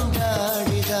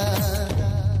ಚೆಂಡಾಡಿದ.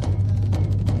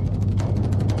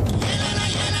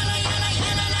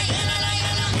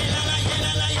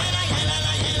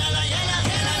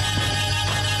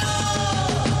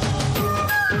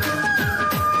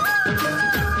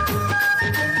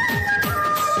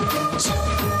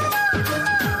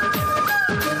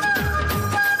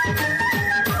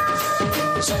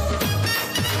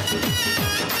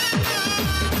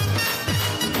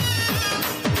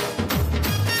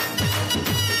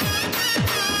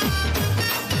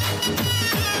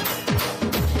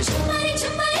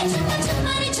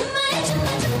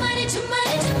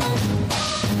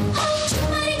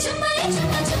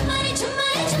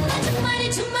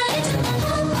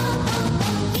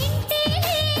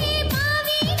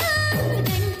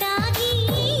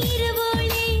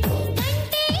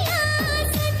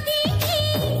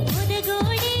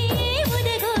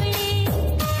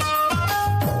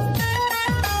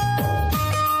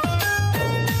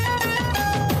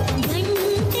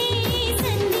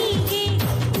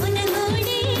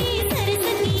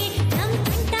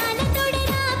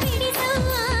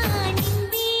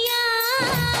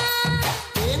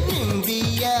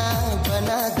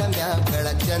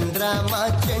 ಚಂದ್ರಮ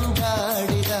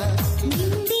ಚೆಂಡಾಡಿದ.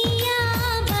 ನಿಂಬಿಯ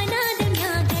ಬನದ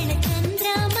ಮ್ಯಾಗಳ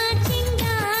ಚಂದ್ರಮ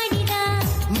ಚೆಂಡಾಡಿದ.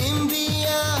 ನಿಂಬಿಯ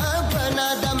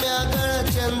ಬನದ ಮ್ಯಾಗಳ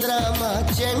ಚಂದ್ರಮ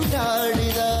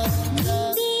ಚೆಂಡಾಡಿದ.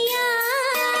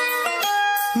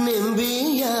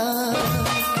 ನಿಂಬಿಯ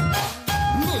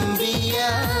ನಿಂಬಿಯ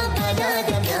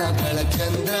ಬನದ ಮ್ಯಾಗಳ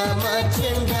ಚಂದ್ರಮ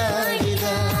ಚೆಂಡಾಡಿದ.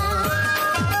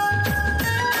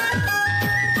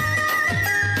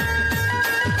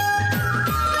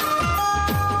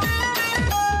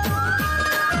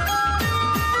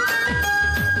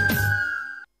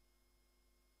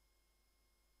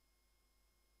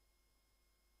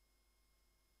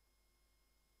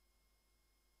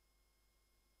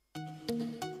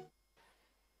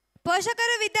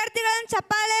 ಪೋಷಕರು ವಿದ್ಯಾರ್ಥಿಗಳನ್ನು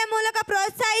ಚಪ್ಪಾಳೆಯ ಮೂಲಕ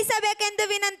ಪ್ರೋತ್ಸಾಹಿಸಬೇಕೆಂದು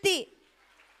ವಿನಂತಿ.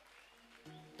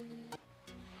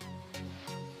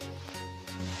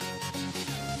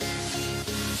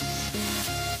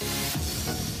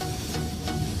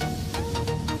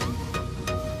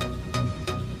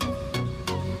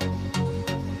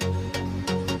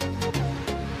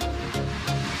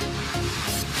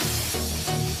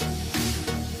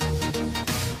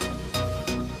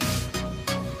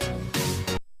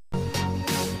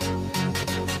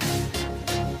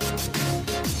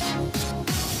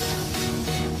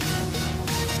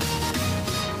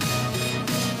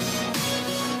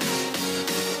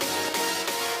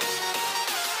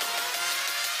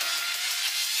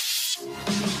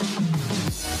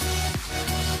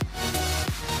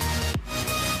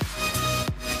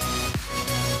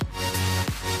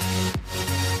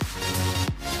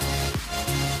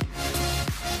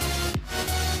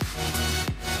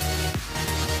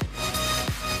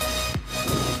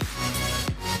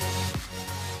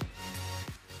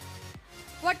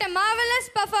 What a marvelous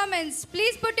performance.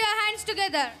 Please put your hands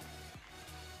together.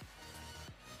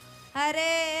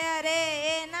 ಅರೆ ಅರೆ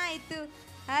ಏನಾಯ್ತು,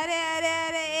 ಅರೆ ಅರೆ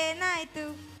ಅರೆ ಏನಾಯ್ತು,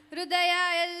 ಹೃದಯ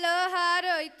ಎಲ್ಲೋ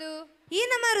ಹಾರೋಯ್ತು. ಈ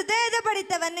ನಮ್ಮ ಹೃದಯದ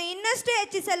ಬಡಿತವನ್ನು ಇನ್ನಷ್ಟು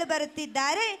ಹೆಚ್ಚಿಸಲು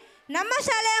ಬರುತ್ತಿದ್ದಾರೆ ನಮ್ಮ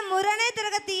ಶಾಲೆಯ 3ನೇ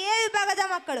ತರಗತಿ ಎ ವಿಭಾಗದ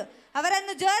ಮಕ್ಕಳು.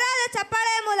 ಅವರನ್ನು ಜೋರಾದ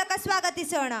ಚಪ್ಪಾಳೆಯ ಮೂಲಕ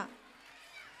ಸ್ವಾಗತಿಸೋಣ.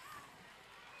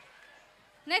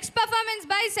 Next performance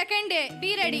by second A.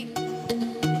 Be ready.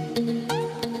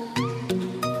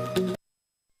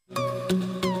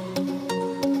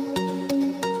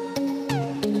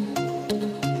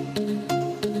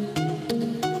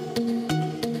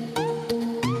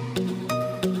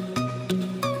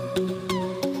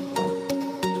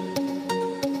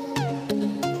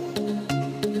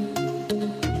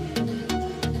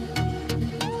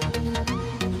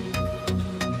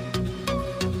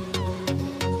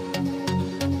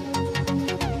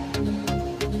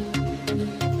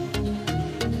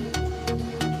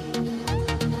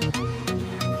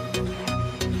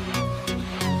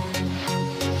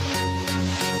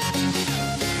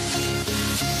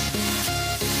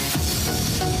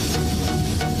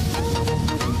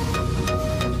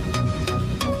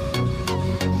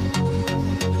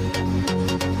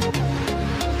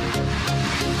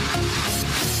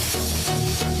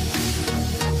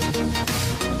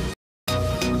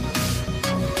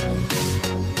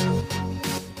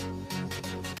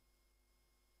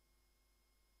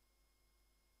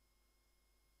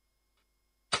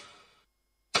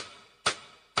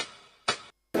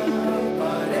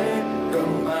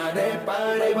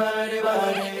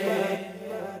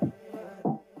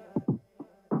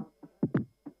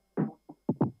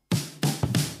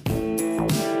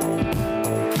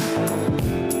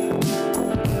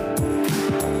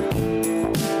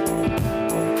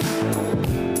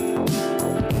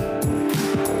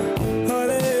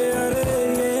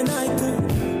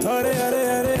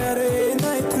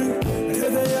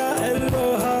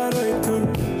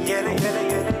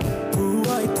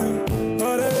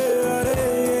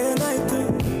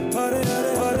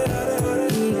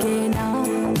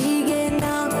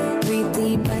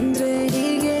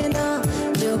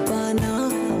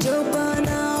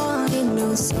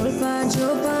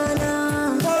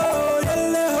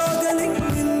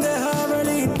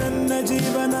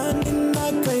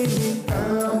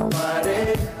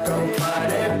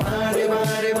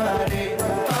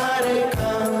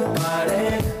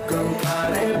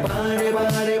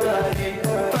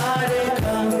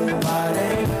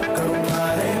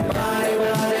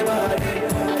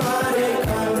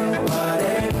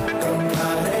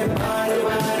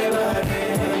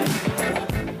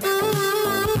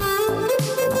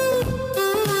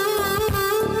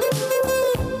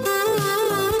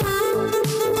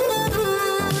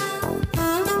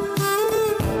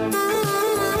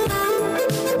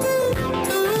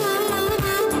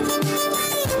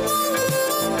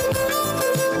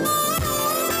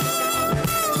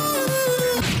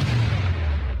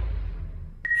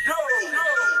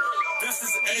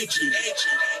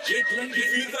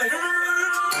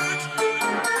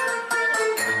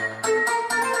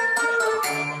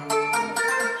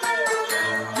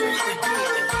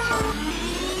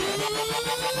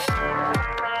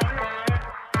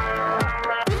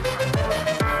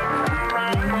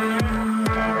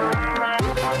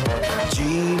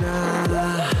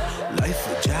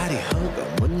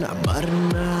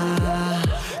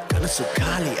 ಕನಸು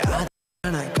ಖಾಲಿ ಆದ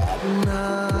ಕಾರಣ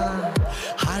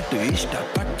ಹಾಟು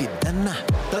ಇಷ್ಟಪಟ್ಟಿದ್ದನ್ನ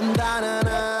ತಂದಾನ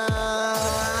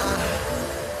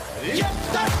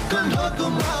ಎತ್ತಕೊಂಡು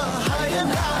ಹೋಗುಮ high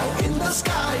and high in the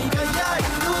sky ಕೈಯ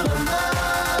ಇಟ್ಟು ನನ್ನ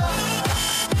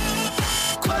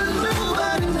ಕೊಲ್ಲುವ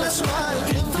ನಿನ್ನ smile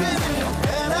infinite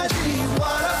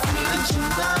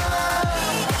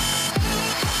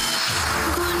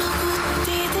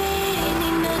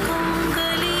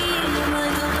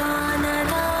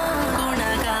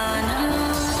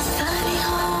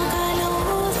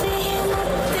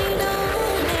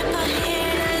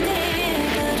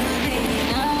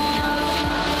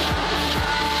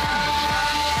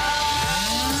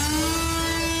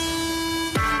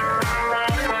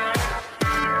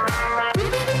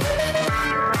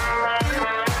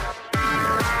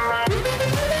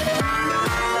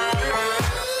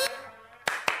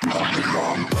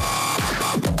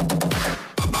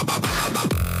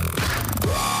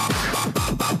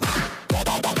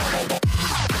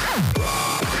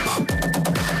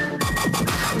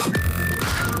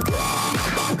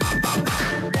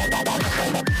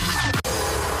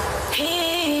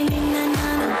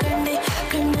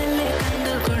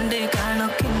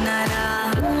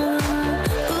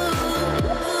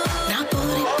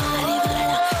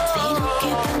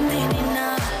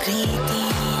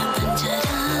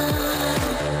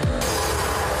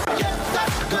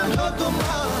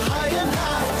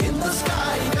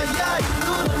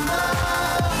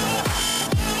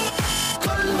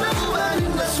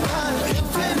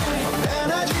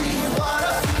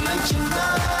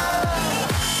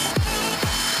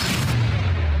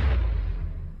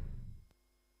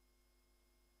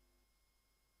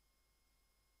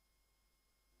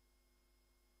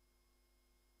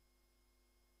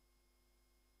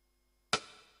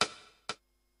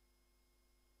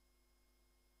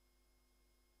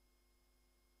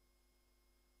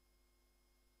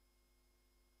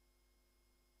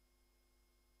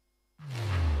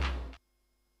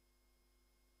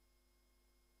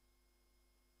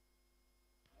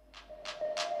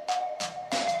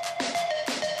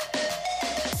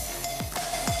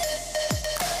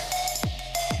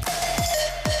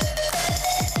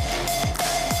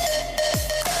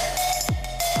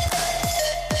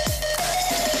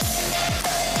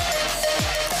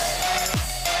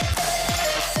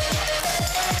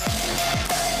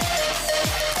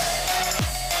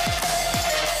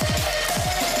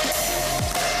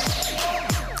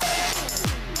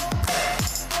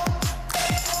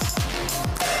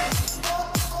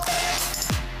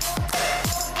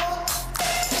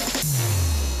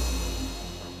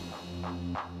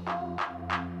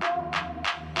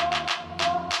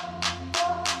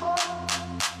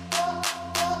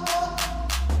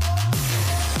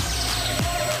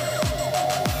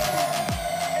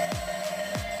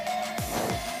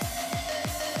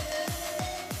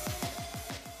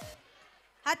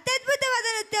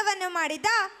ಮಾಡಿದ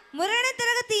 3ನೇ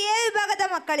ತರಗತಿ ಎ ವಿಭಾಗದ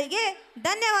ಮಕ್ಕಳಿಗೆ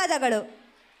ಧನ್ಯವಾದಗಳು.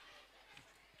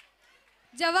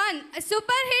 Jawan, a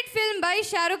super hit film by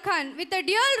Shah Rukh Khan with a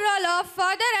dual role of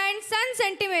father and son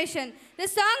sentiment. The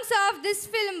songs of this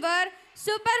film were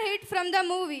super hit from the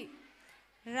movie.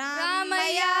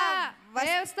 Ramaya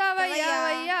Vastavaya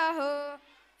Vayaho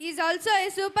is also a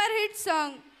super hit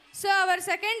song. So our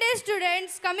second day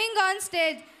students coming on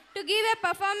stage to give a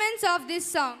performance of this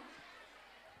song.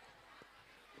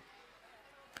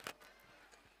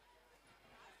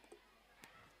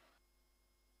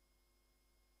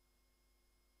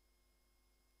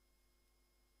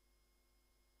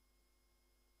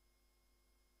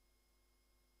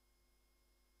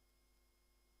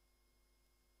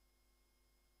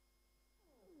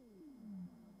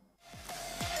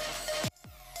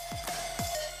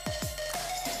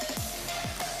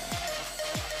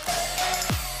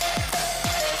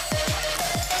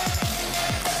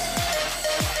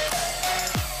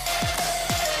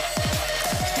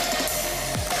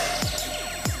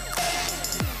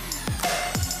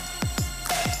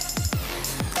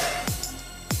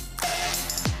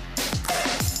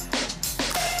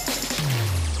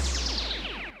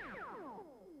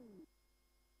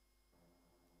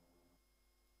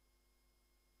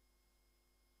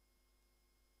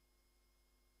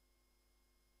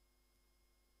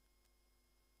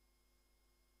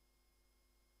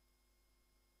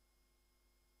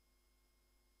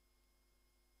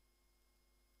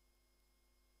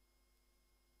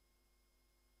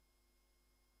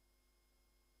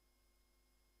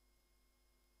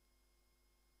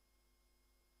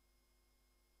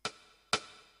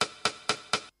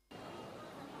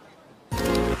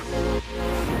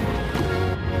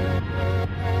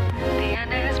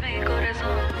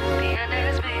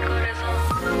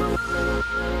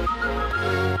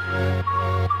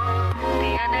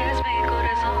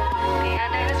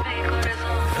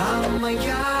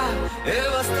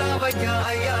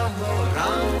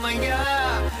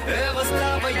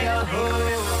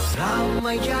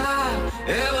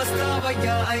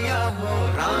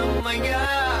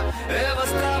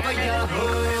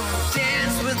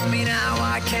 Dance with me now,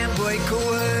 I can't break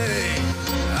away.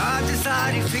 आज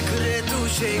सारी फिक्रे तू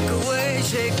shake away,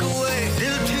 shake away.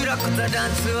 दिल थिरकता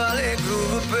dance वाले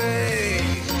groove पे,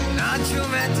 नाचूं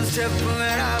मैं तो step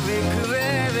मेरा वेकवे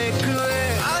वेकवे.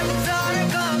 आज सारे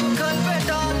काम कल पे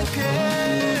डाल के,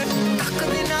 तक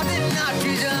दिन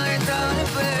नाची जाए ताल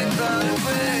पे.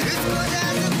 इसको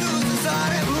जैसे blues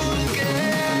सारे भूल के,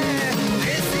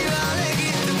 देसी वाले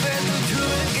गीत पे तू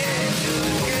झूल के.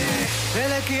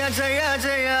 पहले किया जया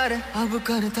जया रे, अब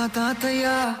करता था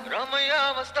तैयार. रमैया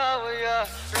मस्तावैया,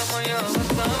 रमैया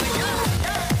मस्तावैया.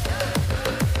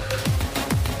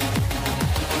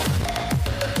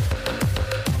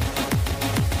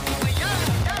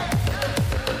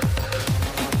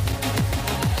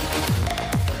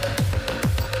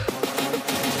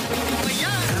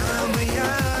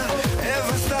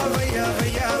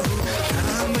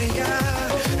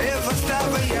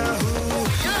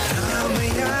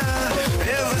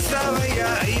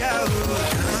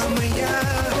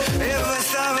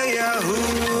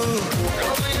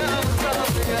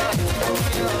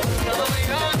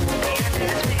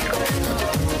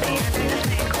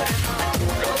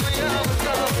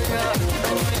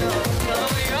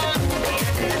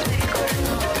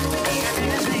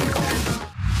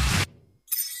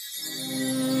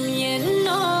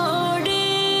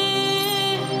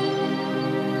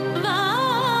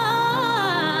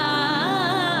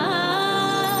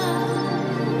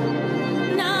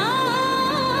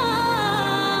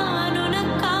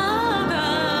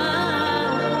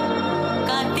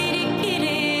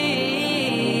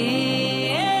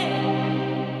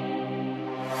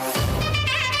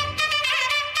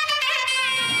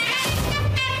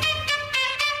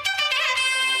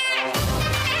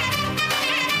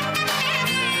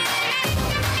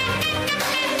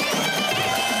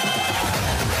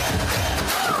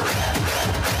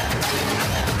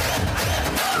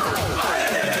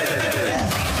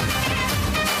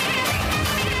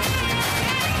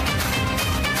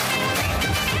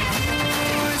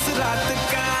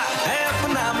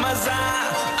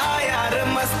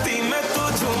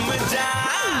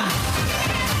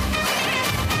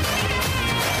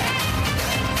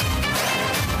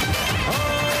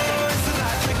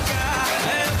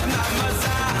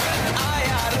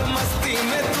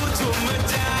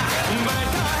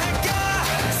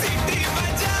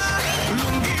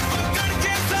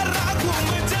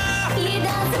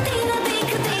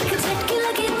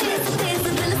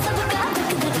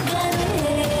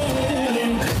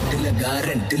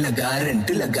 रेंट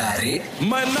लगा रे,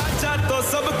 मैं नाचा तो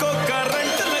सबको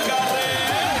करंट लगा रे.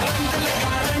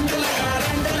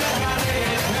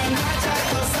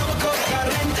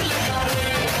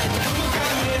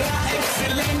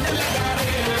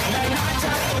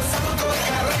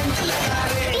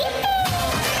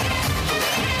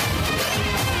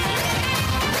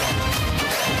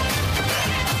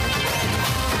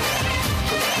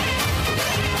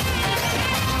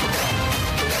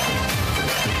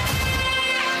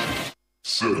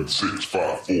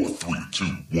 4, 3, 2,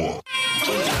 1.